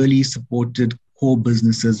we really supported core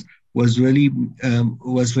businesses was really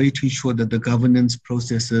to ensure that the governance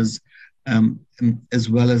processes as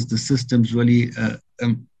well as the systems really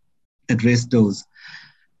address those.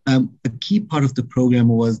 A key part of the program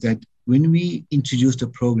was that when we introduced the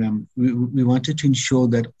program, we wanted to ensure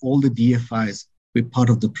that all the DFIs were part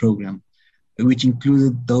of the program, which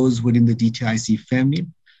included those within the DTIC family,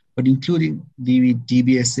 but including the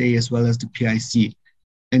DBSA as well as the PIC.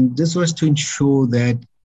 And this was to ensure that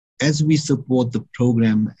as we support the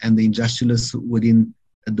program and the industrialists within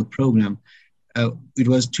the program, it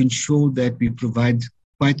was to ensure that we provide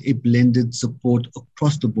quite a blended support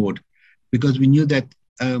across the board, because we knew that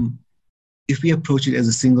if we approach it as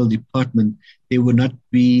a single department, there would not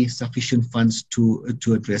be sufficient funds to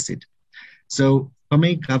address it. So from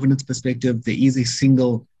a governance perspective, there is a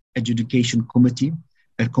single adjudication committee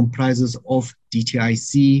that comprises of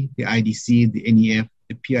DTIC, the IDC, the NEF,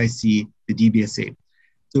 the PIC, the DBSA.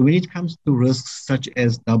 So when it comes to risks such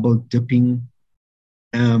as double dipping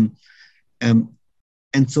and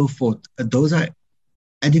so forth, those are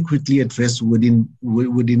adequately addressed within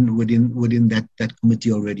that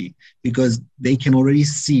committee already, because they can already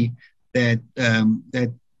see that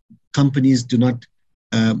that companies do not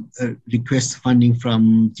request funding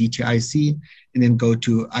from DTIC and then go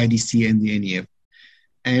to IDC and the NEF.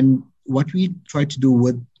 And what we try to do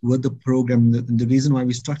with the program, the reason why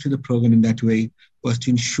we structured the program in that way was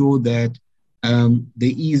to ensure that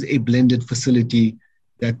there is a blended facility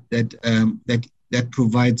that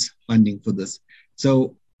provides funding for this.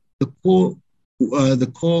 So the core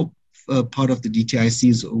part of the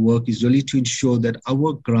DTIC's work is really to ensure that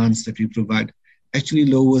our grants that we provide actually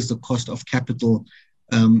lowers the cost of capital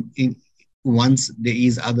once there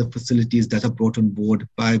is other facilities that are brought on board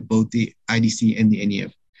by both the IDC and the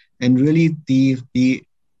NEF. And really the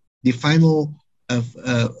final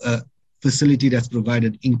facility that's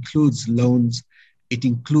provided includes loans, it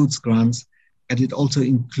includes grants, and it also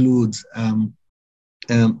includes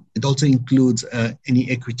any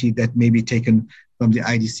equity that may be taken from the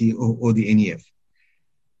IDC or the NEF.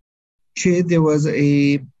 Chair, there was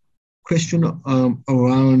a question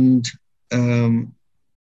around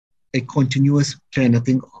a continuous plan, I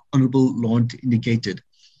think Honorable Lord indicated,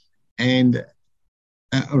 and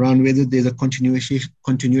around whether there's a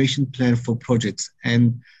continuation plan for projects.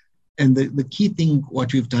 And the key thing,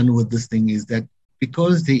 what we've done with this thing is that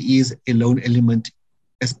because there is a loan element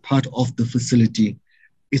as part of the facility,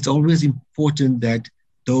 it's always important that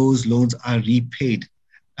those loans are repaid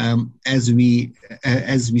as we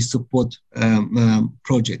support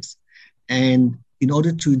projects. And in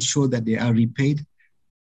order to ensure that they are repaid,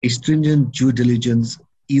 a stringent due diligence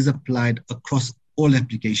is applied across all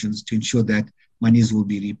applications to ensure that monies will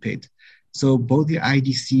be repaid. So both the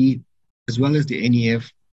IDC as well as the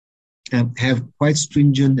NEF have quite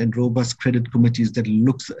stringent and robust credit committees that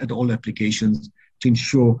looks at all applications to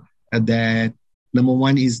ensure that number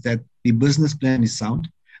one is that the business plan is sound,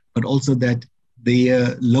 but also that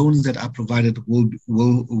the loans that are provided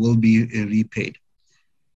will be repaid.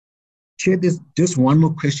 Chair, there's just one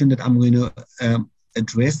more question that I'm going to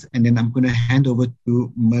address, and then I'm going to hand over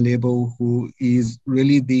to Malebo, who is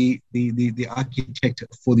really the architect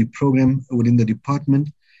for the program within the department.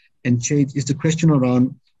 And Chair, it's the question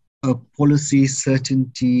around policy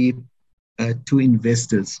certainty to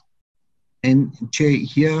investors. And Chair,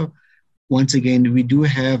 here once again, we do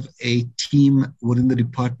have a team within the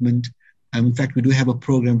department. In fact, we do have a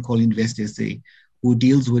program called Invest SA, who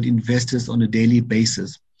deals with investors on a daily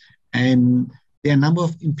basis. And there are a number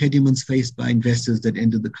of impediments faced by investors that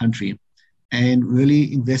enter the country. And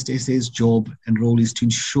really, Invest SA's job and role is to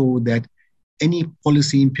ensure that any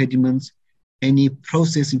policy impediments, any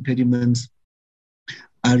process impediments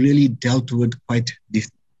are really dealt with quite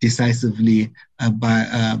decisively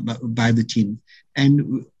by the team.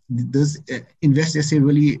 And this Invest SA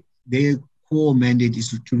really, their core mandate is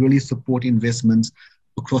to really support investments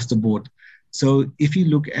across the board. So if you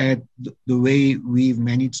look at the way we've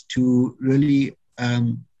managed to really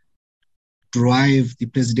drive the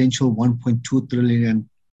presidential 1.2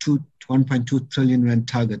 trillion rand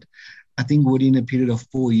target, I think within a period of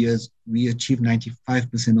 4 years, we achieved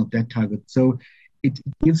 95% of that target. So it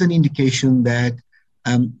gives an indication that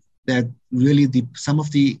that really some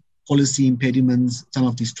of the policy impediments, some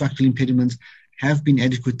of the structural impediments have been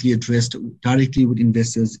adequately addressed directly with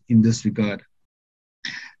investors in this regard.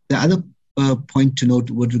 The other point to note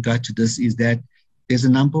with regard to this is that there's a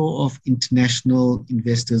number of international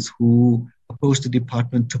investors who approached the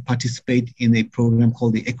department to participate in a program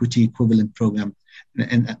called the Equity Equivalent Program.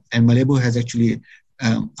 And Malebo has actually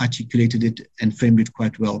articulated it and framed it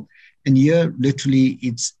quite well. And here, literally,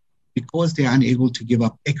 it's because they are unable to give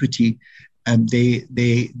up equity, they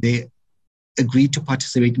agreed to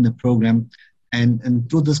participate in the program. And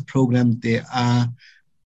through this program, there are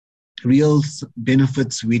real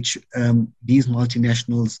benefits which these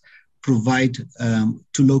multinationals provide to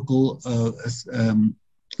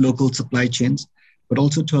local supply chains, but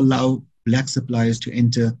also to allow Black suppliers to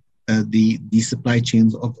enter the supply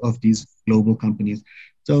chains of these global companies.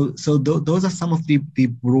 So those are some of the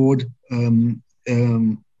broad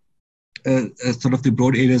sort of the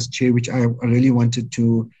broad areas, Chair, which I really wanted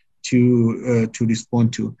to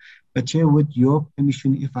respond to. But Chair, with your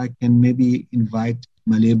permission, if I can maybe invite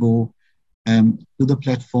Malebo to the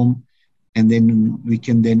platform, and then we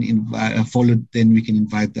can then invite we can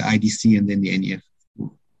invite the IDC and then the NEF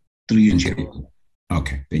through you, Chair.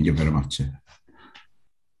 Okay, thank you very much, Chair.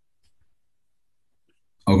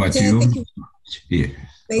 Over to you.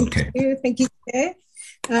 Thank you. Yeah. Thank you, Chair.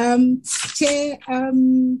 Chair,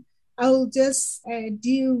 I'll just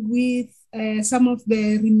deal with some of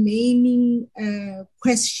the remaining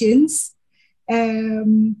questions.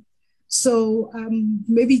 So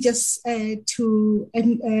maybe just to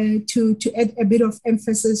add a bit of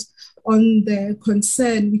emphasis on the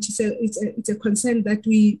concern, which is it's a concern that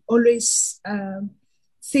we always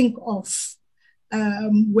think of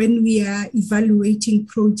when we are evaluating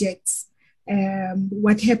projects.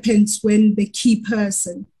 What happens when the key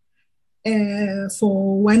person,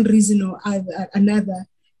 for one reason or another,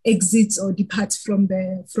 exits or departs from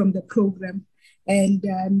the program, and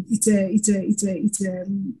it's an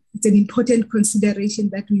important consideration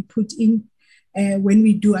that we put in when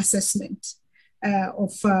we do assessment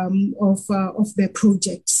of the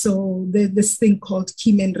project. So this thing called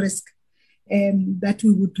key man risk, that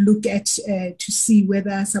we would look at to see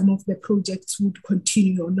whether some of the projects would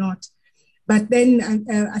continue or not. But then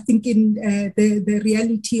I think in the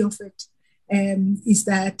reality of it is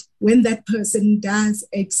that when that person does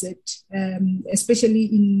exit, especially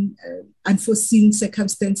in unforeseen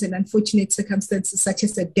circumstances and unfortunate circumstances such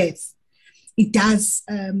as a death, it does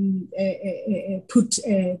put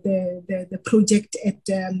the project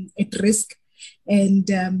at risk. And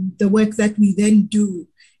the work that we then do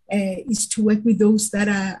is to work with those that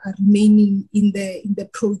are remaining in the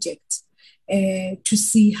project to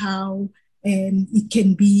see how it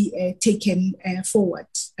can be taken forward.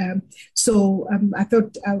 So I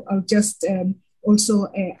thought I'll just also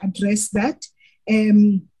address that.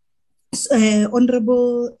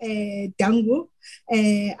 Honorable Dango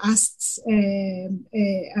asks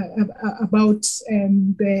about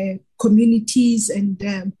the communities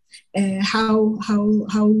and how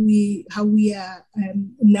we are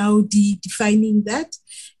now defining that,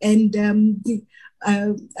 and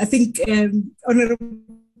I think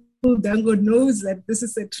Honorable Dango knows that this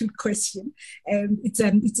is a trick question.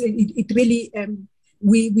 It really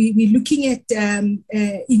we're looking at in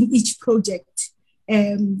each project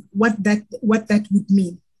what that would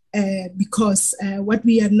mean, because what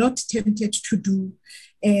we are not tempted to do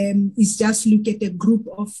is just look at a group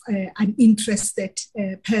of uninterested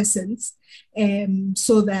persons,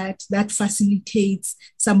 so that facilitates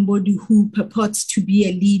somebody who purports to be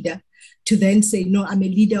a leader to then say, no, I'm a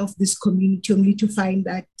leader of this community, only to find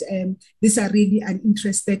that these are really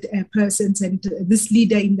uninterested persons, and this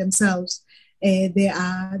leader in themselves, they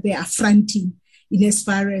are fronting in as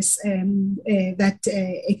far as that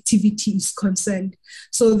activity is concerned.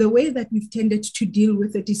 So the way that we've tended to deal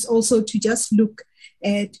with it is also to just look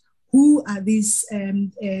at who are these,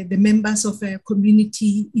 the members of a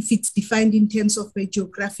community, if it's defined in terms of a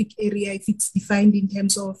geographic area, if it's defined in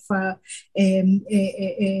terms of a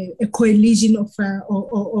coalition of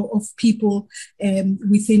people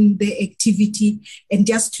within the activity, and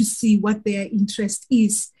just to see what their interest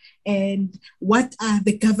is and what are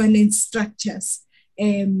the governance structures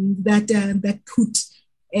that put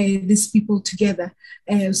these people together,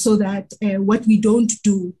 so that what we don't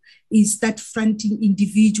do is start fronting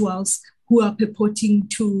individuals who are purporting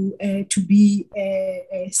to be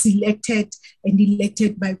selected and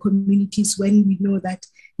elected by communities, when we know that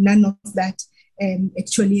none of that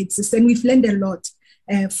actually exists. And we've learned a lot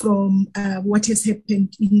from what has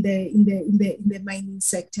happened in the mining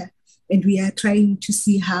sector, and we are trying to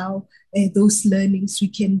see how those learnings we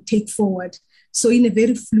can take forward. So in a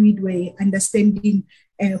very fluid way, understanding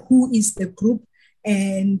who is the group,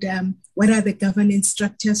 and what are the governance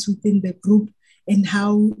structures within the group, and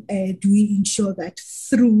how do we ensure that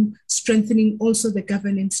through strengthening also the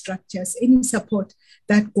governance structures, any support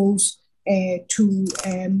that goes to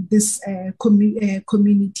these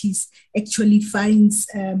communities actually finds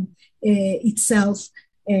itself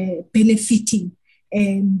benefiting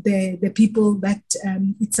and the people that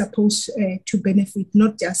it's supposed to benefit,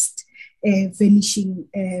 not just vanishing.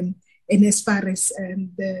 And as far as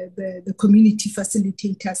the community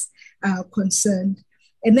facilitators are concerned.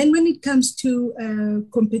 And then when it comes to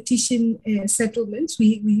competition settlements,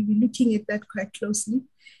 we're looking at that quite closely,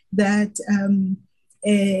 that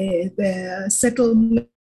the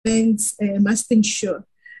settlements must ensure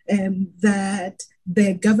that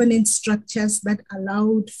the governance structures that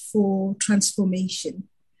allowed for transformation,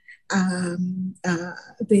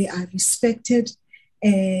 they are respected,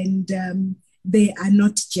 and they are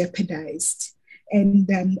not jeopardized. And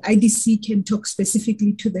IDC can talk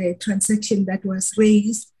specifically to the transaction that was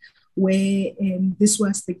raised where this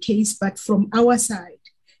was the case. But from our side,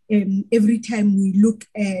 every time we look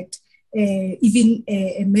at even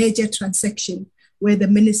a major transaction where the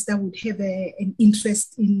minister would have an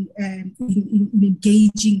interest in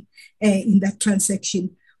engaging in that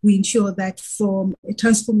transaction, we ensure that from a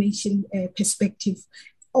transformation perspective,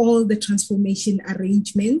 all the transformation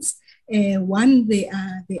arrangements, one, they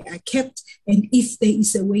are kept, and if there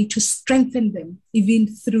is a way to strengthen them, even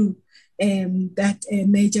through that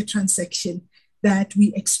major transaction, that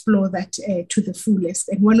we explore that to the fullest.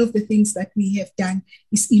 And one of the things that we have done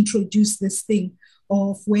is introduce this thing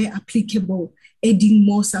of, where applicable, adding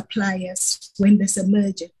more suppliers when there's a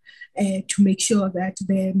merger, to make sure that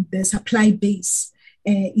the supply base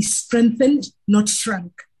is strengthened, not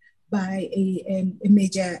shrunk by a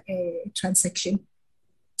major transaction.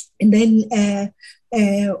 And then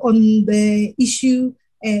on the issue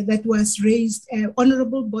that was raised,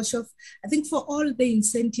 Honorable Boshoff, I think for all the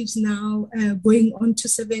incentives now, going on to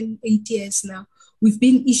 7-8 years now, we've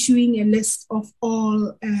been issuing a list of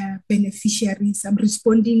all beneficiaries. I'm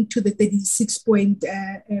responding to the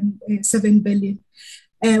 36.7 billion.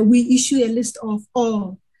 We issue a list of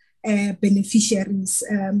all beneficiaries,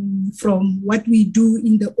 from what we do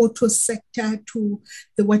in the auto sector to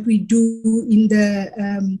what we do in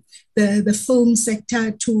the film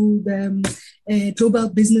sector, to the global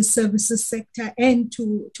business services sector, and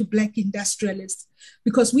to Black Industrialists,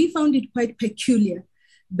 because we found it quite peculiar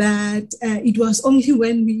that it was only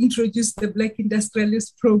when we introduced the Black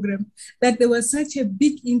Industrialist Programme that there was such a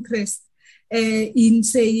big interest in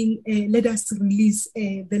saying, let us release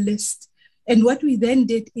the list. And what we then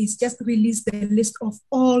did is just release the list of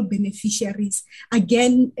all beneficiaries,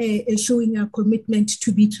 again, showing our commitment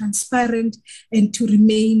to be transparent and to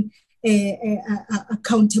remain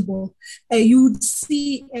accountable. You would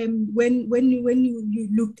see when you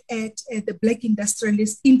look at the Black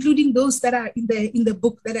Industrialists, including those that are in the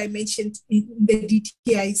book that I mentioned in the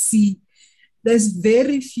DTIC, there's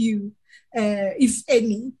very few, if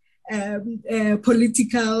any,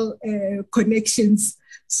 political connections.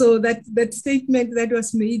 So that statement that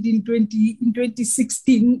was made in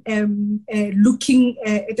 2016, looking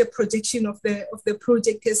at the projection of the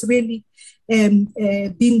project, has really been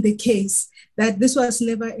the case, that this was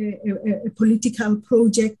never a political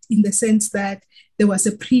project, in the sense that there was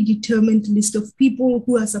a predetermined list of people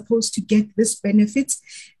who are supposed to get these benefits.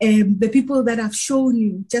 The people that I've shown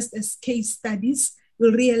you just as case studies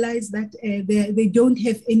will realize that they don't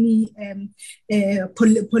have any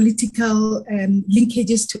political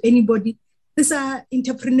linkages to anybody. These are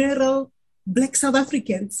entrepreneurial Black South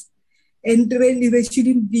Africans. And really, they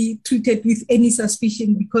shouldn't be treated with any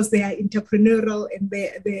suspicion because they are entrepreneurial and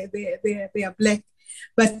they are Black.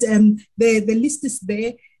 But the list is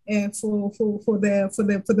there for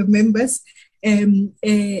the members, and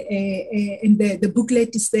the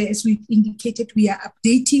booklet is there. As we indicated, we are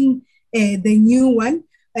updating the new one.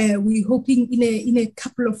 We're hoping in a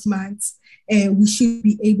couple of months we should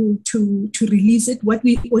be able to release it. What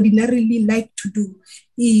we ordinarily like to do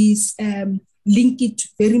is link it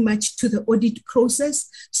very much to the audit process,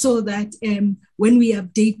 so that when we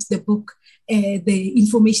update the book, the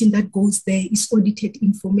information that goes there is audited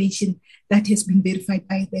information that has been verified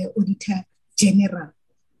by the Auditor General.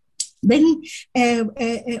 Then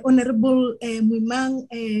Honorable Muimang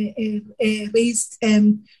raised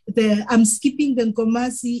I'm skipping the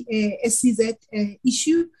Nkomazi SEZ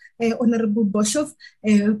issue. Honorable Boshoff,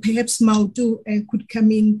 perhaps Maudu could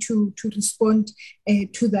come in to respond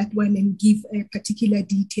to that one and give particular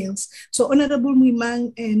details. So Honorable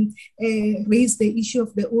Muimang raised the issue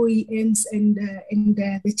of the OEMs and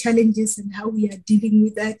the challenges and how we are dealing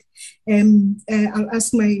with that. I'll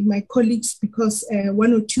ask my colleagues, because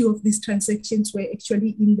one or two of these transactions were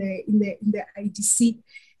actually in the IDC.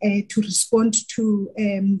 To respond to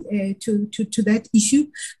that issue.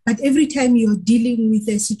 But every time you're dealing with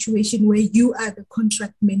a situation where you are the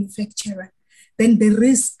contract manufacturer, then the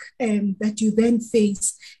risk that you then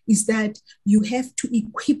face is that you have to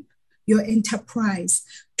equip your enterprise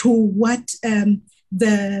to what the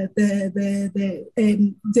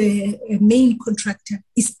main contractor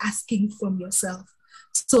is asking from yourself.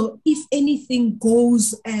 So if anything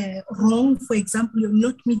goes wrong, for example, you're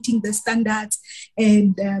not meeting the standards,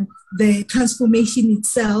 and the transformation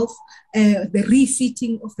itself, the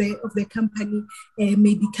refitting of the company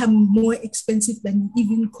may become more expensive than you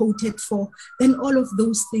even quoted for, then all of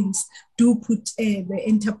those things do put the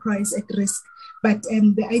enterprise at risk. But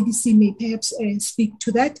the IDC may perhaps speak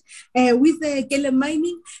to that. With the Kele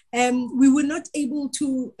mining, we were not able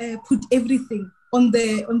to put everything on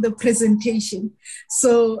the presentation.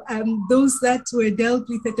 So those that were dealt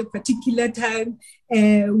with at a particular time,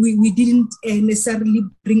 we didn't necessarily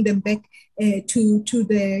bring them back to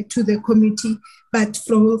the committee. But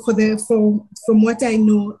from what I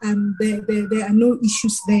know, there are no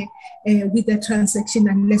issues there with the transaction,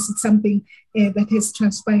 unless it's something that has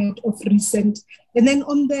transpired of recent. And then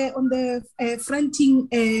on the fronting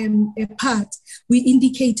part, we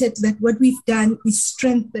indicated that what we've done is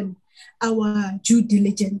strengthen our due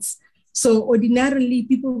diligence. So ordinarily,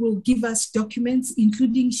 people will give us documents,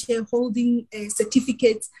 including shareholding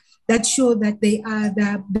certificates, that show that they are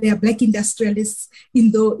Black industrialists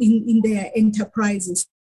in their enterprises.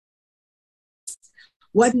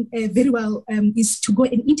 What very well is to go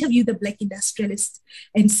and interview the Black industrialists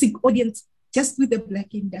and seek audience just with the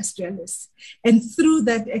Black industrialists. And through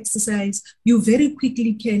that exercise, you very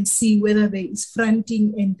quickly can see whether there is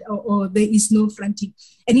fronting or there is no fronting.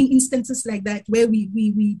 And in instances like that, where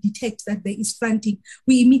we detect that there is fronting,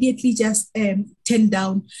 we immediately just turn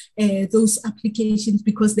down those applications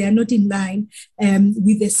because they are not in line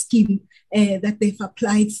with the scheme that they've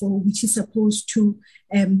applied for, which is supposed to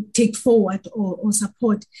take forward or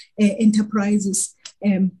support enterprises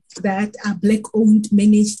that are Black-owned,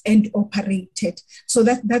 managed, and operated. So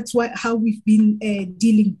that's how we've been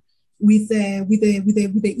dealing with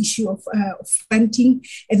the issue of fronting.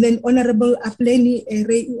 And then Honorable Apleni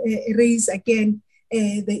raised again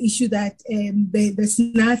the issue that there's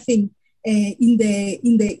nothing in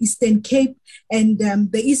the Eastern Cape, and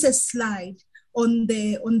there is a slide on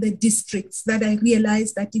the districts that I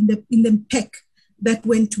realized that in the pack that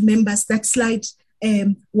went to members, that slide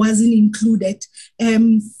wasn't included.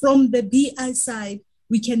 From the BI side,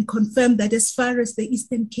 we can confirm that as far as the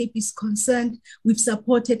Eastern Cape is concerned, we've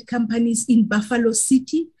supported companies in Buffalo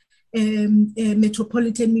City,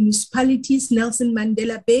 metropolitan municipalities, Nelson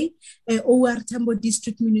Mandela Bay, OR Tambo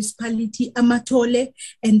District Municipality, Amatole,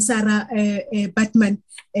 and Sarah Batman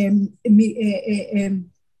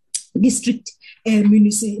District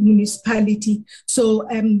Municipality. So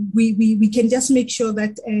we can just make sure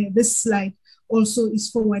that this slide also is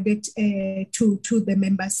forwarded to the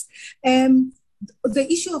members.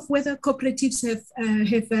 The issue of whether cooperatives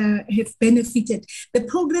have benefited, the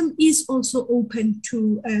program is also open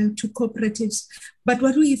to cooperatives. But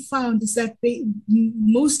what we found is that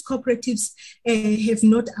most cooperatives have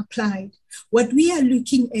not applied. What we are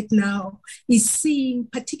looking at now is seeing,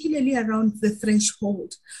 particularly around the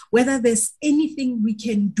threshold, whether there's anything we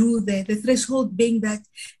can do there, the threshold being that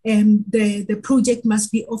the project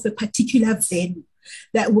must be of a particular value,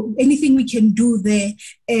 that anything we can do there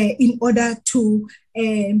in order to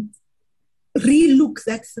relook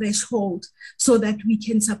that threshold so that we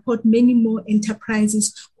can support many more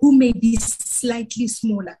enterprises who may be slightly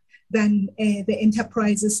smaller than the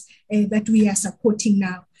enterprises that we are supporting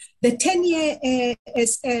now. The 10-year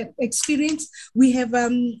experience, we have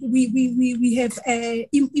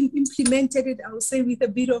implemented it, I would say, with a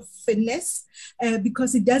bit of finesse,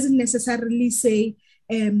 because it doesn't necessarily say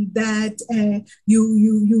that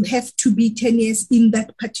you have to be 10 years in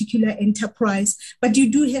that particular enterprise, but you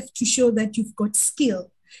do have to show that you've got skill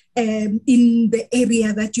in the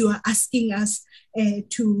area that you are asking us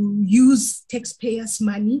to use taxpayers'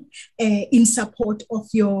 money in support of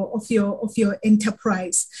your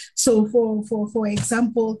enterprise. So, for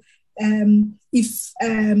example, if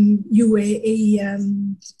you were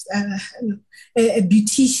a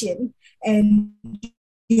beautician and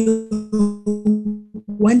you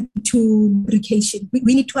want to fabrication,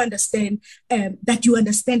 we need to understand that you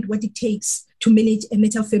understand what it takes to manage a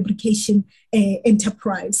metal fabrication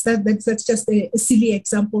enterprise. That's just a silly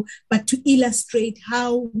example, but to illustrate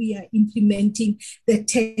how we are implementing the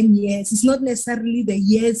 10 years. It's not necessarily the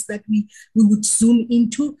years that we would zoom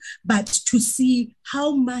into, but to see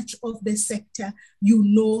how much of the sector you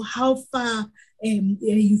know, how far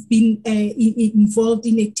you've been involved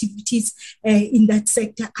in activities in that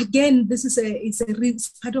sector. Again, this is it's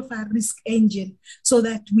part of our risk engine so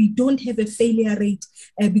that we don't have a failure rate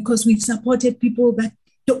because we've supported people that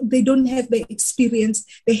they don't have the experience,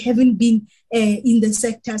 they haven't been in the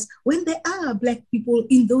sectors. When there are Black people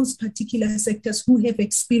in those particular sectors who have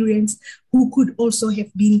experience, who could also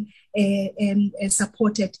have been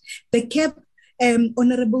supported. The cap,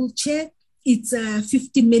 Honorable Chair, it's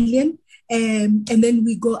 50 million. And then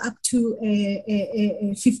we go up to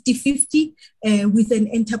 50-50 with an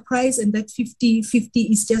enterprise, and that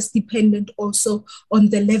 50-50 is just dependent also on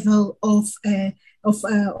the level of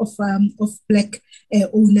Black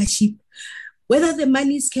ownership. Whether the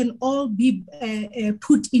monies can all be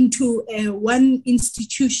put into one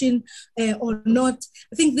institution or not,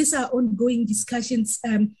 I think these are ongoing discussions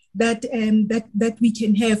that we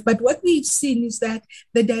can have. But what we've seen is that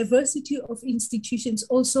the diversity of institutions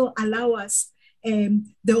also allow us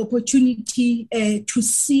the opportunity to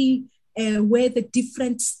see where the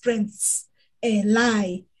different strengths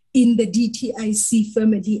lie in the DTIC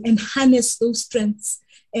family and harness those strengths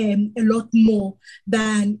a lot more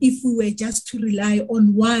than if we were just to rely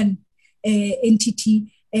on one entity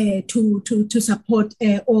to support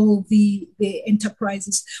all the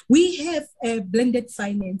enterprises. We have blended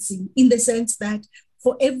financing in the sense that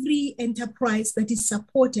for every enterprise that is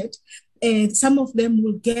supported, some of them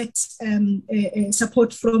will get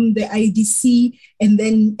support from the IDC and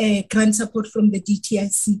then grant support from the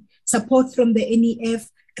DTIC, support from the NEF,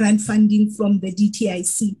 grant funding from the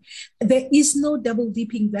DTIC. There is no double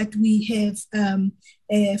dipping that we have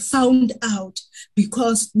found out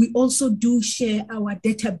because we also do share our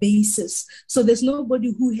databases. So there's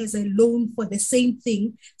nobody who has a loan for the same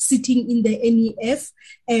thing sitting in the NEF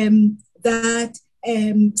that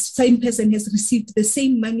same person has received the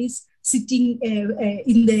same monies sitting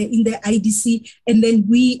in the IDC, and then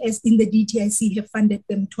we as in the DTIC have funded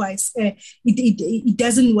them twice. It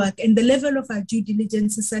doesn't work, and the level of our due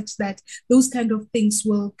diligence is such that those kind of things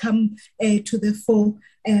will come to the fore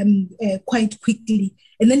quite quickly.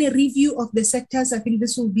 And then a review of the sectors. I think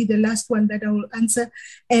this will be the last one that I will answer.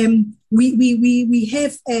 We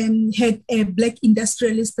have had a Black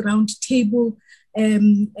Industrialist Roundtable,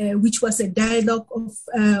 which was a dialogue of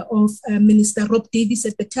Minister Rob Davies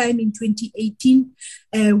at the time in 2018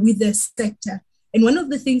 with the sector. And one of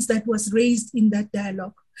the things that was raised in that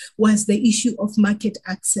dialogue was the issue of market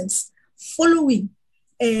access. Following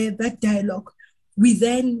that dialogue, we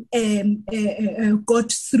then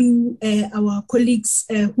got through our colleagues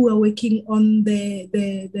who are working on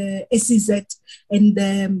the SEZ and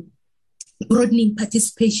the broadening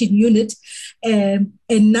participation unit, a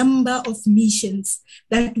number of missions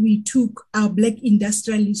that we took our Black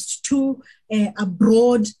industrialists to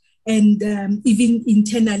abroad and even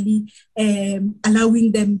internally,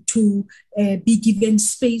 allowing them to be given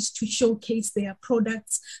space to showcase their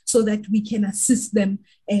products so that we can assist them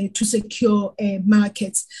to secure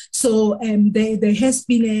markets. So there has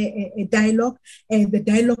been a dialogue, and the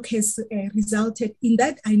dialogue has resulted in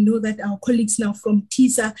that. I know that our colleagues now from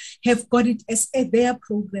TISA have got it as their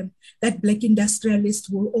program that Black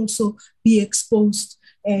industrialists will also be exposed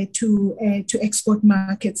to export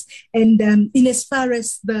markets. And in as far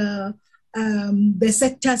as the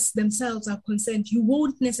sectors themselves are concerned, you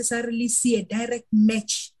won't necessarily see a direct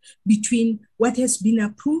match between what has been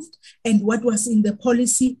approved and what was in the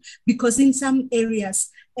policy, because in some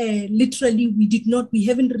areas literally we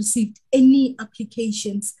haven't received any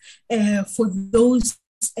applications for those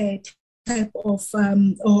type of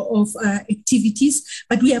activities,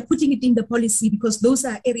 but we are putting it in the policy because those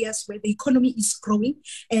are areas where the economy is growing,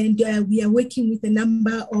 and we are working with a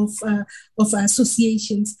number of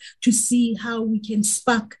associations to see how we can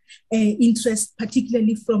spark interest,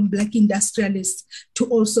 particularly from Black industrialists, to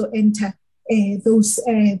also enter those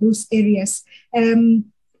areas.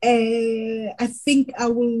 I think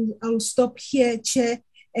I'll stop here, Chair,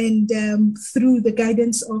 and through the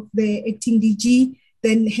guidance of the acting DG,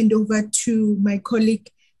 then hand over to my colleague,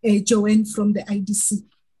 Joanne from the IDC.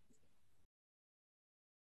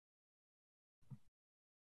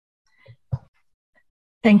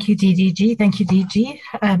 Thank you, DDG. Thank you, DG.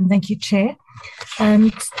 Thank you, Chair.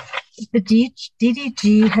 The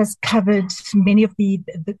DDG has covered many of the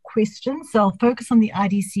questions, so I'll focus on the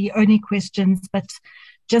IDC only questions, but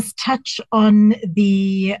just touch on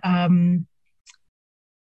the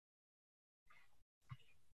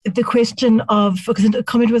question of, because a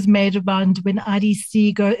comment was made about when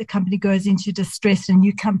a company goes into distress and a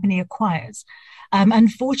new company acquires.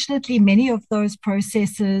 Unfortunately, many of those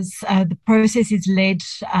processes, the process is led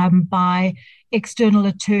by external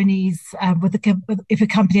attorneys if a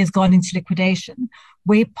company has gone into liquidation.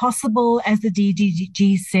 Where possible, as the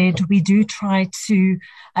DDG said, we do try to,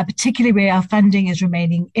 particularly where our funding is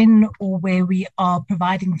remaining in or where we are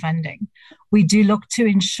providing funding, we do look to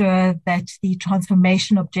ensure that the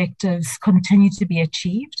transformation objectives continue to be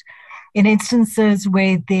achieved. In instances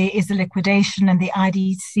where there is a liquidation and the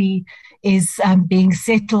IDC is being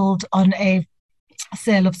settled on a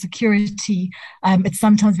sale of security, it's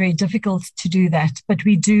sometimes very difficult to do that. But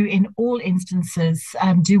we do, in all instances,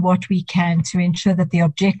 do what we can to ensure that the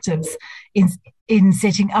objectives in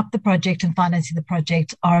setting up the project and financing the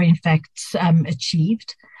project are in fact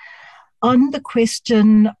achieved. On the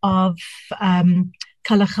question of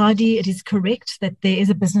Kalahari, it is correct that there is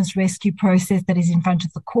a business rescue process that is in front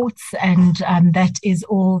of the courts, and that is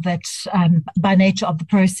all that, by nature of the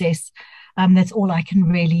process, that's all I can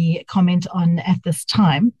really comment on at this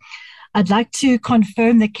time. I'd like to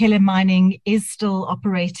confirm that Kele Mining is still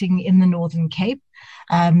operating in the Northern Cape.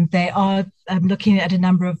 They are looking at a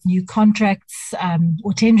number of new contracts,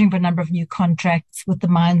 or tendering for a number of new contracts with the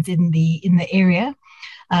mines in the area,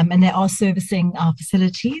 and they are servicing our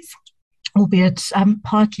facilities, albeit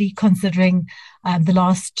partly considering the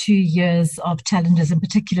last 2 years of challenges, and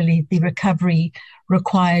particularly the recovery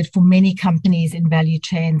required for many companies in value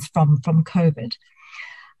chains from COVID.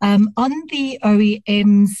 On the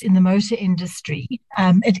OEMs in the motor industry,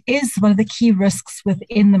 it is one of the key risks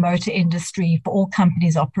within the motor industry for all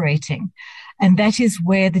companies operating. And that is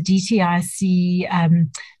where the DTIC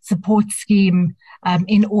support scheme,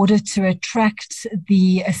 in order to attract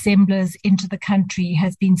the assemblers into the country,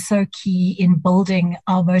 has been so key in building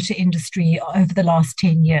our motor industry over the last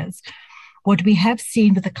 10 years. What we have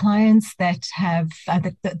seen with the clients that have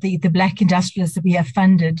the Black Industrialists that we have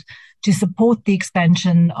funded to support the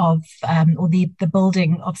expansion of or the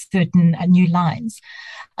building of certain new lines,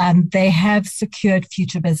 they have secured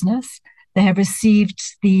future business. They have received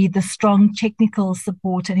the strong technical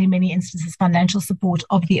support and in many instances financial support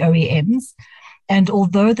of the OEMs. And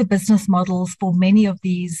although the business models for many of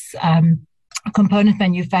these component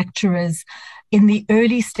manufacturers in the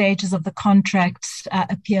early stages of the contract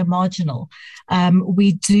appear marginal,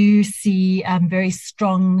 we do see very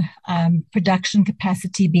strong production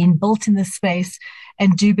capacity being built in this space,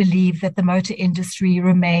 and do believe that the motor industry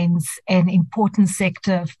remains an important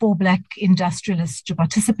sector for Black industrialists to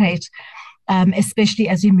participate, especially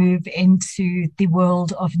as we move into the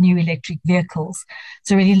world of new electric vehicles.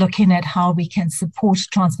 So really looking at how we can support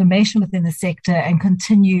transformation within the sector and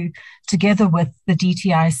continue together with the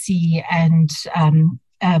DTIC and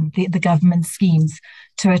the government schemes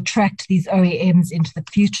to attract these OEMs into the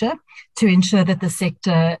future, to ensure that the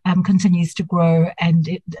sector continues to grow and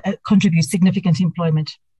it contributes significant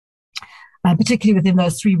employment, particularly within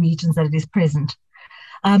those 3 regions that it is present.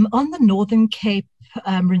 On the Northern Cape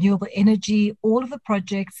renewable energy, all of the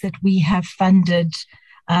projects that we have funded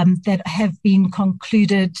that have been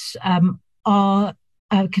concluded are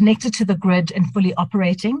connected to the grid and fully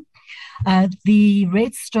operating. The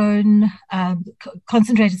Redstone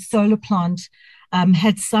concentrated solar plant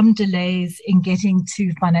had some delays in getting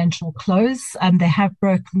to financial close. They have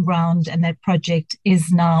broken ground and that project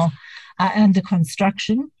is now under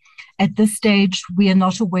construction. At this stage, we are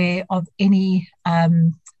not aware of any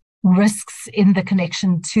risks in the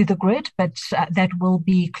connection to the grid, but that will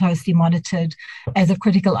be closely monitored as a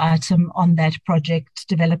critical item on that project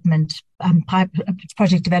development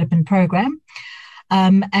program.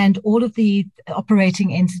 And all of the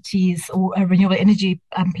operating entities or renewable energy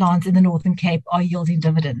plants in the Northern Cape are yielding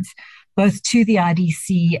dividends, both to the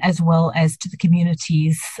IDC as well as to the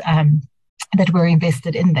communities that were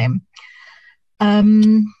invested in them.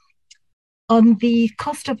 On the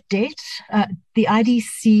cost of debt, the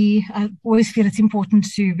IDC, I always feel it's important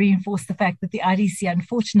to reinforce the fact that the IDC,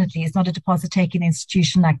 unfortunately, is not a deposit-taking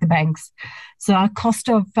institution like the banks. So our cost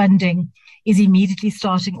of funding is immediately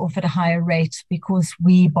starting off at a higher rate because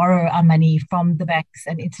we borrow our money from the banks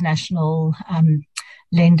and international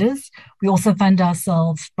lenders. We also fund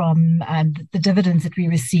ourselves from the dividends that we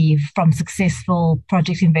receive from successful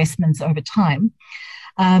project investments over time.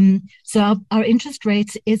 So our interest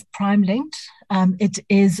rate is prime linked. It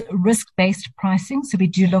is risk-based pricing. So we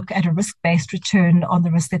do look at a risk-based return on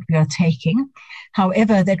the risk that we are taking.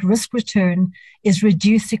 However, that risk return is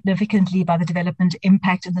reduced significantly by the development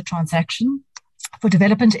impact in the transaction. For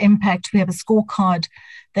development impact, we have a scorecard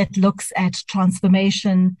that looks at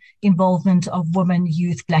transformation, involvement of women,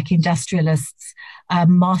 youth, Black industrialists,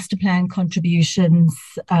 master plan contributions,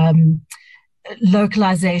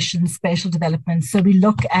 localisation, spatial development. So we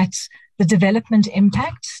look at the development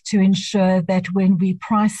impact to ensure that when we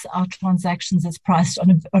price our transactions, it's priced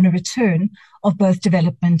on a return of both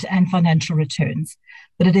development and financial returns.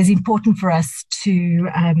 But it is important for us to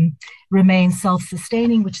remain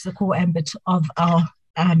self-sustaining, which is a core ambit of our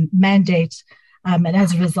mandate. And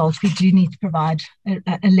as a result, we do need to provide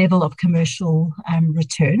a level of commercial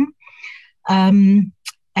return.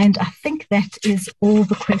 And I think that is all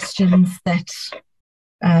the questions that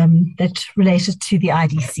that related to the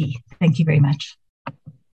IDC. Thank you very much.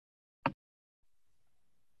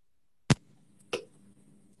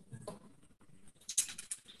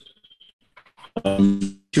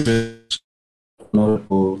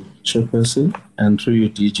 Honorable Chairperson, and through your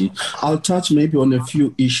DG. I'll touch maybe on a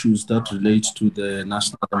few issues that relate to the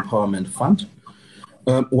National Empowerment Fund.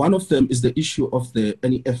 One of them is the issue of the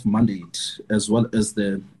NEF mandate, as well as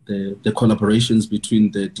the collaborations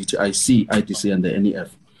between the DTIC, IDC, and the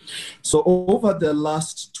NEF. So over the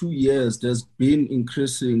last 2 years, there's been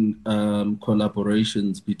increasing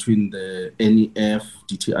collaborations between the NEF,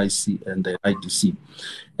 DTIC, and the IDC.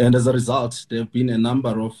 And as a result, there have been a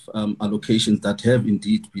number of allocations that have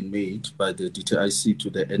indeed been made by the DTIC to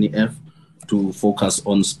the NEF to focus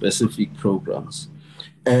on specific programs.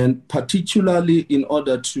 And particularly in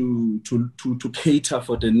order to cater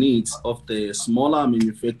for the needs of the smaller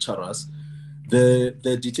manufacturers, the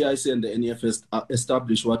DTIC and the NEF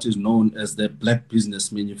established what is known as the Black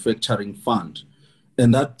Business Manufacturing Fund.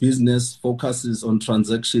 And that business focuses on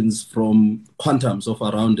transactions from quantums of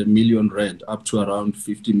around R1 million up to around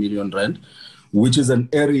 50 million rand, which is an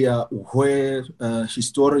area where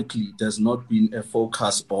historically there's not been a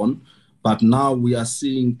focus on. But now we are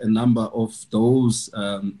seeing a number of those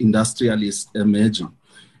industrialists emerging.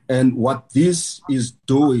 And what this is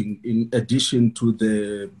doing, in addition to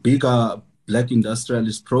the bigger Black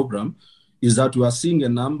Industrialist Programme, is that we are seeing a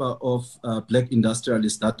number of Black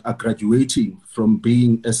industrialists that are graduating from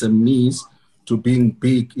being SMEs to being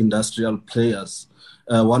big industrial players.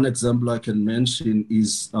 One example I can mention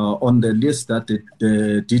is on the list that the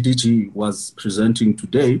DDG was presenting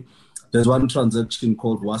today. There's one transaction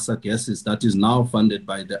called Wasa Gases that is now funded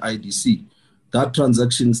by the IDC. That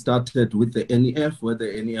transaction started with the NEF, where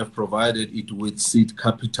the NEF provided it with seed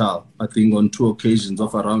capital, I think on 2 occasions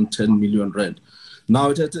of around 10 million rand. Now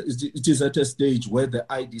it is at a stage where the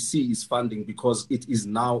IDC is funding because it is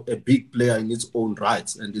now a big player in its own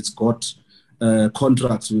rights, and it's got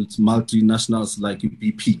contracts with multinationals like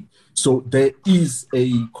BP. So there is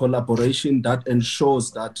a collaboration that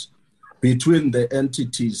ensures that between the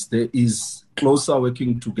entities, there is closer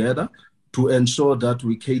working together to ensure that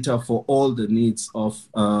we cater for all the needs of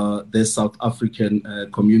the South African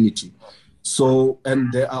community. So,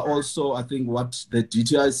 and there are also, I think, what the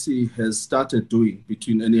DTIC has started doing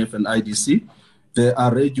between NEF and IDC. There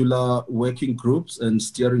are regular working groups and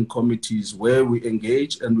steering committees where we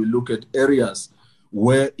engage and we look at areas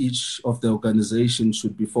where each of the organizations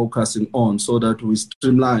should be focusing on so that we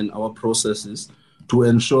streamline our processes to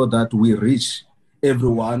ensure that we reach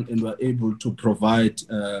everyone and we're able to provide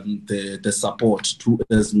the support to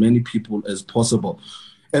as many people as possible.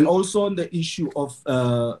 And also on the issue of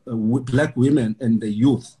Black women and the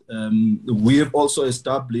youth, we have also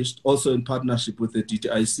established, also in partnership with the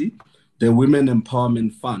DTIC, the Women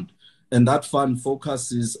Empowerment Fund. And that fund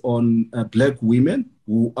focuses on Black women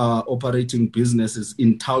who are operating businesses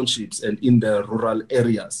in townships and in the rural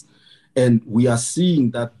areas. And we are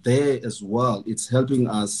seeing that there as well, it's helping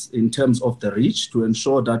us in terms of the reach to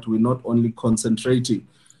ensure that we're not only concentrating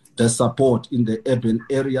the support in the urban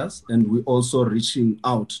areas, and we're also reaching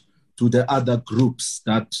out to the other groups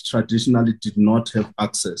that traditionally did not have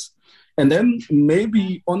access. And then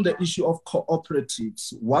maybe on the issue of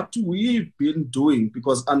cooperatives, what we've been doing,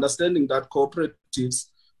 because understanding that cooperatives,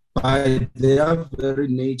 by their very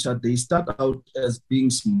nature, they start out as being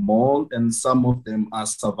small and some of them are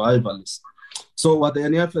survivalists. So what the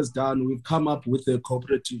NEF has done, we've come up with a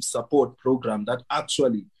cooperative support program that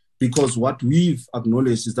actually, because what we've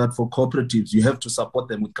acknowledged is that for cooperatives, you have to support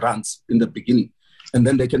them with grants in the beginning, and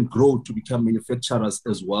then they can grow to become manufacturers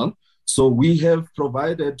as well. So we have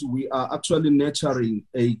provided, we are actually nurturing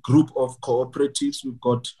a group of cooperatives. We've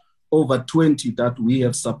got over 20 that we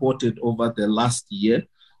have supported over the last year.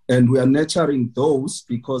 And we are nurturing those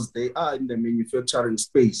because they are in the manufacturing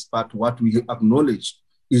space. But what we acknowledge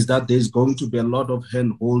is that there's going to be a lot of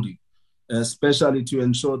hand-holding, especially to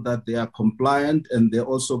ensure that they are compliant and they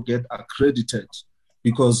also get accredited,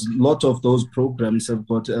 because a lot of those programs have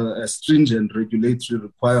got stringent regulatory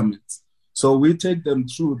requirements. So we take them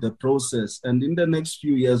through the process, and in the next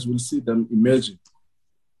few years, we'll see them emerging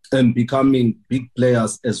and becoming big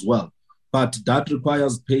players as well. But that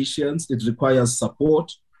requires patience, it requires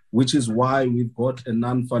support, which is why we've got a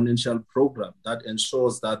non-financial program that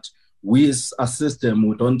ensures that we assist them.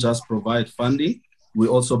 We don't just provide funding, we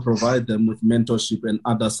also provide them with mentorship and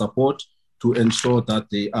other support to ensure that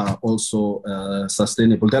they are also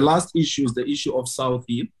sustainable. The last issue is the issue of South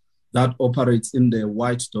Hill that operates in the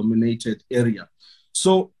white-dominated area.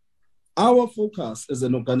 So our focus as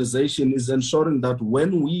an organization is ensuring that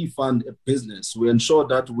when we fund a business, we ensure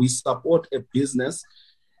that we support a business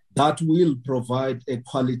that will provide a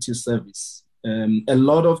quality service. A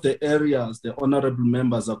lot of the areas, the honorable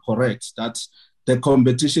members are correct, that the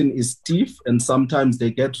competition is stiff and sometimes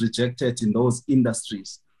they get rejected in those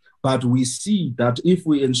industries. But we see that if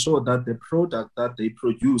we ensure that the product that they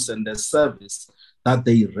produce and the service that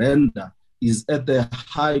they render is at the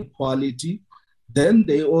high quality, then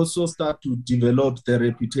they also start to develop their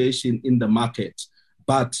reputation in the market.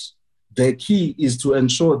 But the key is to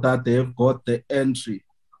ensure that they've got the entry.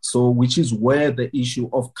 So which is where the issue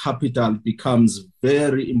of capital becomes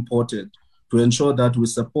very important, to ensure that we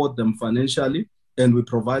support them financially and we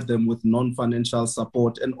provide them with non-financial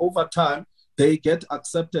support. And over time, they get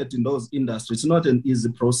accepted in those industries. It's not an easy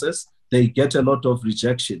process. They get a lot of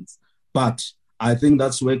rejections. But I think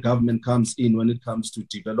that's where government comes in when it comes to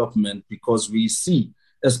development, because we see,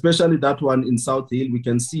 especially that one in South Hill, we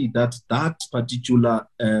can see that that particular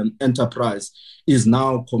enterprise is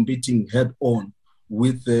now competing head-on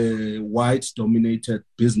with the white-dominated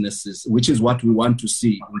businesses, which is what we want to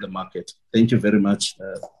see in the market. Thank you very much,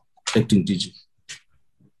 Acting DG.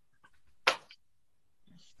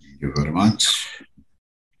 Thank you very much.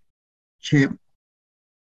 Chair,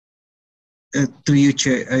 through you,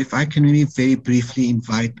 Chair, if I can maybe very briefly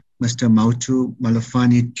invite Mr. Mautu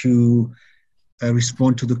Malafani to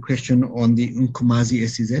respond to the question on the Nkomazi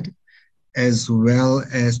SEZ, as well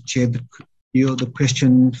as, Chair, the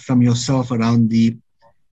question from yourself around the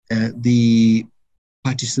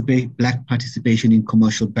Black participation in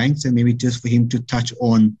commercial banks, and maybe just for him to touch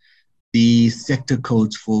on the sector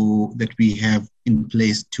codes that we have in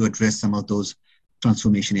place to address some of those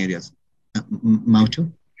transformation areas.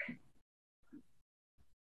 Mautu?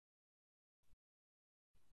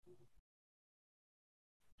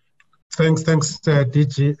 Thanks,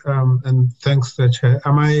 DG, and thanks, Chair.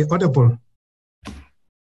 Am I audible?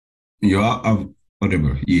 You are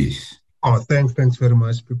audible, yes. Oh, thanks very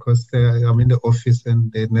much, because I'm in the office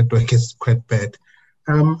and the network is quite bad.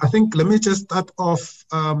 I think let me just start off.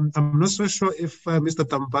 I'm not so sure if Mr.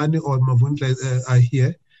 Tambani or Mavundla are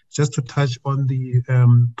here, just to touch on the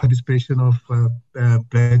participation of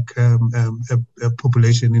Black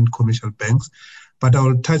population in commercial banks. But I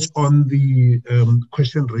will touch on the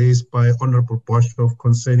question raised by Honorable Boshoff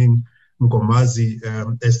concerning Nkomazi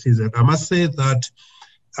SEZ. I must say that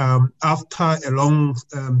after a long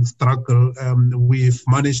struggle, we've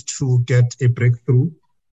managed to get a breakthrough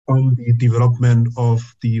on the development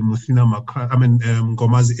of the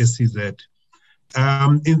Nkomazi SEZ.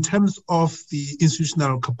 In terms of the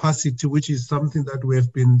institutional capacity, which is something that we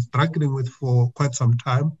have been struggling with for quite some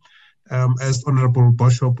time, as Honorable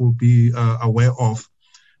Bishop will be aware of,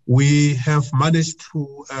 we have managed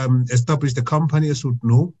to establish the company, as you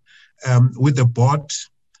know, with the board.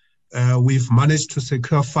 We've managed to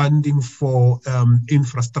secure funding for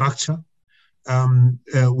infrastructure.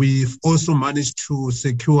 We've also managed to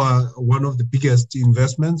secure one of the biggest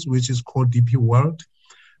investments, which is called DP World.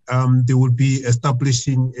 They will be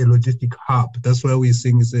establishing a logistic hub. That's why we're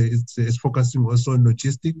saying it's focusing also on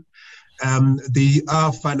logistics. They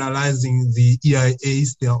are finalizing the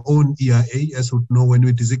EIAs, their own EIA. As we know, when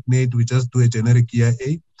we designate, we just do a generic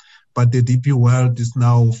EIA. But the DP World is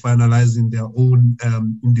now finalizing their own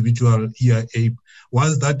individual EIA.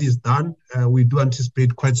 Once that is done, we do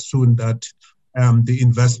anticipate quite soon that the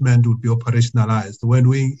investment would be operationalized. When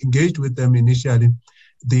we engaged with them initially,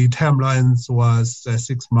 the timelines was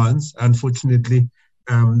 6 months. Unfortunately,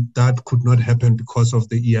 that could not happen because of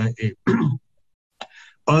the EIA.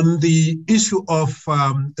 On the issue of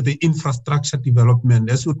the infrastructure development,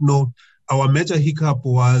 as you know, our major hiccup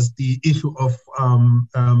was the issue of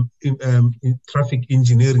traffic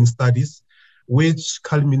engineering studies, which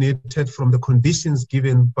culminated from the conditions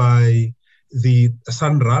given by the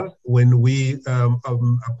SANRAL when we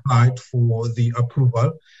applied for the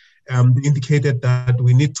approval. They indicated that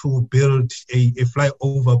we need to build a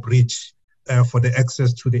flyover bridge for the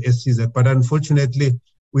access to the SEZ. But unfortunately,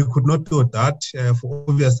 we could not do that for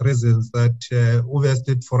obvious reasons. That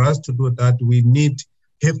obviously for us to do that, we need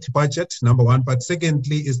hefty budget, number one. But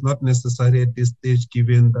secondly, it's not necessary at this stage,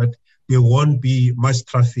 given that there won't be much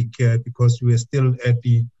traffic because we are still at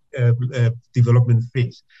the development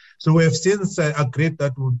phase. So we have since agreed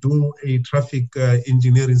that we'll do a traffic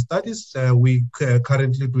engineering studies. We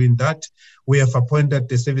currently doing that. We have appointed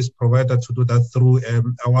the service provider to do that through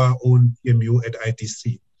our own PMU at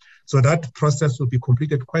IDC. So that process will be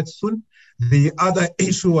completed quite soon. The other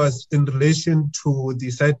issue was in relation to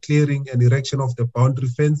the site clearing and erection of the boundary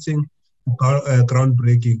fencing,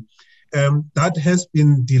 groundbreaking. That has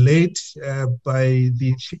been delayed by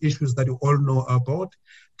the issues that you all know about,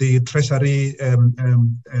 the Treasury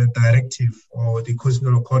directive or the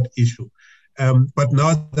Constitutional Court issue. But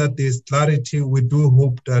now that there's clarity, we do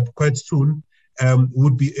hope that quite soon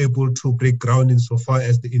we'll be able to break ground insofar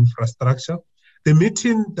as the infrastructure. The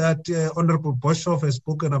meeting that Honorable Boshoff has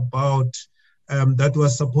spoken about that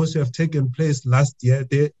was supposed to have taken place last year,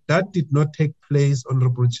 that did not take place,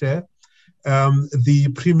 Honorable Chair.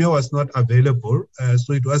 The Premier was not available,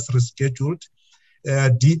 so it was rescheduled.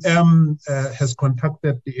 DM has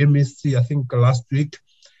contacted the MEC, I think last week.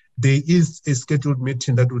 There is a scheduled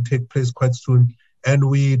meeting that will take place quite soon, and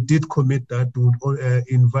we did commit that we would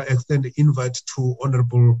extend the invite to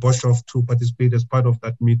Honorable Boshoff to participate as part of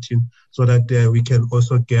that meeting, so that we can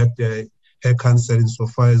also get her counsel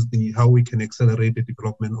insofar as how we can accelerate the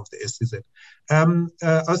development of the SEZ.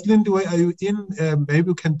 Aslin, are you in? Maybe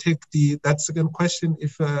you can take that second question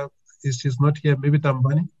if she's not here. Maybe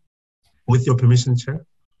Tambani, with your permission, Chair.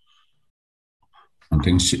 I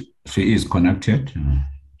think she is connected.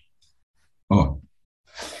 Oh.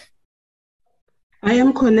 I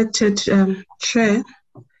am connected, Chair,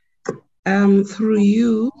 through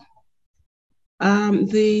you.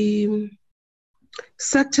 The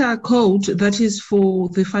sector code that is for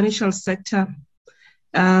the financial sector,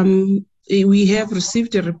 we have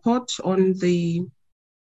received a report on the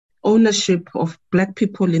ownership of Black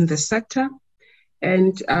people in the sector,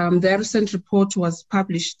 and the recent report was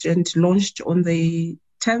published and launched on the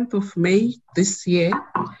 10th of May this year.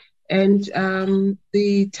 And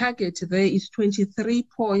the target there is 23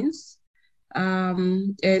 points.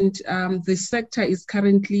 The sector is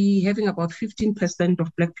currently having about 15%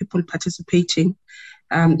 of Black people participating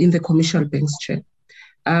in the commercial banks, Chair.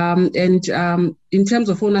 In terms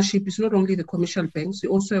of ownership, it's not only the commercial banks, we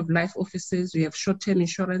also have life offices, we have short-term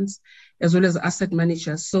insurance, as well as asset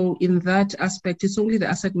managers. So in that aspect, it's only the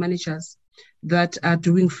asset managers that are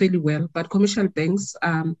doing fairly well, but commercial banks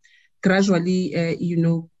gradually,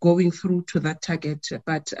 going through to that target.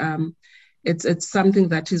 But it's something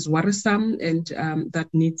that is worrisome and that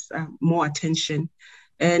needs more attention.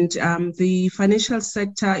 And the financial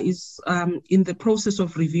sector is in the process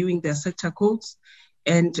of reviewing their sector codes,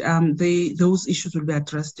 and those issues will be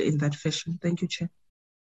addressed in that fashion. Thank you, Chair.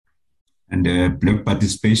 And Black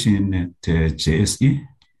participation at JSE?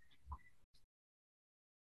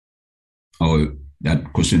 Oh,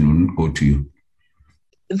 that question will not go to you.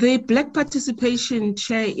 The Black participation,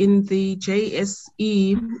 Chair, in the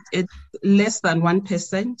JSE is less than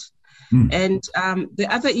 1%. And the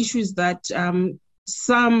other issue is that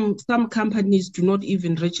some companies do not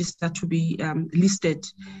even register to be listed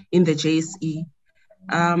in the JSE.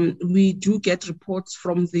 We do get reports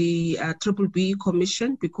from the BBBE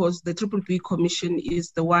Commission, because the BBBE Commission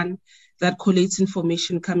is the one that collates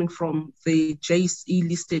information coming from the JSE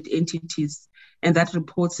listed entities. And that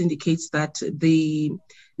reports indicates that the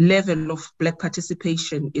level of Black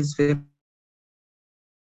participation is very.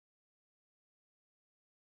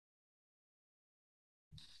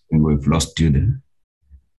 And we've lost you then.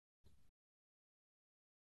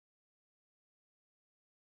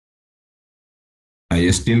 Are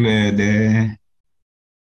you still there?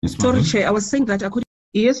 Sorry, Chair, I was saying that I could.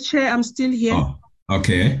 Yes, Chair, I'm still here. Oh,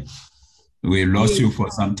 okay. We lost you for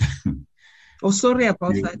some time. Oh, sorry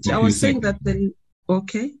about that. I was saying that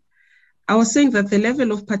I was saying that the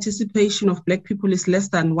level of participation of Black people is less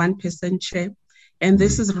than 1%, Chair. And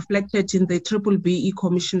this is reflected in the BBBE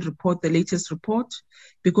Commission report, the latest report,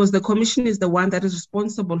 because the Commission is the one that is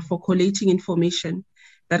responsible for collating information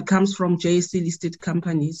that comes from JSE-listed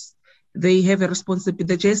companies. They have a responsibility,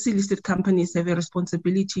 the JSE-listed companies have a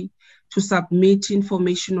responsibility to submit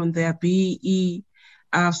information on their BEE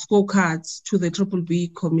scorecards to the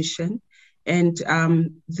BBBE Commission. And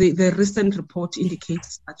the recent report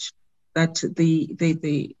indicates such that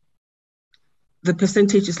the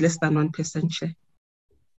percentage is less than 1%, Chair.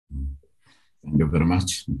 Thank you very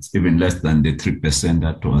much. It's even less than the 3%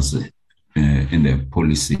 that was in the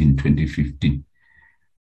policy in 2015.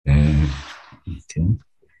 Okay.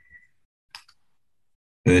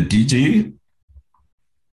 DG?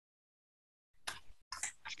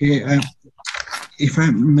 Okay,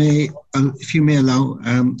 if you may allow,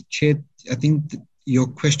 Chair, I think your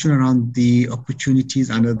question around the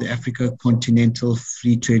opportunities under the Africa Continental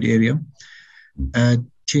Free Trade Area,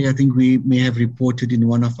 Chair, I think we may have reported in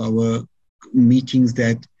one of our meetings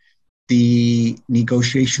that the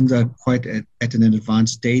negotiations are quite at an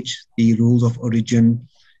advanced stage. The rules of origin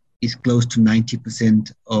is close to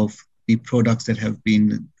 90% of the products that have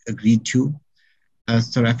been agreed to.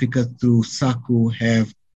 South Africa, through SACU,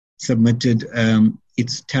 have submitted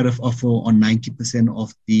its tariff offer on 90%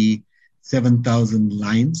 of the 7,000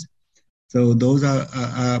 lines. So those are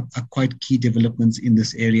quite key developments in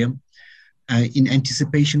this area. In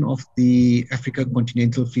anticipation of the Africa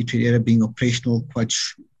Continental Free Trade Area being operational quite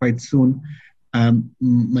soon,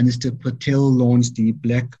 Minister Patel launched the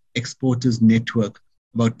Black Exporters Network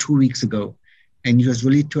about 2 weeks ago. And it was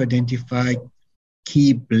really to identify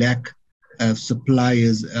key Black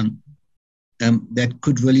suppliers that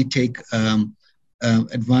could really take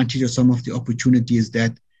advantage of some of the opportunities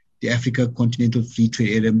that the Africa Continental Free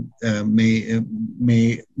Trade Area may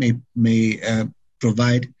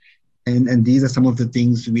provide. And these are some of the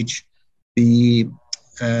things which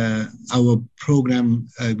our program,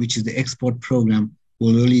 which is the export program,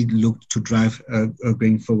 will really look to drive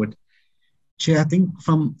going forward. Chair, I think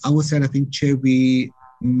from our side, Chair, we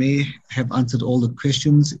may have answered all the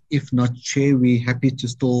questions. If not, Chair, we're happy to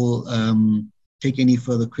still take any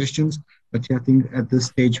further questions. But Chair, I think at this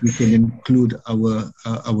stage, we can include our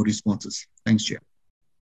responses. Thanks, Chair.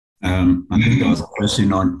 I think there was a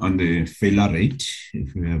question on the failure rate,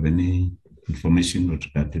 if you have any information with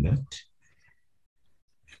regard to that.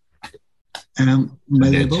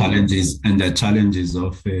 The challenges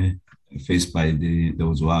of faced by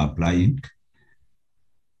those who are applying.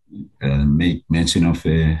 Make mention of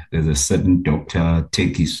there's a certain Dr.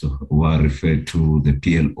 Tekis who are referred to the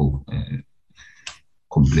PLO,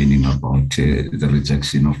 complaining about the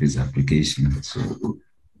rejection of his application. So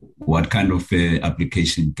what kind of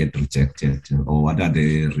application get rejected, or what are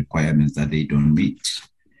the requirements that they don't meet?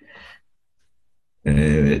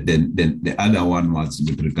 Then the other one was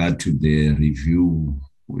with regard to the review.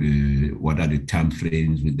 What are the time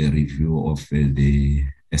frames with the review of the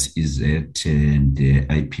SEZ and the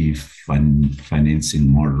IP financing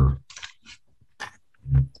model?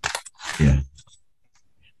 Yeah.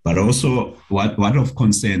 But also, what of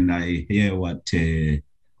concern, I hear what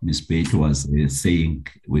Ms. Pate was saying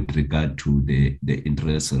with regard to the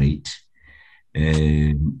interest rate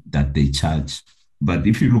that they charge. But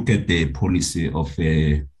if you look at the policy of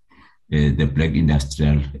the Black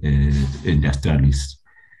Industrialists,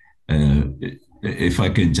 if I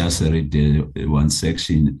can just read one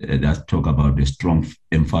section that talk about the strong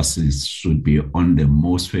emphasis should be on the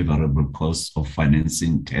most favorable cost of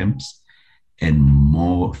financing terms and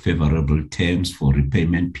more favorable terms for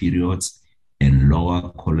repayment periods and lower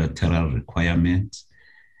collateral requirements.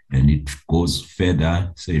 And it goes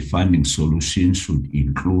further, say funding solutions should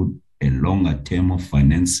include a longer term of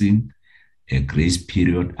financing, a grace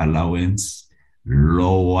period allowance,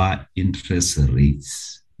 lower interest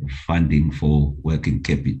rates, funding for working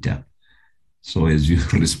capital. So as you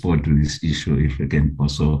respond to this issue, if you can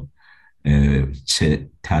also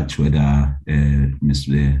touch whether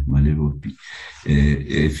Mr. Malevo,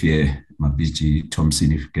 if Mabiji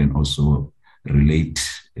Thompson, if you can also relate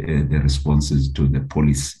the responses to the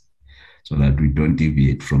policy so that we don't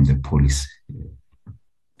deviate from the policy.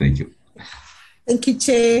 Thank you. Thank you,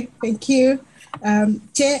 Chair. Thank you.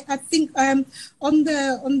 Chair, I think on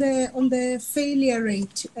the failure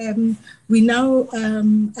rate, we now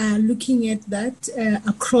are looking at that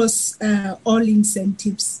across all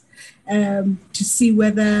incentives. to see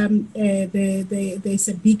whether there's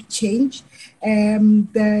a big change.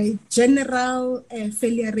 The general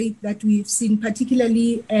failure rate that we've seen,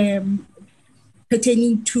 particularly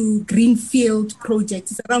pertaining to greenfield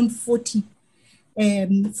projects, is around 40%.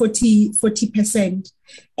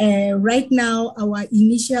 Right now, our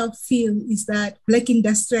initial feel is that Black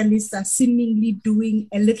industrialists are seemingly doing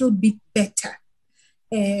a little bit better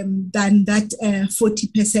than that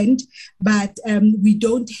 40%, but we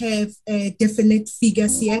don't have definite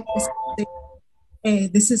figures yet.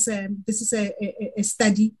 This is a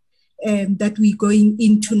study that we're going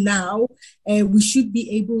into now. We should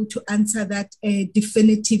be able to answer that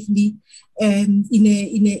definitively in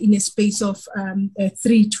a space of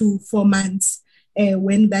 3 to 4 months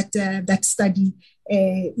when that study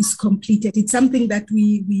is completed. It's something that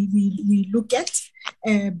we look at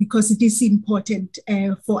because it is important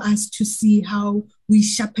for us to see how we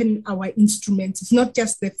sharpen our instruments. It's not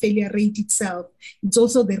just the failure rate itself, it's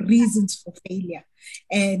also the reasons for failure.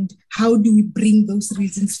 And how do we bring those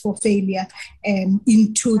reasons for failure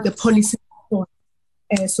into the policy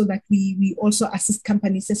so that we also assist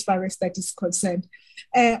companies as far as that is concerned.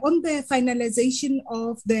 On the finalization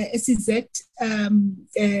of the SEZ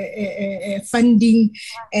funding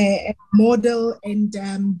model and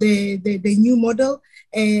the new model,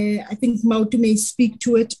 I think Mautu may speak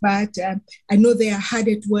to it, but I know they are hard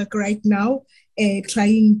at work right now,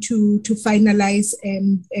 trying to finalize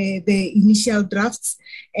the initial drafts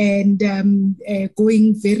and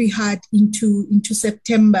going very hard into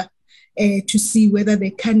September to see whether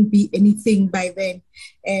there can be anything by then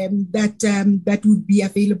that would be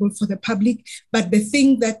available for the public. But the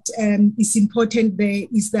thing that is important there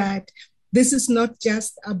is that this is not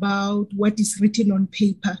just about what is written on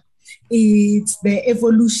paper. It's the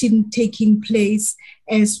evolution taking place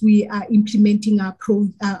as we are implementing our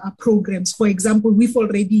programs. For example, we've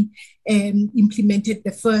already implemented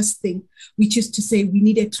the first thing, which is to say we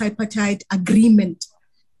need a tripartite agreement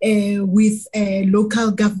with local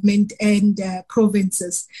government and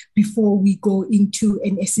provinces before we go into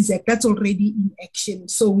an SEZ. That's already in action.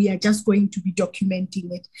 So we are just going to be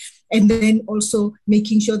documenting it. And then also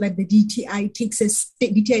making sure that the DTICs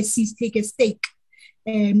take a stake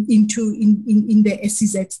in the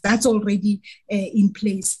SEZs. That's already in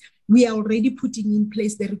place. We are already putting in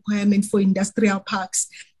place the requirement for industrial parks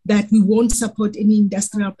that we won't support any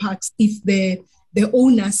industrial parks if the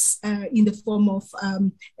owners in the form of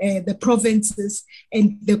the provinces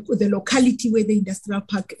and the locality where the industrial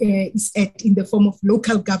park is at in the form of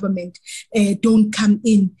local government don't come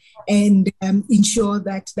in and ensure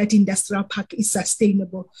that that industrial park is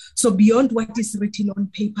sustainable. So beyond what is written on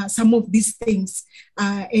paper, some of these things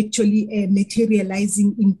are actually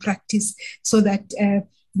materializing in practice so that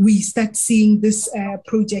we start seeing this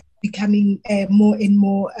project becoming more and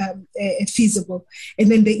more feasible.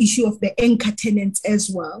 And then the issue of the anchor tenants as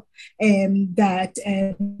well, that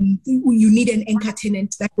you need an anchor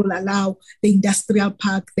tenant that will allow the industrial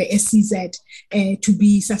park, the SEZ, to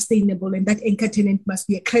be sustainable. And that anchor tenant must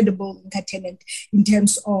be a credible anchor tenant in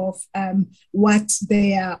terms of what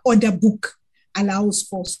their order book allows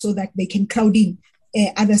for so that they can crowd in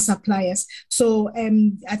other suppliers. So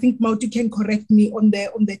I think Mautu can correct me on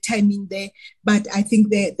the timing there, but I think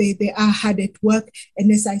they are hard at work. And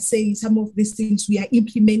as I say, some of these things, we are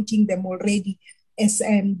implementing them already as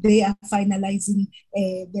they are finalizing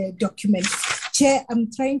the document. Chair, I'm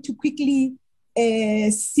trying to quickly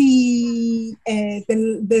see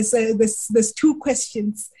there's 2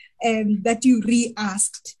 questions that you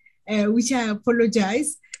re-asked, which I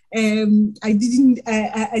apologize. I didn't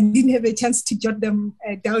have a chance to jot them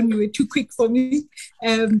down. You were too quick for me.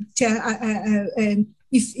 Chair,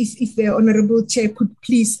 if the Honourable Chair could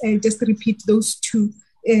please just repeat those 2.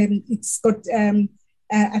 It's got,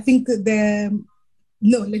 I think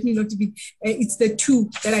let me not be. It's the 2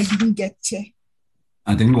 that I didn't get, Chair.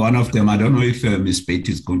 I think one of them, I don't know if Ms.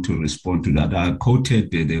 Beatty is going to respond to that. I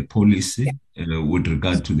quoted the policy with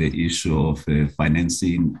regard to the issue of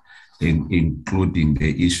financing, including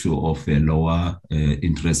the issue of lower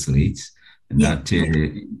interest rates. And that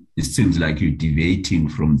it seems like you're deviating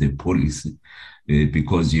from the policy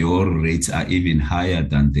because your rates are even higher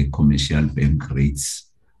than the commercial bank rates.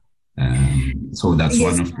 So that's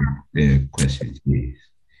one of the questions.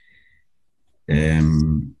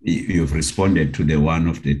 You've responded to the one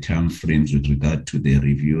of the time frames with regard to the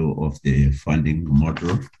review of the funding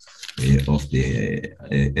model of the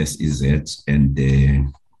SEZs and the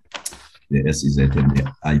SEZ and the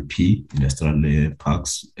IP, industrial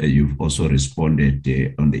parks. You've also responded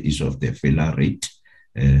on the issue of the failure rate.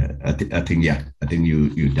 I think you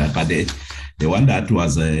did. But the one that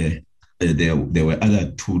was there were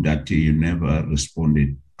other two that you never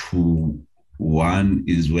responded to. One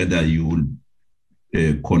is whether you would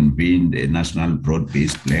convene the National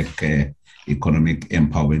Broad-Based Black Economic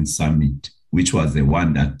Empowerment Summit, which was the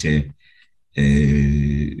one that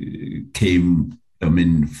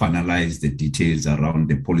finalized the details around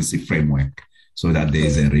the policy framework, so that there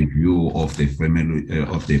is a review of the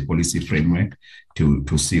policy framework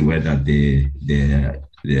to see whether there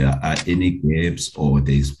are any gaps, or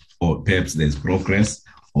perhaps there's progress,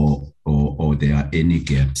 or there are any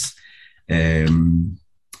gaps. I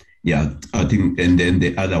think, and then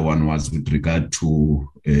the other one was with regard to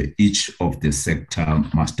each of the sector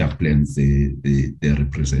master plans, the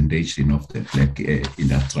representation of the Black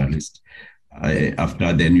industrialists.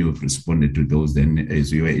 After then you've responded to those, then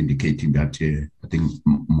as you were indicating that I think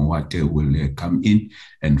Moate will come in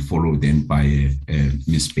and follow then by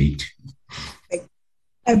Ms. Bate.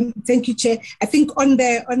 Thank you, Chair. I think on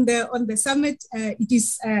the summit, it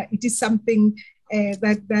is something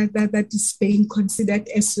that is being considered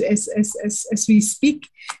as we speak,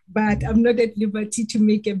 but I'm not at liberty to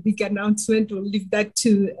make a big announcement. We'll leave that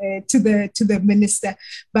to the minister.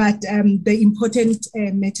 But the important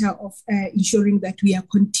matter of ensuring that we are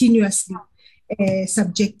continuously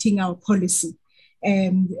subjecting our policy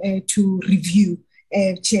to review.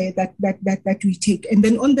 Chair, that we take. And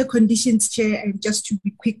then on the conditions, Chair, just to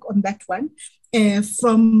be quick on that one,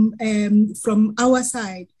 from our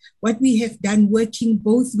side, what we have done working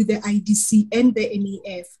both with the IDC and the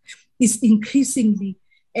NEF is increasingly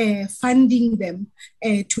funding them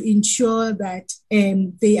to ensure that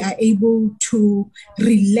they are able to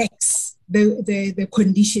relax the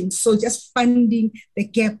conditions. So just funding the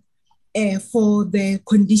gap for the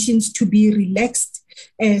conditions to be relaxed,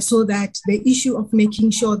 so that the issue of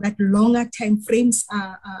making sure that longer time frames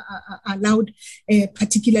are allowed,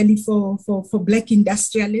 particularly for Black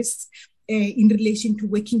industrialists, in relation to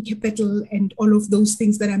working capital and all of those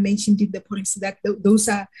things that are mentioned in the policy, that those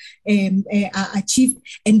are achieved,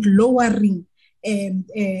 and lowering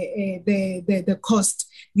the cost.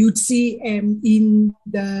 You'd see in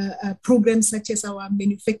the programs such as our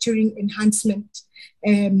manufacturing enhancement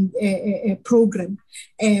program,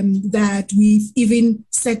 that we've even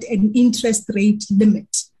set an interest rate limit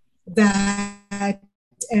that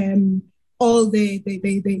all the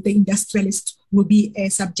industrialists will be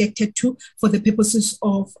subjected to for the purposes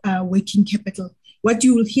of working capital. What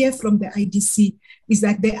you will hear from the IDC is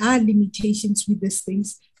that there are limitations with these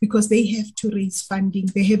things because they have to raise funding.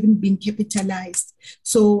 They haven't been capitalized.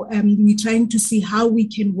 So we're trying to see how we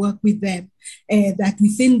can work with them, that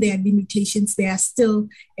within their limitations, they are still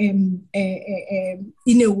in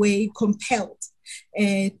a way compelled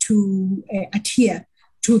to adhere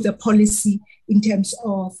to the policy in terms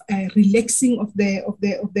of relaxing of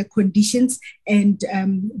the conditions and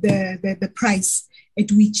the price at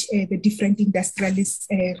which the different industrialists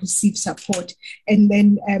receive support. And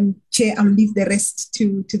then, Chair, I'll leave the rest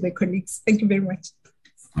to the colleagues. Thank you very much.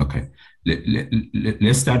 Okay.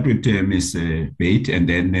 Let's start with Ms. Bate and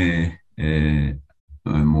then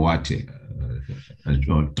Moate.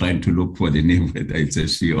 I'm trying to look for the name, whether it's a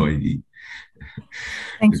she or a he.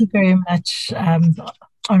 Thank you very much,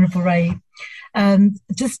 Honourable Ray.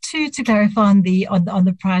 Just to clarify on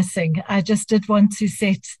the pricing, I just did want to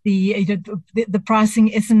set the pricing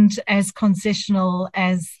isn't as concessional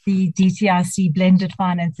as the DTIC blended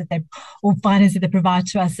finance that they provide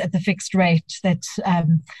to us at the fixed rate that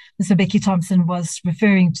Mr. Becky Thompson was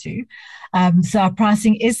referring to. So our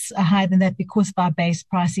pricing is higher than that because of our base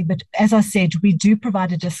pricing. But as I said, we do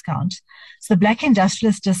provide a discount. So the Black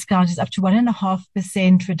Industrialist discount is up to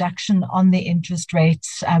 1.5% reduction on the interest rate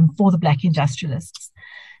for the Black Industrialists.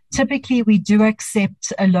 Typically, we do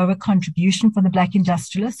accept a lower contribution from the Black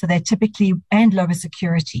Industrialists, and lower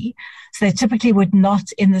security. So they typically would not,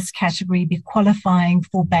 in this category, be qualifying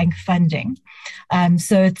for bank funding.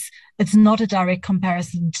 So it's not a direct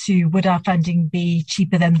comparison to would our funding be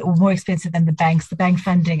cheaper than or more expensive than the banks. The bank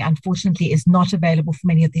funding, unfortunately, is not available for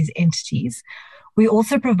many of these entities. We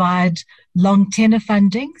also provide long tenor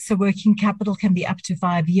funding, so working capital can be up to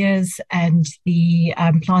 5 years and the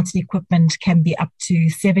plant and equipment can be up to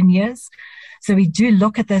 7 years. So we do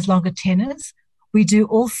look at those longer tenors. We do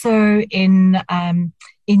also in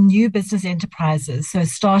new business enterprises, so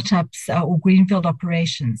startups or greenfield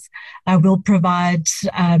operations, we'll provide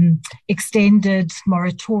extended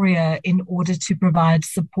moratoria in order to provide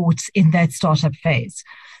support in that startup phase.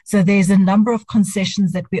 So there's a number of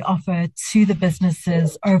concessions that we offer to the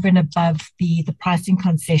businesses over and above the pricing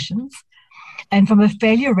concessions. And from a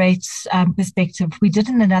failure rate perspective, we did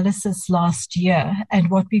an analysis last year, and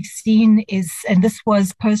what we've seen is, and this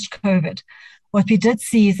was post-COVID, what we did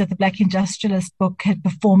see is that the Black Industrialist book had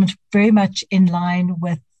performed very much in line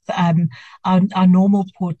with our normal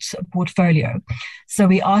portfolio. So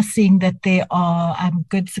we are seeing that there are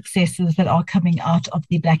good successes that are coming out of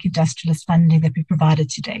the Black Industrialist funding that we provided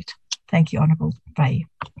to date. Thank you, Honourable Vai.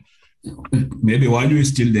 Maybe while we're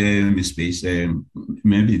still there, Ms. Bates,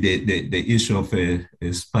 maybe the issue of a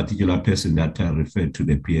particular person that referred to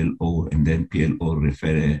the PLO and then PLO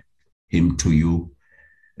refer him to you.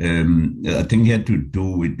 I think it had to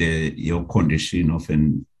do with your condition of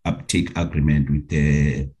an uptake agreement with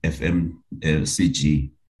the FMCG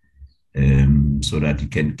so that you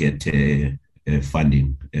can get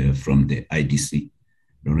funding from the IDC. I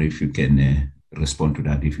don't know if you can respond to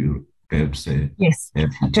that, if you perhaps... Yes,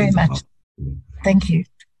 very much. Thank you.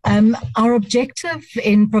 Our objective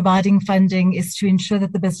in providing funding is to ensure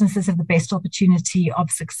that the businesses have the best opportunity of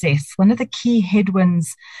success. One of the key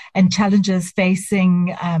headwinds and challenges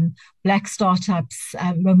facing Black startups,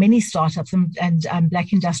 many startups and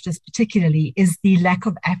Black industries particularly, is the lack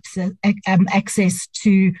of access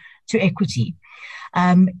to equity.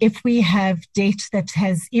 If we have debt that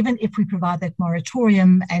has, even if we provide that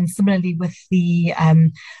moratorium, and similarly with the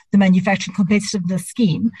manufacturing competitiveness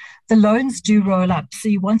scheme, the loans do roll up. So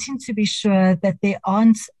you're wanting to be sure that there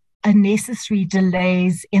aren't unnecessary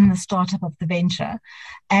delays in the startup of the venture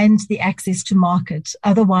and the access to market.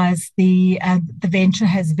 Otherwise, the venture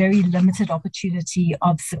has very limited opportunity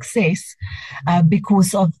of success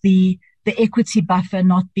because of the equity buffer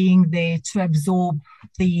not being there to absorb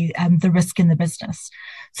the risk in the business.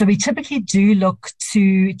 So we typically do look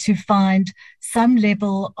to find some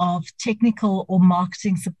level of technical or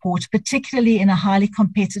marketing support, particularly in a highly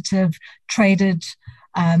competitive traded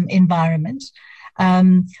environment.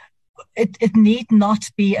 It need not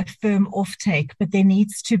be a firm offtake, but there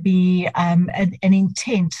needs to be an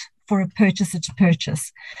intent for a purchaser to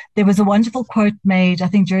purchase. There was a wonderful quote made, I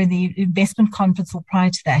think, during the investment conference or prior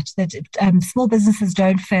to that small businesses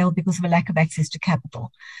don't fail because of a lack of access to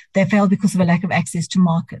capital. They fail because of a lack of access to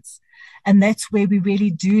markets. And that's where we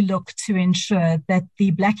really do look to ensure that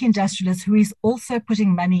the Black industrialist who is also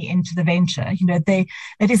putting money into the venture,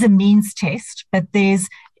 that is a means test, but there's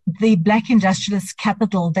the Black industrialist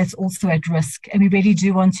capital that's also at risk. And we really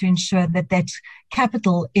do want to ensure that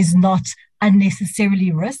capital is not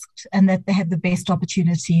unnecessarily risked and that they have the best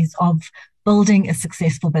opportunities of building a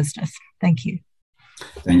successful business. Thank you.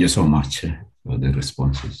 Thank you so much for the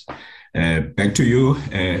responses. Back to you,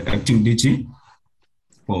 Acting DG,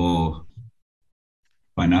 for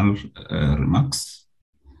final remarks.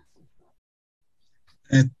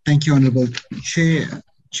 Thank you, Honourable Chair.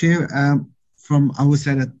 From our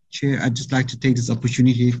side, Chair, I'd just like to take this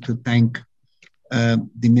opportunity to thank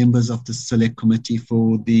the members of the Select Committee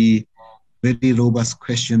for the very robust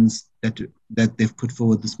questions that they've put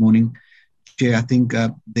forward this morning. Chair, I think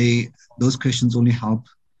those questions only help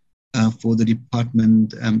for the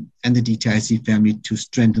department and the DTIC family to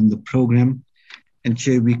strengthen the program. And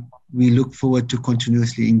Chair, we look forward to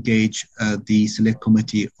continuously engage the Select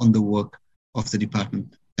Committee on the work of the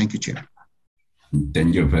department. Thank you, Chair.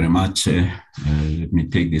 Thank you very much. Let me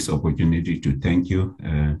take this opportunity to thank you,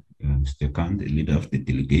 Mr. Khan, the leader of the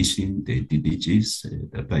delegation, the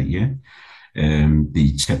DDGs that are here,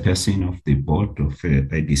 the chairperson of the board of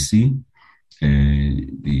IDC,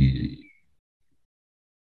 the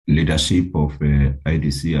leadership of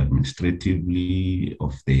IDC administratively,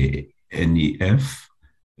 of the NEF.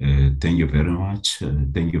 Thank you very much.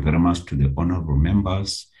 Thank you very much to the honorable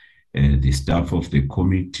members, the staff of the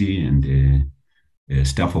committee and the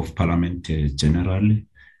staff of parliament generally,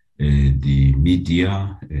 the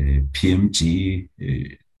media, PMG.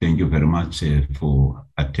 Thank you very much for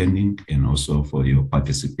attending and also for your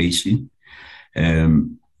participation.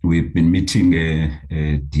 We've been meeting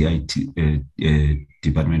DIT,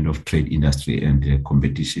 Department of Trade, Industry and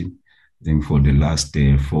Competition, I think for the last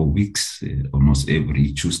 4 weeks, almost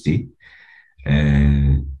every Tuesday.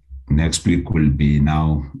 Next week we'll be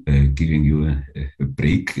now giving you a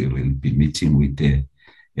break. We'll be meeting with the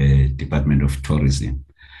Department of Tourism.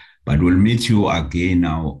 But we'll meet you again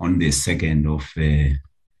now on the 2nd of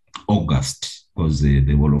August, because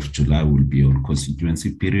the whole of July will be on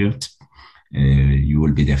constituency period. You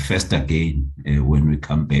will be the first again when we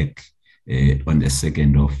come back on the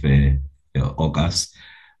 2nd of August.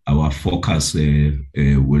 Our focus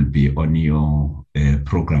will be on your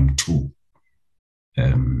program 2.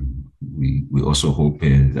 We also hope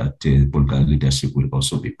that Bulgar leadership will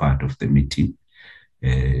also be part of the meeting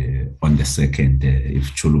on the 2nd.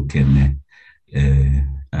 If Chulu can,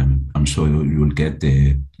 I'm sure you will get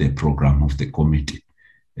the program of the committee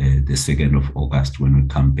the 2nd of August when we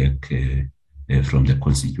come back from the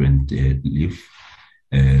constituent leave.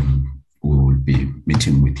 We will be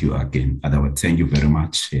meeting with you again. Otherwise, thank you very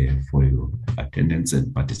much for your attendance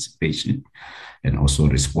and participation, and also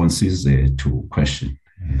responses to questions.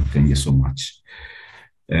 Thank you so much.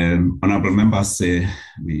 Honorable members,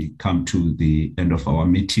 we come to the end of our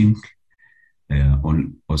meeting.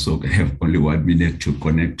 Also have only 1 minute to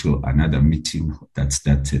connect to another meeting that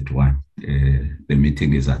starts at 1. The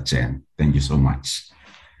meeting is adjourned. Thank you so much.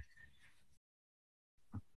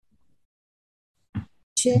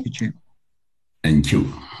 Thank you, Chair. Thank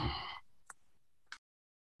you.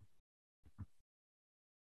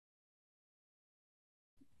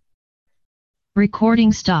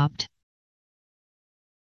 Recording stopped.